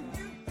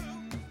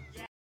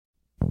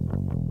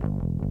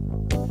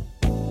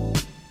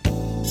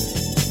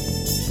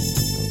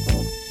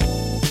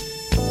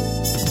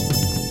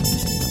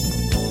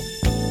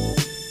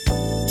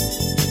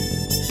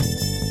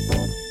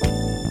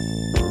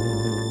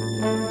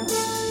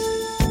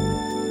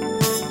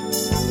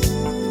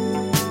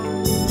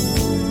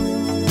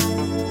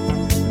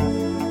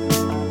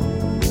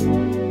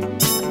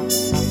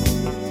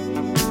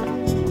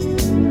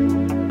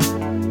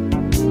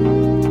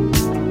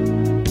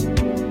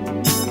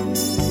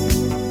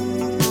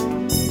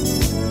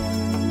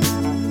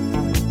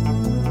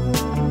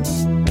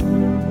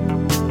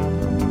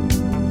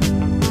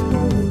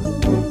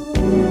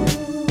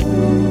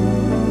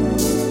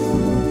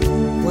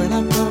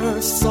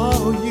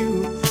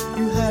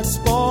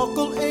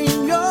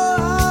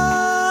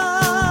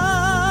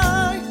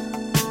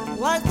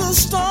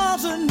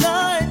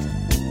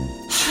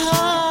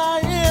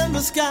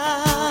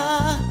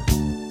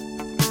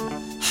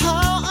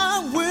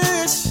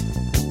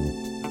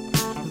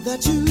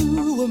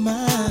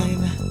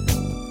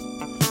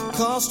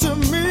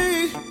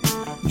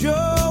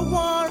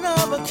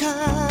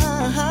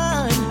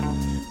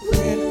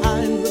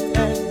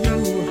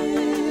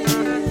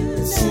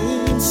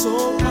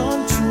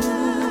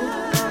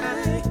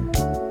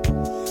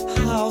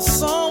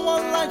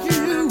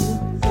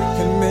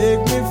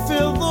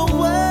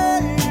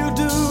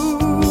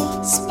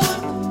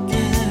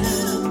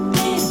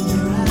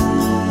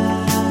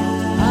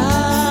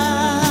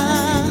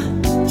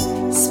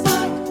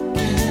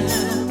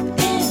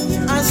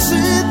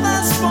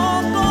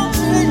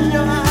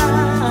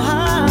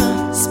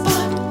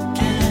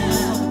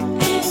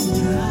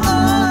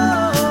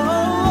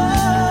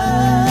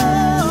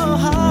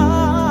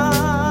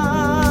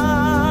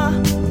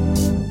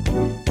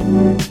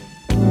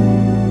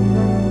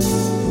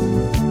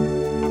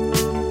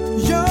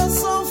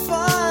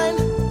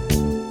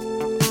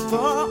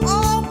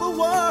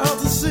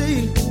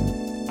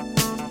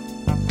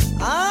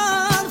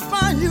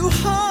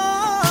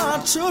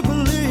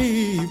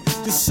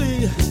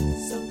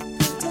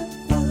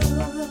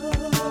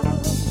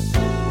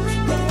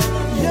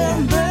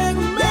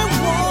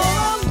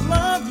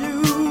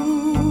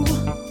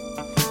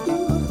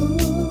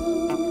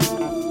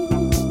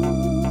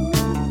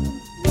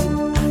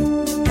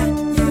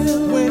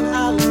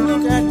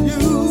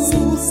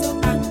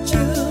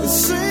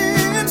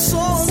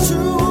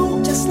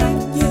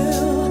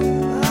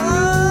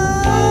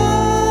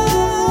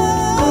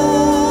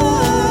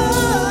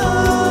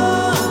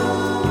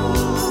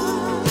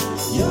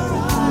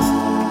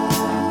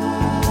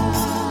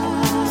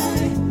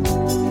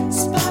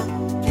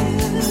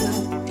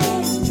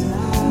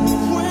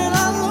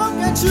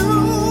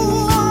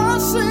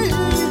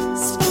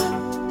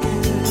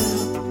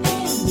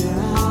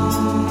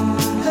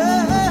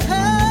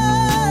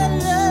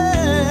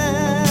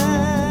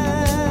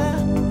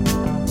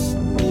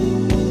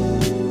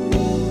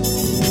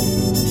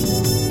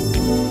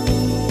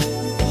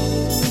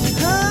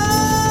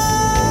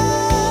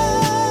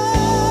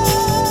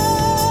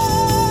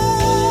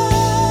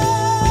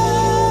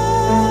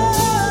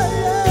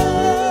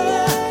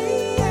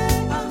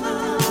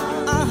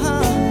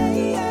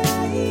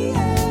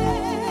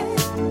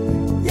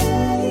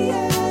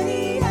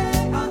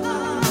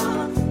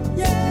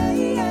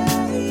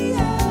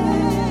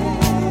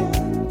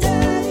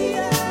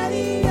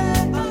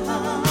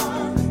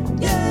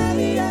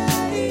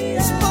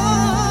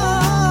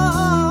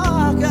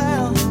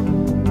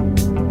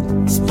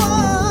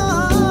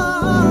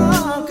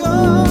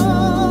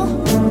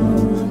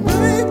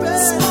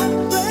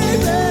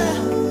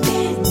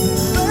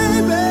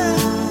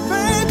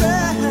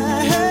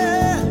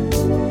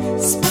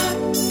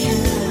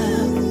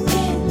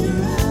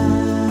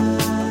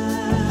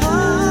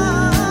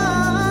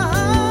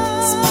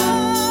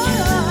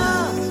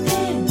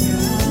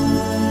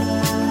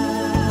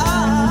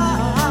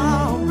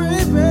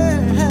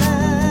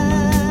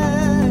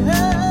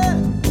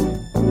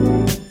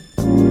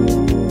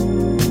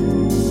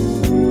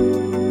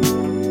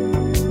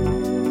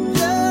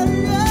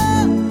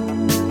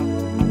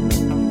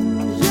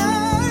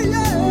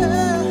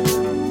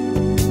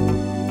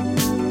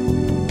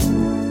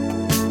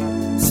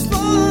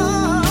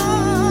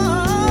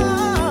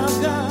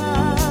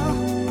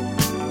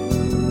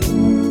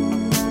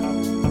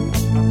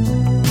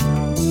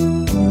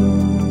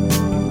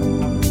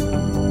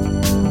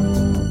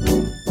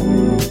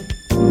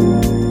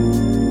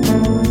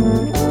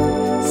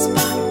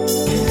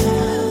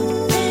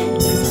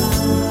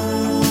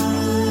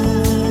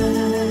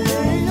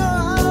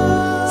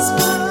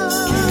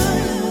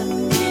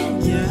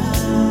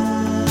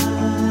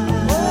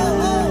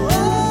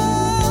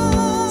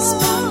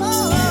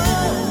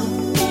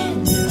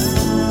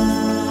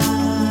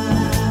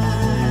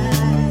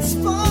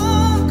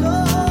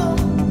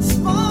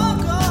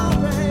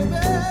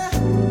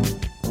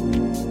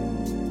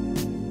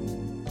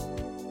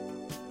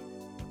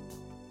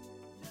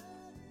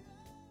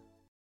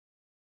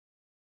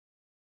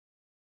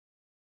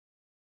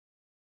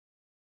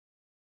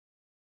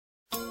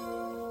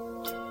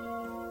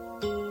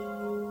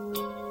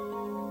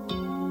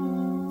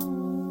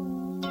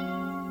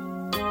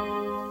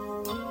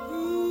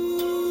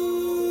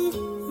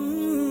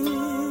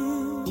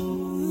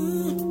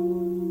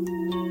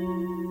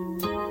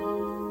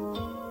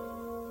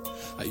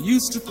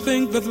 used to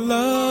think that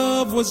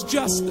love was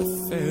just a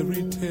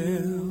fairy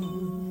tale,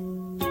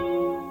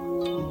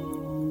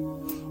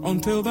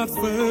 until that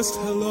first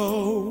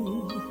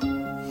hello,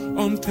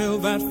 until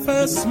that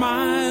first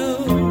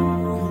smile.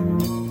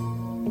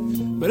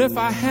 But if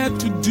I had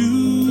to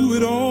do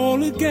it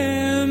all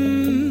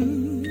again,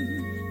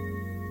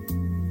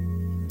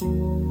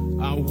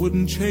 I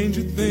wouldn't change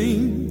a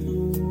thing,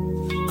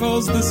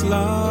 'cause this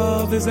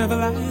love is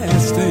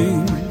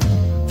everlasting.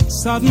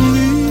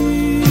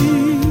 Suddenly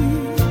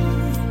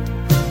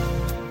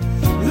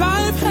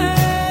life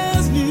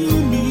has new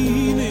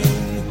meaning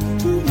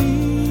to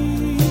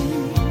me.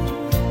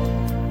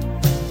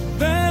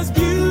 There's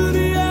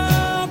beauty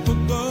up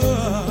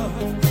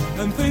above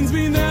and things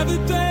we never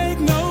take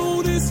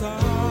notice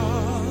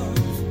of.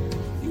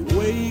 You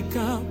wake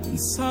up and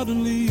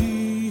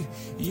suddenly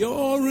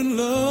you're in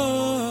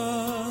love.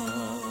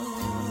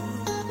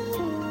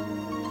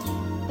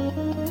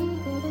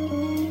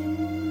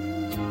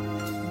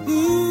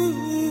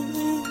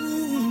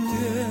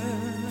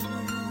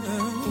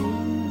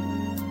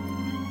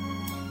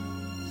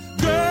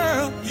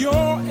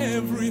 You're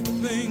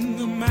everything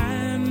a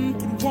man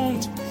could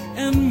want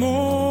and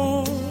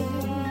more.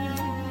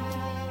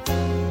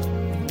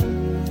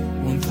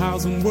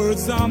 1,000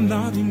 words are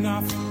not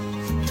enough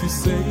to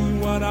say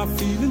what I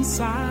feel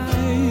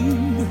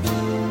inside.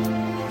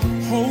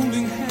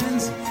 Holding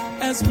hands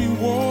as we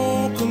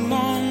walk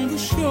along the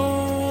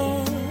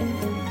shore.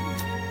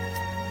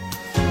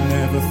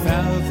 Never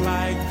felt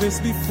like this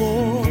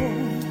before.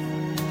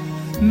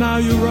 Now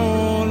you're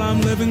all I'm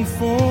living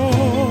for.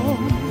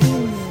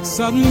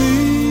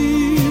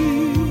 Suddenly,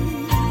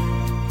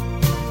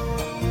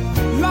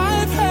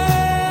 life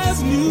has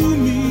new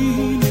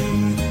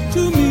meaning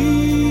to me.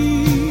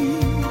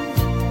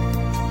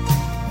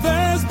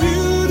 There's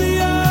beauty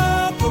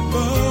up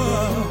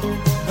above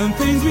and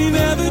things we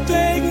never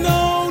take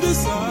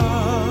notice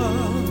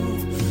of.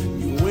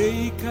 You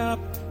wake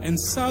up and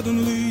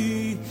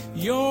suddenly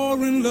you're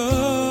in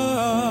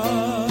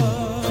love.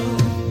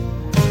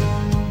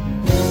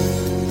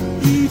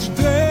 Each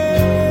day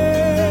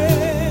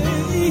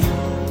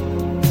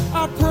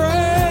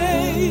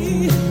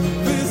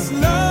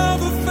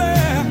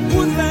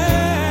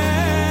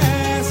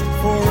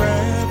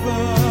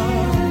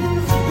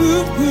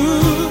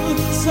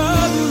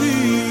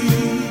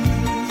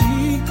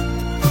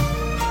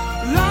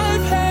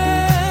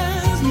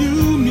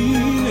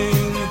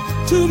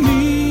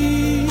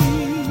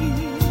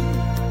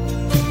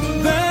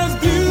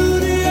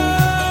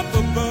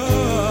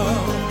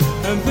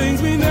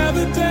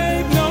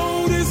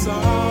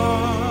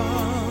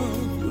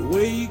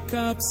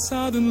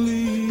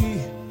suddenly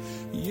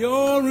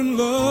you're in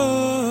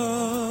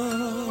love.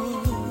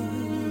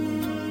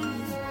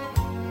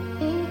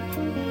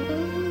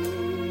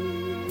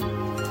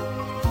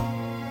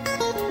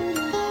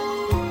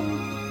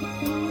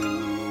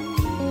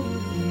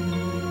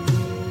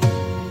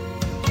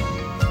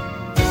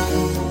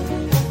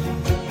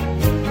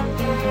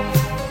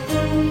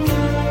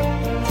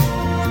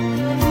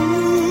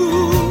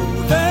 Ooh,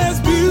 there's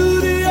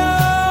beauty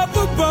up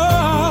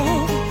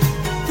above,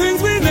 things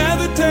we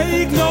never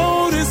take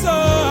notice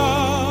of.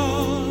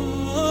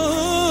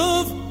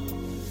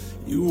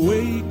 You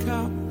wake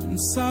up and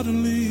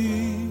suddenly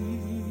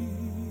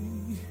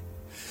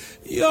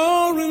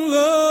you're in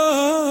love.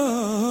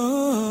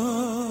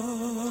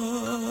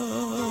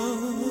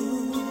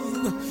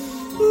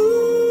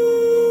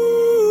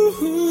 Ooh,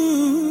 ooh.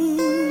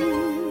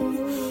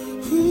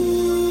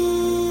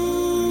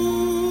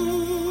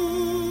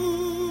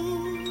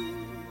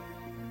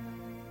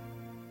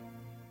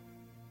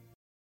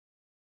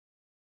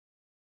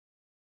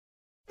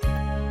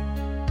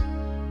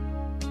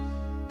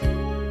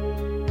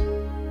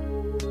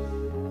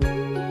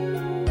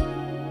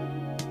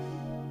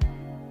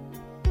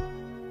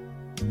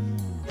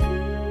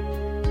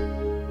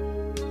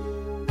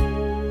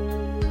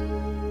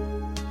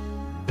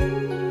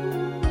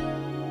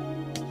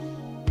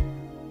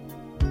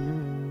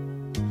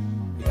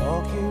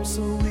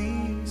 So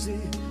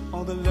easy,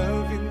 all the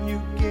loving you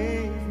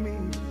gave me,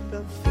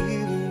 the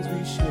feelings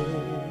we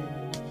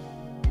shared,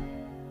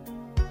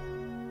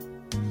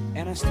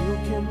 and I still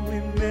can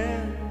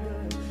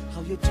remember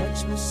how you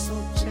touched me so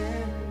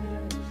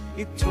tender.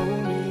 You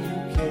told me you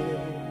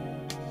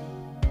cared.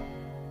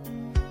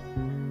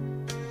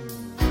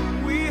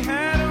 We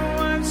had a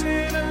once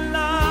in a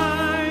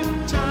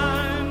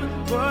lifetime,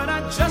 but I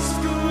just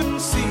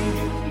couldn't see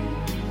it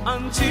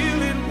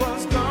until it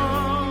was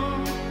gone.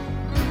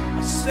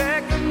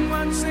 Second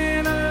once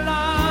in a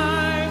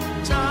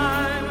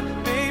lifetime,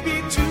 maybe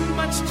too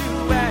much to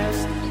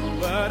ask,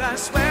 but I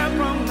swear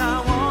from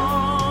now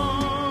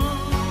on,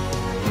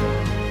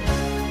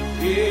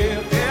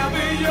 if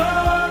ever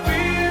you're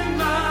in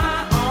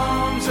my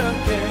arms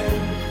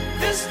again,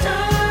 this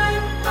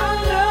time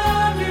I'll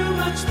love you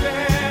much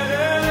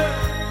better.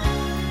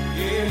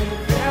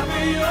 If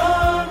ever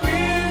you're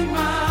in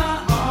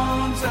my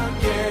arms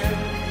again,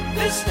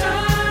 this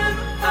time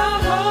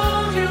I'll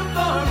hold you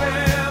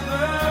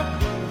forever.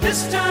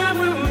 This time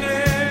will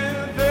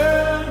never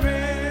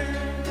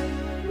end.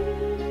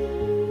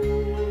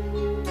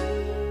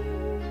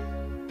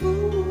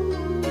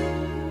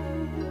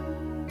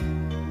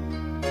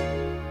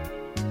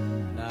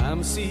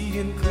 I'm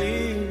seeing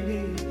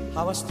clearly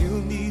how I still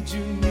need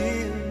you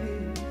near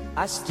me.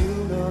 I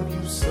still love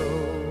you so.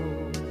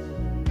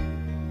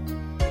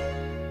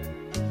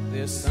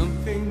 There's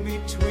something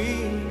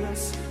between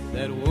us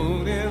that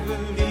won't ever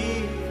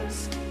leave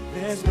us.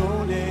 There's no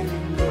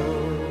letting go.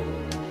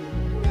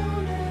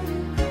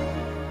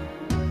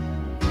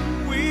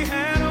 We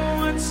had a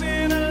once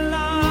in a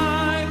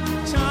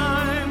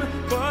lifetime,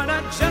 but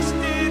I just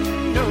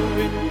didn't know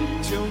it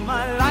till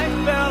my life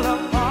fell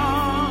apart.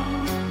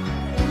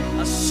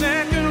 A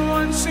second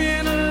once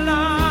in a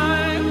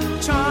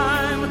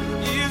lifetime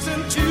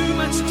isn't too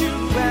much to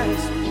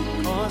ask,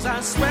 'cause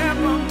I swear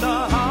from the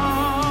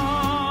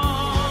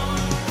heart,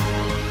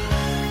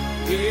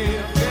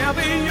 if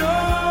ever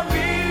you're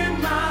in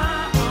my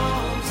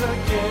arms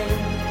again,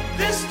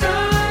 this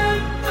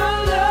time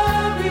I'll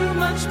love you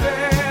much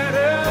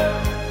better.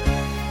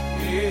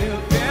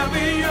 If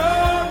ever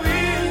you're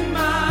in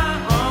my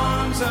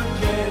arms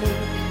again,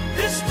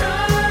 this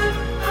time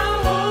I'll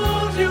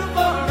hold you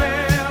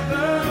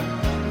forever.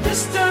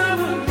 This time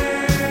will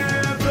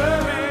never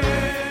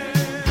end.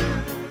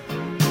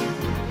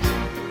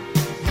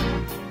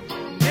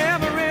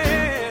 Never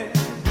end.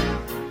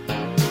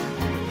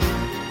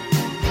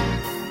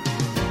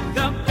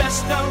 The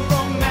best of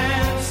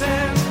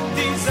romances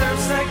deserve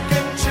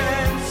second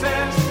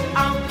chances.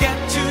 I'll get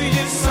to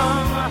you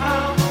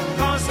somehow,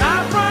 'cause I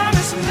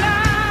promise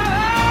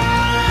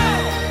now,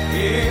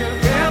 if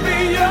ever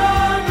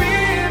you're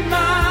in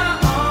my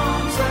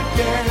arms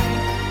again,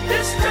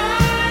 this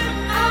time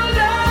I'll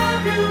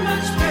love you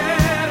much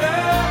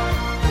better.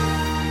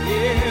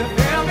 If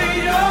ever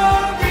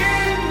you're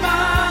in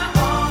my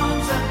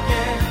arms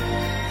again,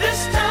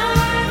 this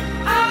time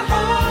I'll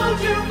hold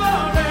you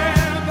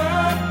forever.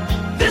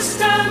 This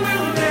time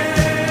will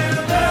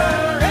never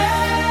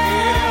end.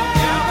 If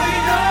ever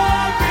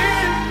you're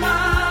in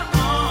my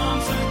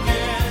arms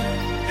again,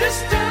 this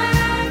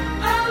time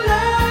I'll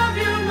love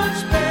you much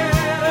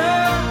better.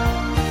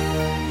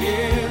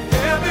 If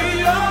ever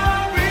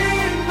you're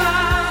in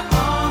my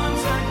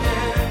arms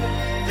again,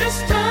 this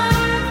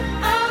time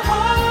I'll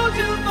hold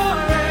you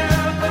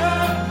forever.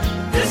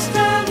 This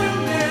time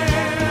will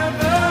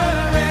never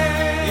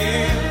end.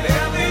 If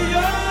ever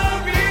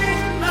you're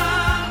in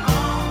my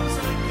arms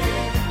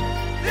again,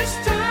 this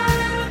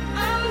time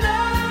I'll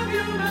love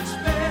you much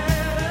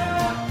better.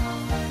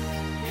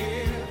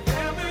 If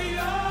ever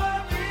you're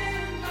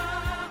in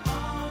my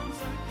arms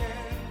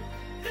again,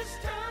 this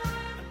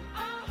time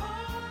I'll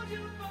hold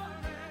you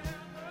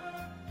forever.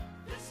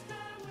 This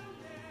time will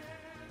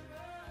never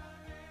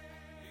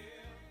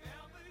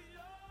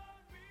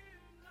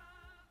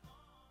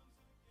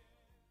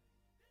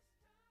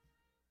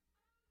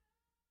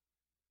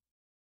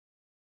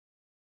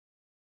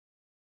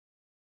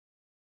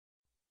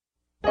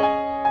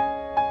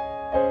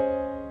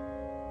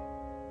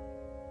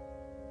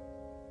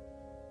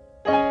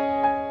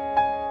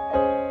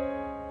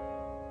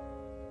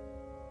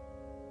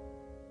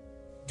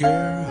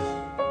Girl,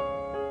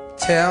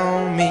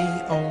 tell me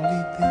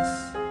only this,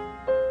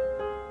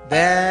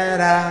 that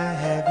I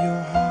have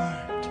your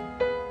heart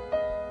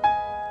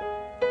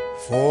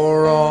for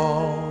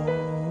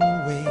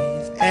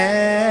always,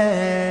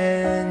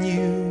 and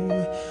you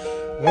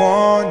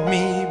want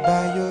me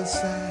by your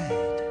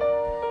side,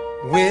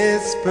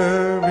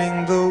 whispering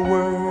the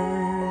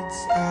words,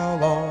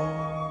 I'll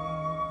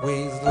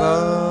always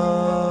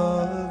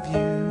love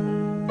you,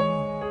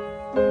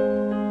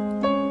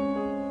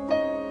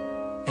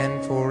 and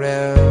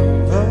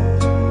forever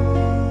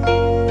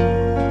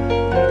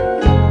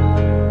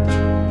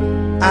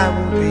I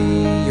will be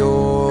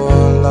your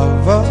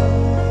lover,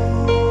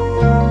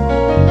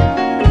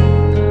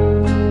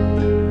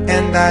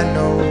 and I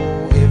know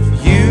if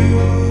you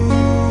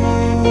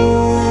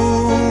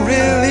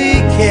really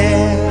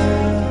care,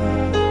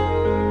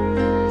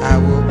 I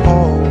will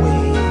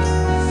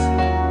always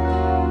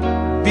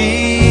be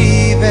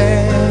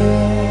there.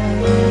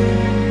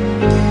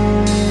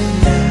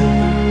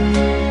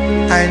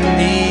 I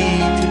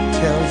need to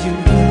tell you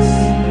this,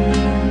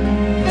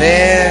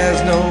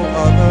 there's no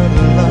other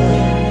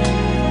love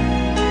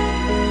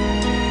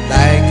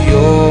like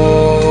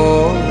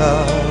your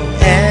love,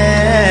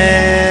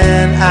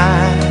 and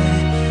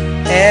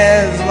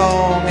as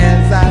long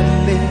as I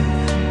live,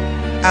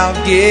 I'll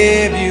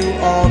give you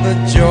all the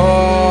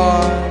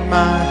joy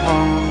my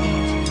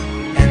heart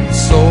and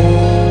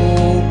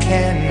soul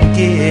can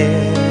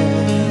give.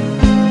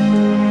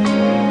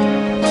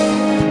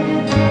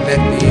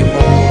 Let me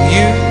hold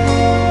you,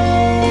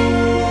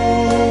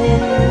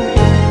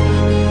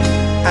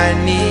 I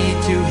need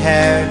to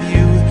have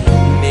you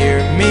near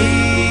me,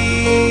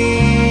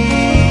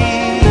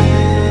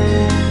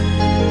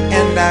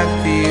 and I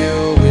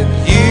feel with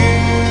you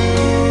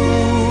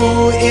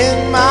in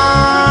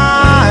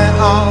my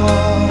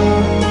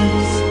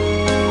arms,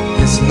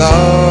 this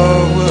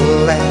love will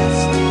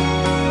last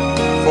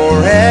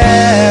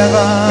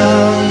forever,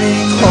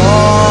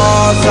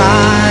 because I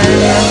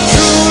am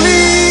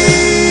truly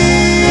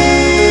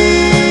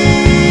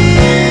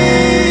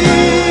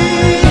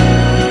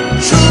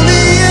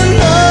in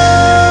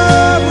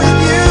love with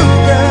you.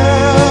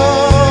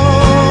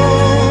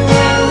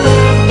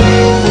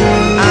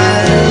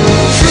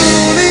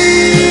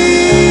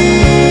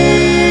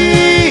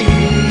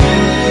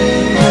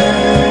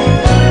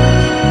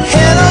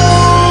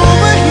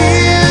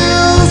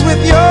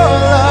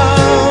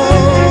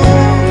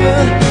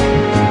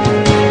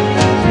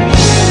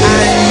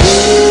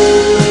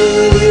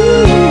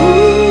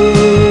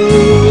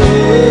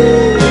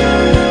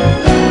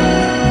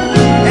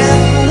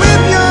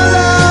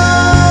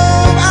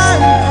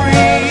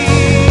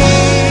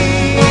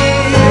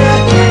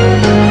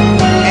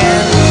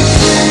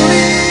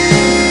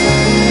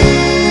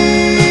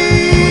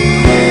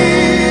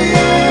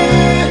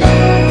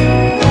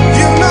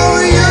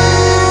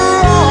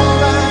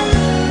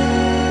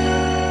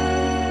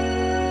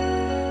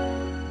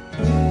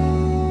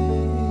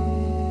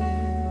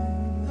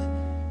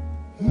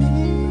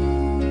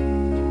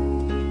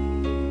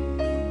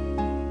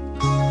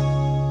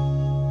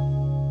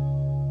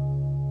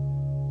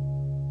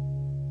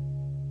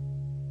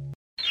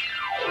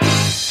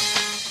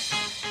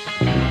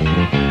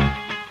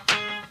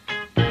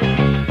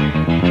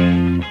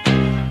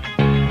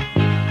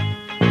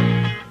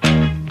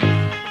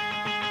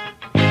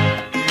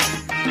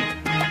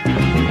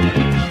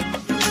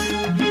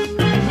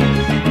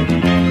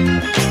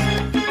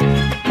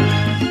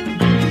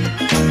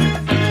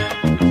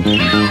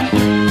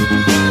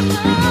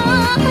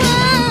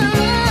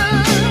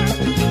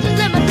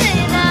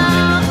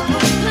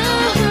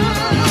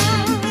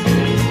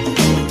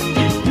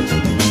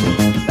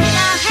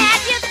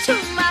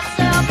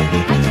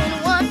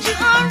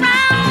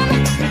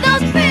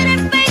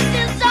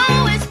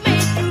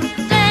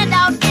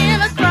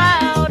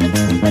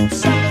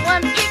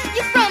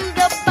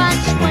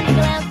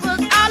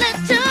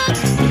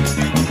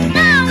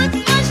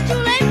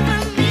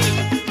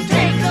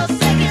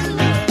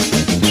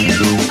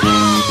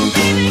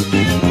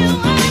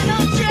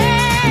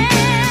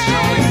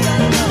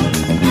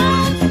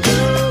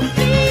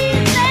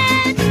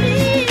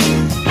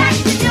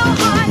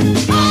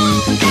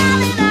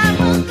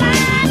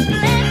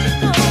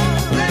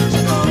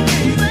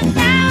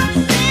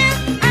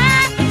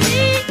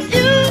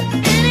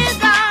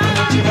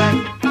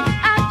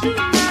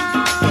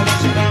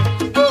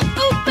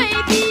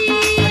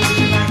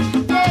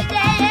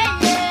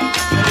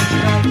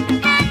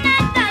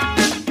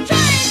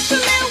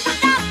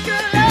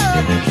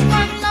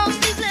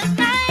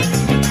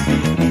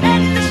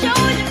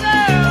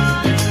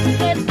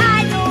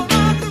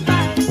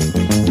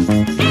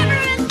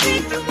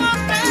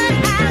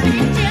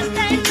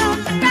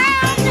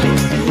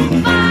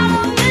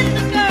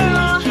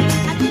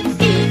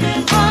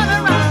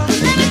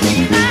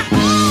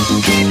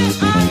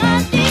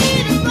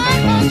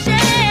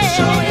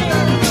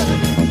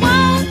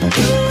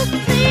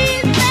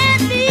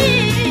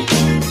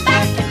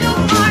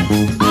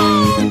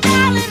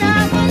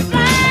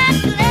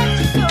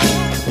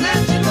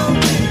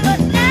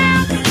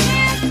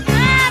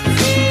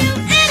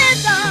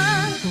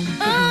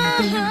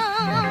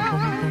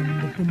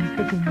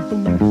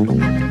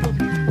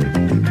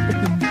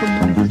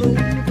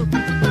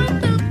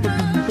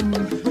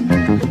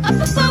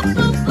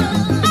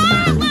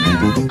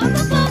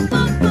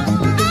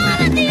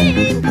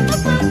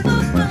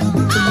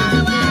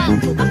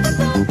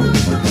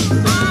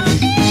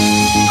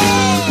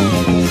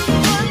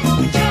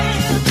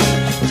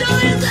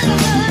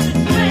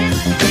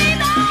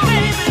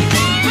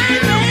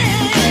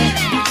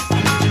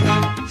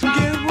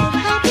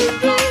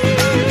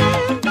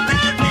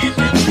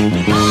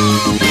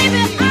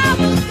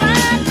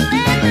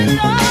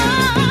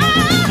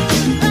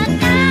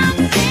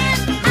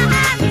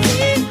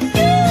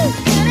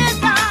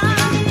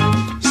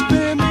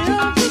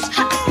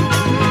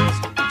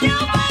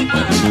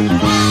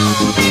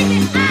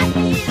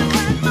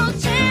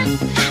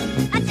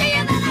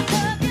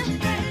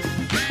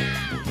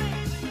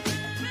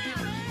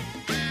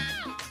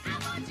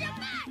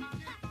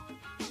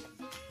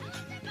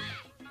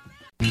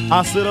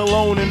 I sit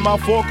alone in my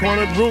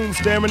four-cornered room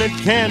staring at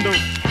candles.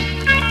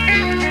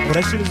 Oh,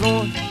 that shit is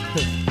on?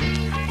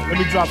 Let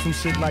me drop some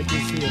shit like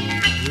this here.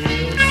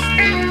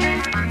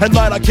 At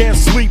night I can't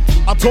sleep,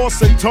 I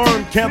toss and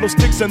turn.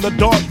 Candlesticks in the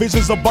dark,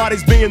 visions of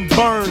bodies being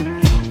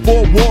burned.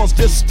 Four walls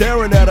just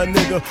staring at a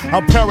nigga.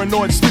 I'm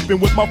paranoid, sleeping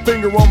with my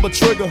finger on the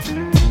trigger.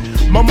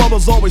 My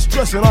mother's always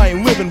stressing I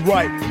ain't living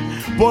right,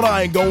 but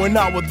I ain't going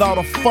out without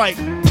a fight.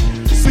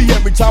 See,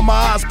 every time my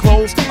eyes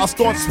close, I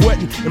start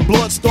sweating and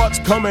blood starts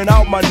coming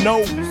out my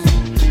nose.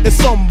 It's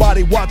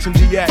somebody watching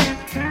the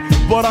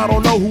act, but I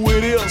don't know who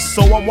it is,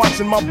 so I'm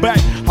watching my back.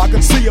 I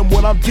can see him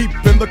when I'm deep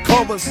in the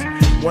covers.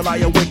 When I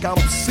awake, I don't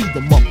see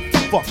the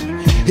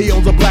motherfucker. He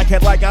owns a black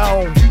hat like I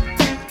own,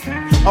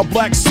 a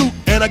black suit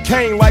and a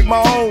cane like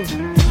my own.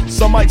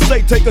 Some might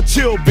say take a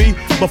chill, B,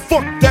 but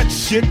fuck that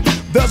shit.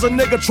 There's a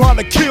nigga trying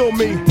to kill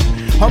me.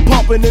 I'm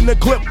popping in the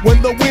clip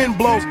when the wind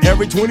blows.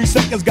 Every 20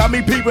 seconds got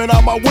me peeping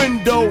out my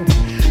window,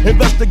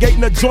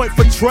 investigating the joint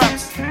for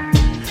traps,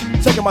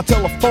 taking my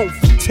telephone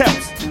for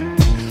taps.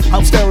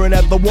 I'm staring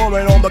at the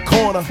woman on the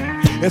corner.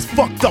 It's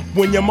fucked up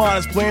when your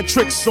mind is playing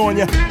tricks on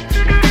you.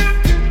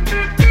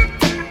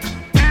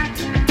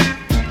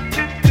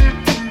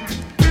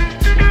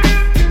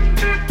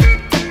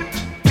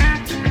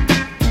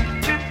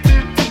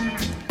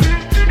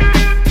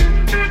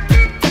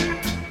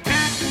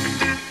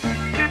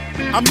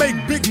 I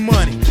make big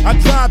money, I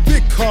drive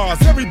big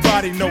cars,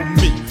 everybody know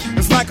me.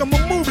 It's like I'm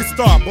a movie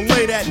star, but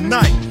late at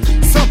night,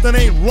 something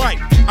ain't right.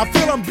 I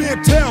feel I'm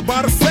being tailed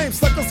by the same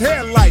sucker's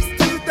headlights.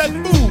 Is it that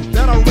fool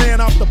that I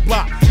ran off the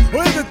block?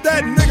 Or is it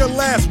that nigga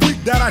last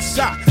week that I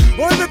shot?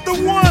 Or is it the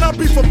one I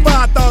beat for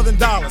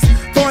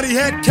 $5,000? Thought he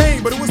had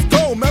cane, but it was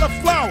gold, met a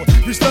flower.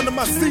 Reached under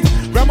my seat,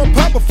 grabbed my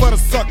papa for the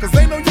suckers.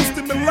 Ain't no use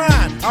to me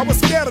lying, I was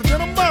scared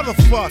than a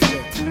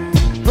motherfucker.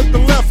 Hook the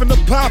left in the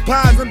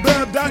Popeyes and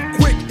bailed out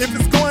quick. If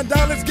it's going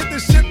down, let's get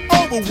this shit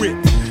over with.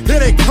 Here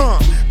they come,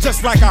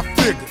 just like I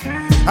figured.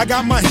 I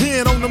got my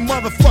hand on the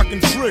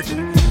motherfucking trigger.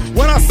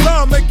 When I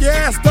saw 'em, make your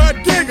ass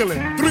start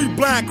giggling. 3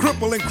 blind,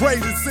 crippling,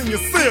 crazy senior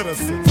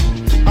citizens.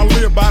 I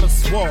live by the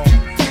swamp.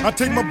 I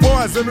take my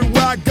boys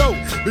everywhere I go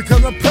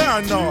because I'm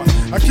paranoid.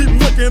 I keep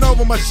looking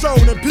over my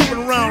shoulder and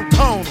peeping around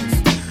corners.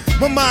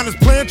 My mind is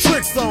playing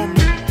tricks on me.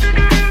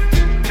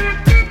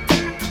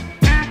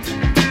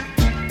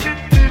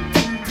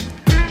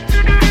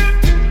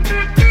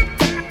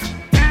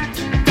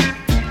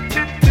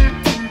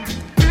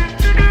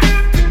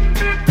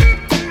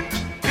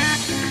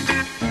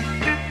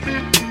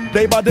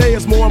 Day by day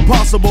it's more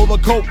impossible to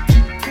cope.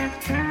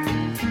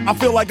 I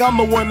feel like I'm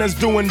the one that's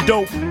doing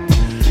dope.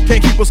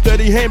 Can't keep a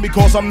steady hand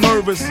because I'm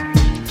nervous.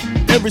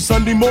 Every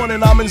Sunday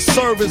morning I'm in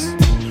service,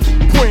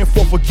 praying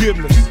for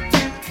forgiveness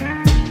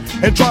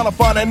and trying to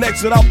find an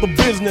exit out the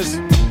business.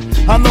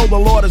 I know the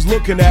Lord is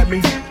looking at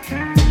me,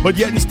 but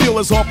yet and still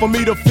it's hard for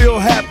me to feel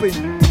happy.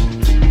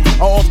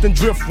 I often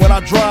drift when I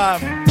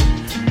drive,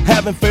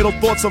 having fatal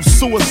thoughts of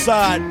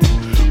suicide.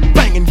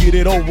 Bang and get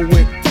it over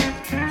with,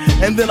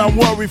 and then I'm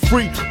worry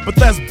free, but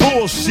that's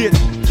bullshit.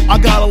 I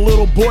got a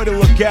little boy to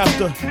look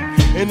after,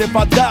 and if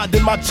I die,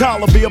 then my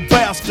child will be a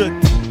bastard.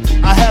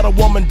 I had a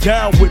woman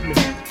down with me,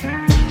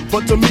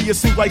 but to me it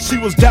seemed like she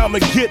was down to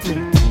get me.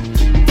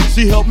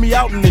 She helped me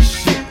out in this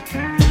shit,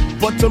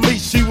 but to me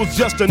she was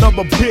just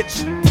another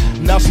bitch.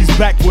 Now she's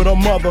back with her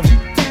mother.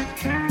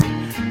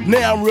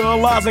 Now I'm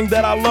realizing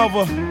that I love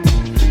her.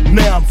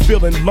 Now I'm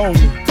feeling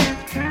lonely.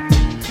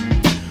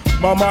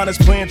 My mind is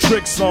playing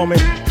tricks on me.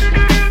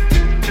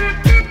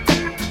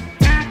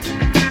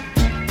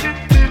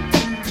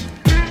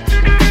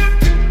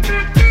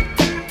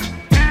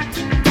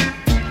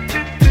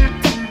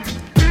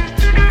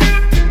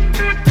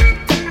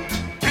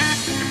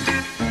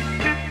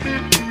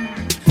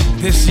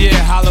 This year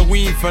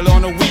Halloween fell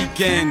on a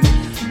weekend.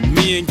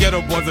 Me and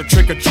Ghetto Boys are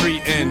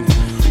trick-or-treating,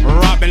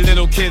 robbing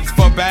little kids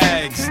for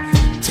bags,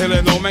 till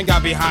an old man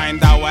got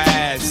behind our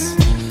ass.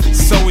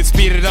 So we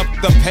speeded up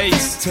the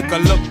pace, took a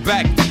look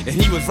back, and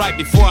he was right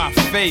before our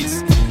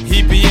face.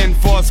 He'd be in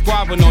for a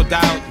squabble, no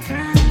doubt,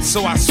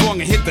 so I swung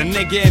and hit the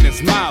nigga in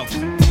his mouth.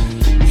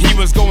 He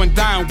was going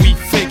down, we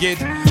figured,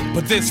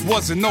 but this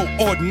wasn't no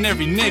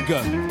ordinary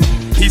nigga.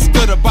 He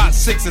stood about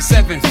 6 or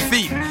 7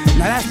 feet.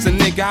 Now that's the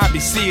nigga I be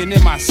seeing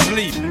in my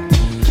sleep.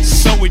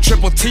 So we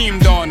triple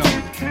teamed on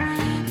him,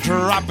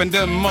 dropping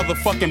them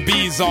motherfucking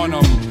bees on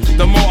him.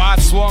 The more I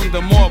swung, the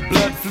more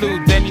blood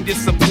flew. Then he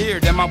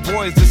disappeared, and my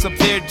boys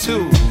disappeared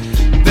too.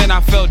 Then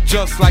I felt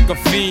just like a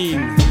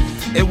fiend.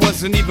 It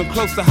wasn't even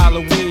close to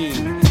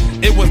Halloween.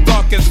 It was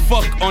dark as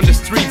fuck on the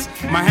streets.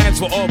 My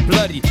hands were all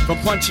bloody from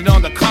punching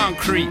on the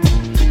concrete.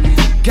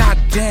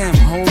 Goddamn,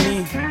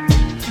 homie,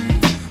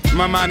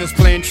 my mind is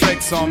playing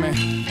tricks on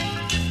me.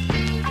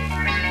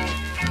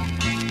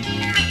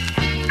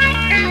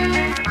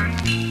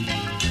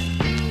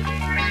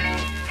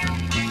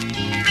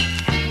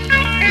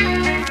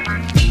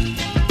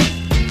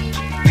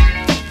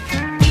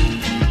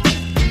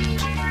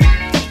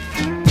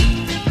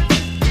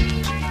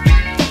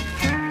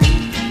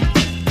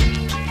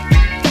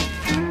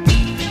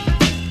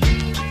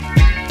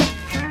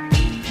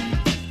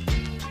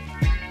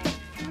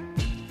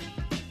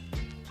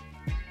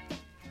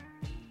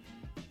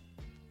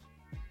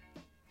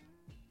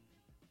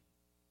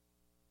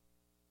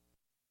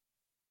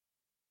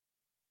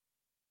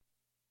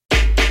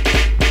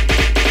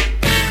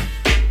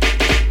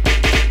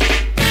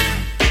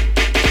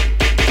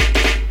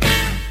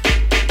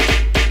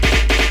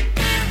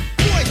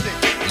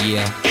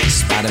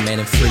 Spider-Man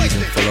and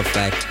freezing, full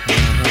effect.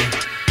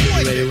 You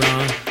ready,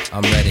 Ron?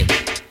 I'm ready.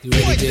 You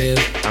ready, Div?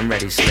 I'm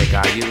ready, Slick.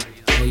 Are you?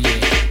 Oh yeah,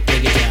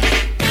 take it down.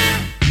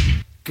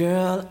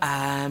 Girl,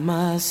 I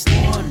must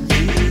warn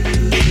you,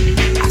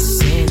 I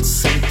sense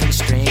something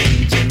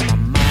strange in my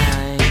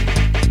mind.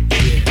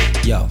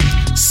 Yo.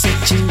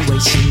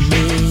 Situation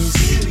is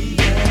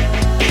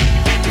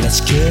let's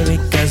cure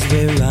it cause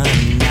we're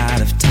running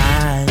out of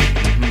time.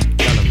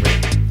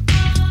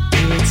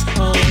 It's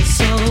all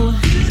so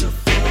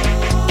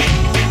beautiful.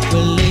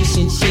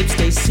 Relationships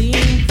they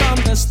seem from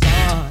the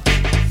start.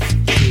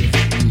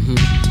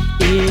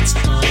 It's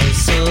all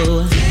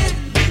so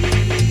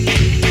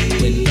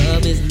when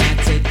love is not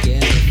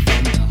together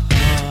from the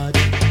heart.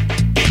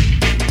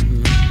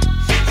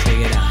 Check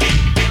it out.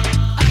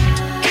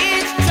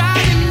 It's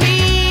driving me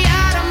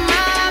out of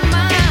my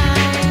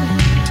mind.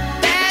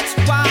 That's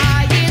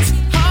why it's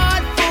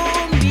hard for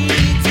me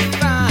to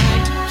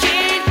find.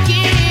 Can't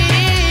get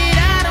it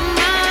out of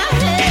my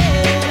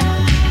head.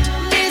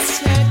 Miss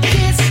her,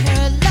 kiss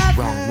her, love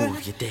her. Wrong move,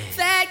 you're dead.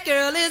 That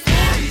girl is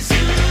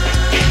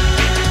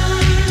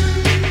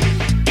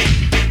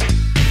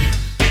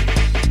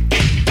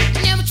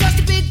never trust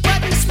a big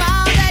button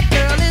smile. That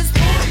girl is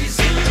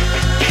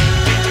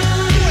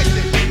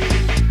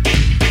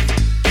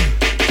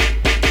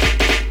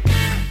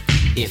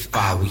If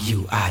I were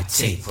you, I'd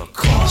take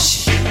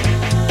precaution.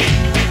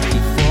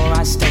 before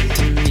I step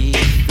to meet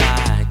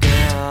my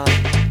girl.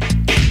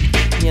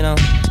 You know,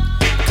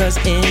 cause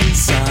in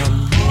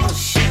some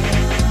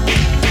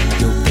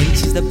you'll think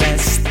she's the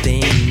best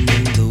thing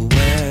in the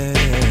world.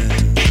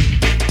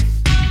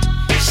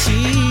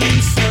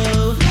 She's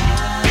so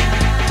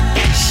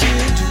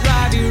she'll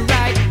drive you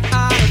right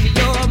out of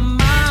your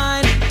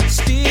mind,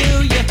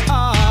 steal your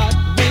heart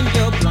when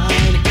you're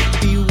blind.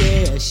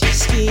 Beware,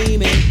 she's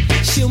scheming.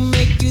 She'll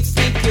make you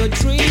think you're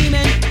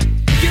dreaming.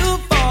 You'll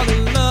fall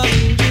in love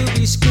and you'll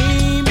be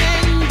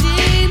screaming,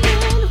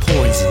 demon.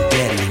 Poison,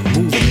 deadly,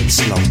 moving it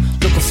slow.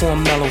 Looking for a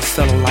mellow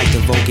fella like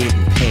DeVoe,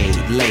 getting paid,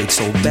 laid,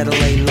 so better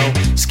lay low.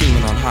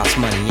 Scheming on Hot's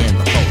money and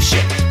the whole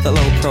shit. The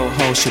low pro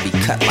hoe should be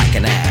cut like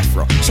an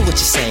afro. So what you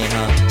saying,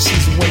 huh?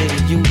 She's winning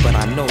to you, but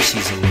I know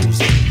she's a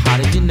loser. How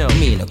did you know?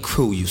 Me and the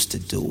crew used to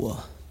do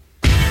her.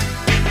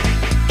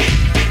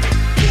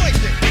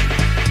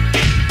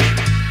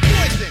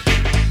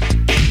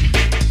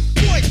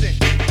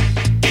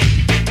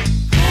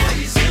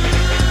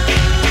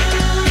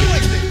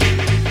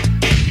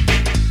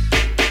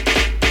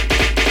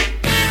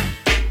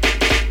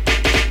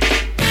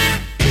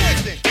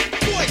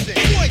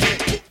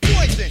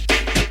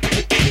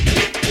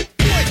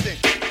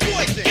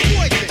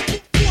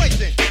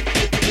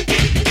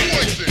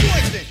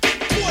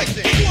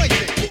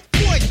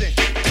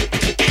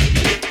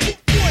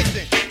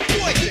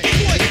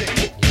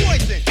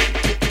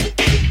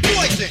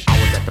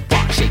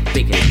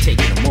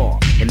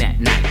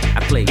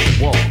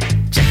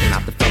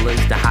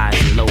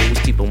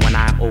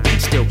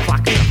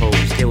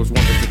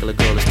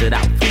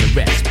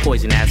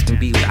 Poison ass can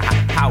be with a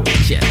high power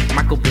chest.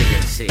 Michael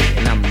Biggins here,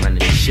 and I'm running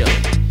the show.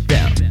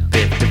 Bell,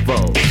 Biff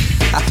DeVoe.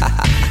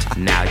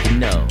 Now you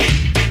know.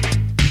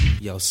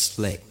 Yo,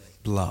 Slick,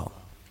 blow.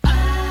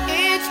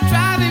 It's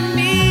driving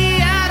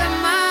me out of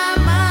my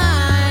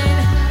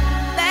mind.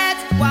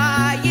 That's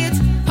why it's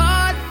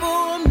hard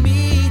for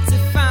me to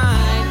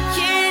find.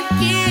 Can't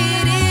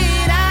get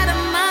it out of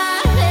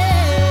my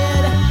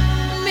head.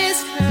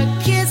 Miss her,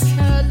 kiss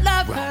her,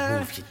 love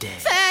her.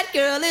 That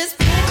girl is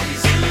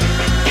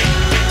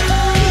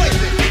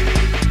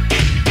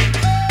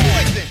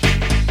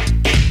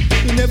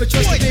you never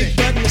trust a big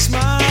button to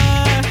smile.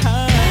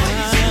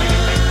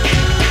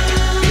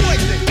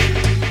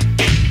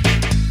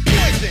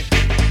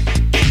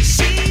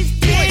 She's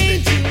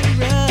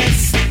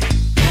dangerous.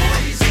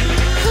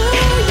 Oh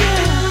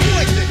yeah.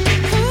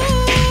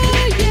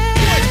 Oh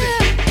yeah.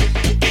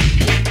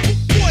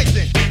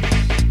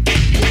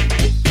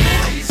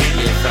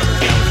 Yeah, fellas,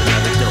 that was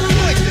another dope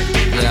one.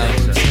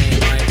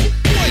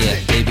 Yeah,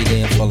 baby, they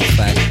in full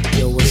effect.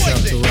 Yo, what's up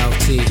to Ralph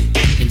T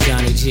and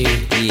Johnny G?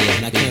 Yeah,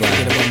 and I can't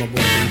forget about my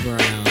boy B Brown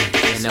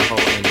and the whole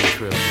Andy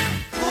crew.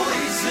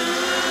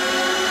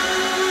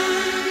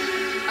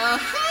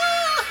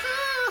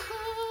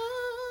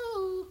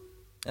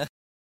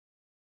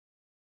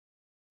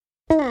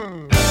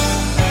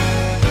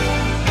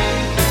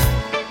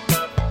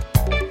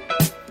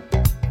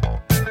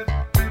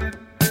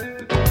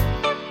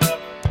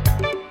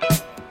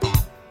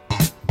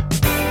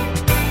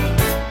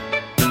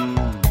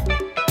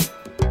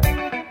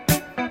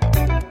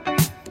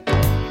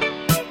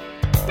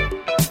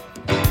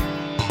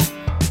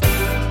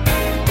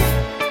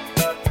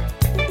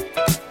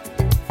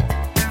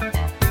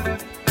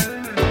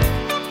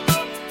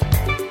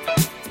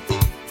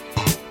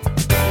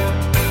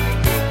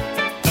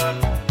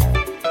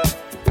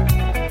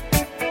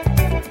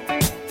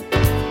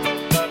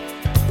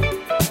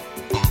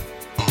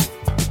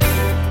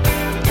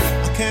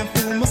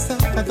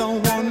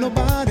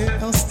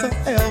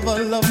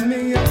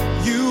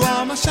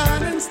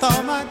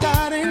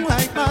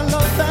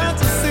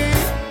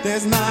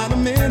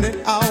 minute,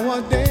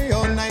 hour, day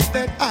or night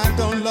that I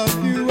don't love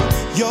you.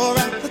 You're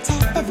at the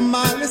top of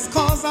my list,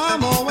 cause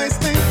I'm always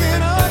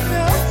thinking of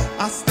you.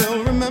 I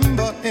still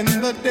remember in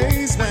the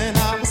days when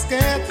I was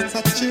scared to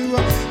touch you,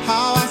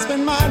 how I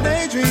spent my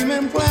day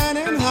dreaming,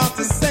 planning how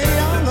to say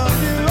I love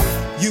you.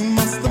 You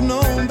must have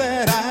known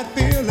that I had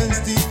feelings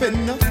deep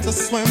enough to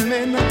swim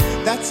in.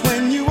 That's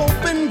when you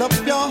opened up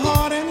your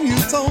heart and you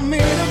told me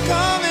to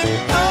come in.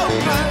 Oh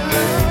my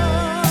love,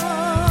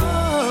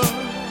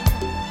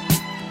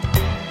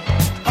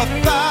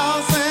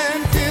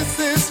 1,000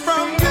 kisses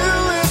from you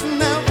is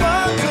never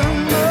too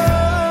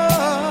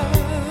much.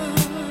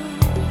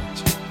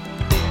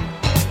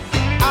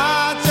 I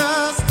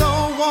just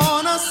don't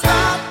wanna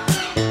stop.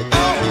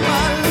 Oh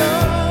my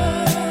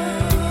love,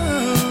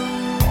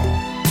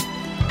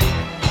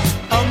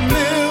 a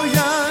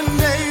million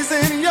days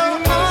in your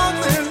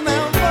arms is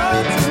never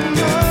too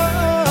much.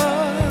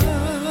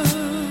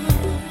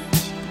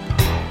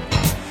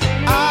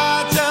 I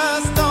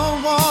just don't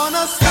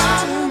wanna stop.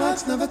 Too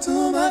much, never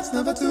too much,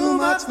 never too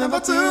much, never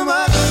too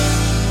much.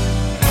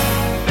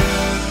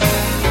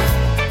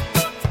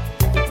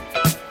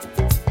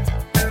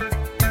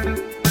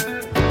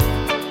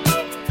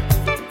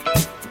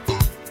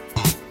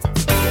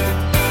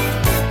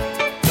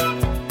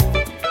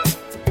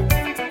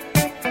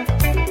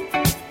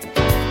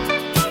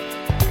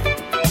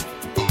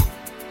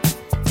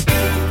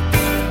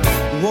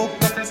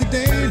 Woke up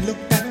today,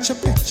 looked at your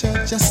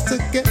picture just to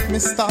get me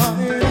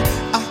started.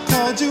 I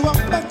called you up,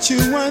 but you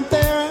weren't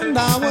there, and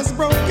I was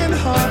broken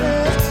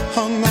hearted.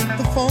 Hung up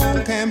the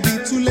phone, can't be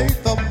too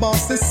late, the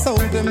boss is so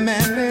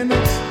demanding.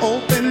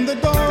 Opened the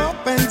door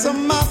up, and to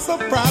my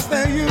surprise,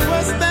 there you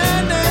were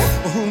standing.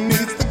 Well, who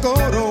needs to go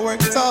to work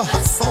to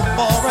hustle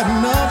for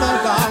another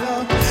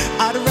dollar?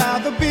 I'd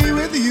rather be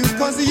with you,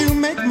 cause you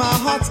make my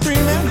heart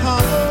scream and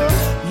holler.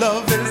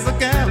 Love is a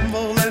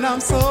gamble, and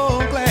I'm so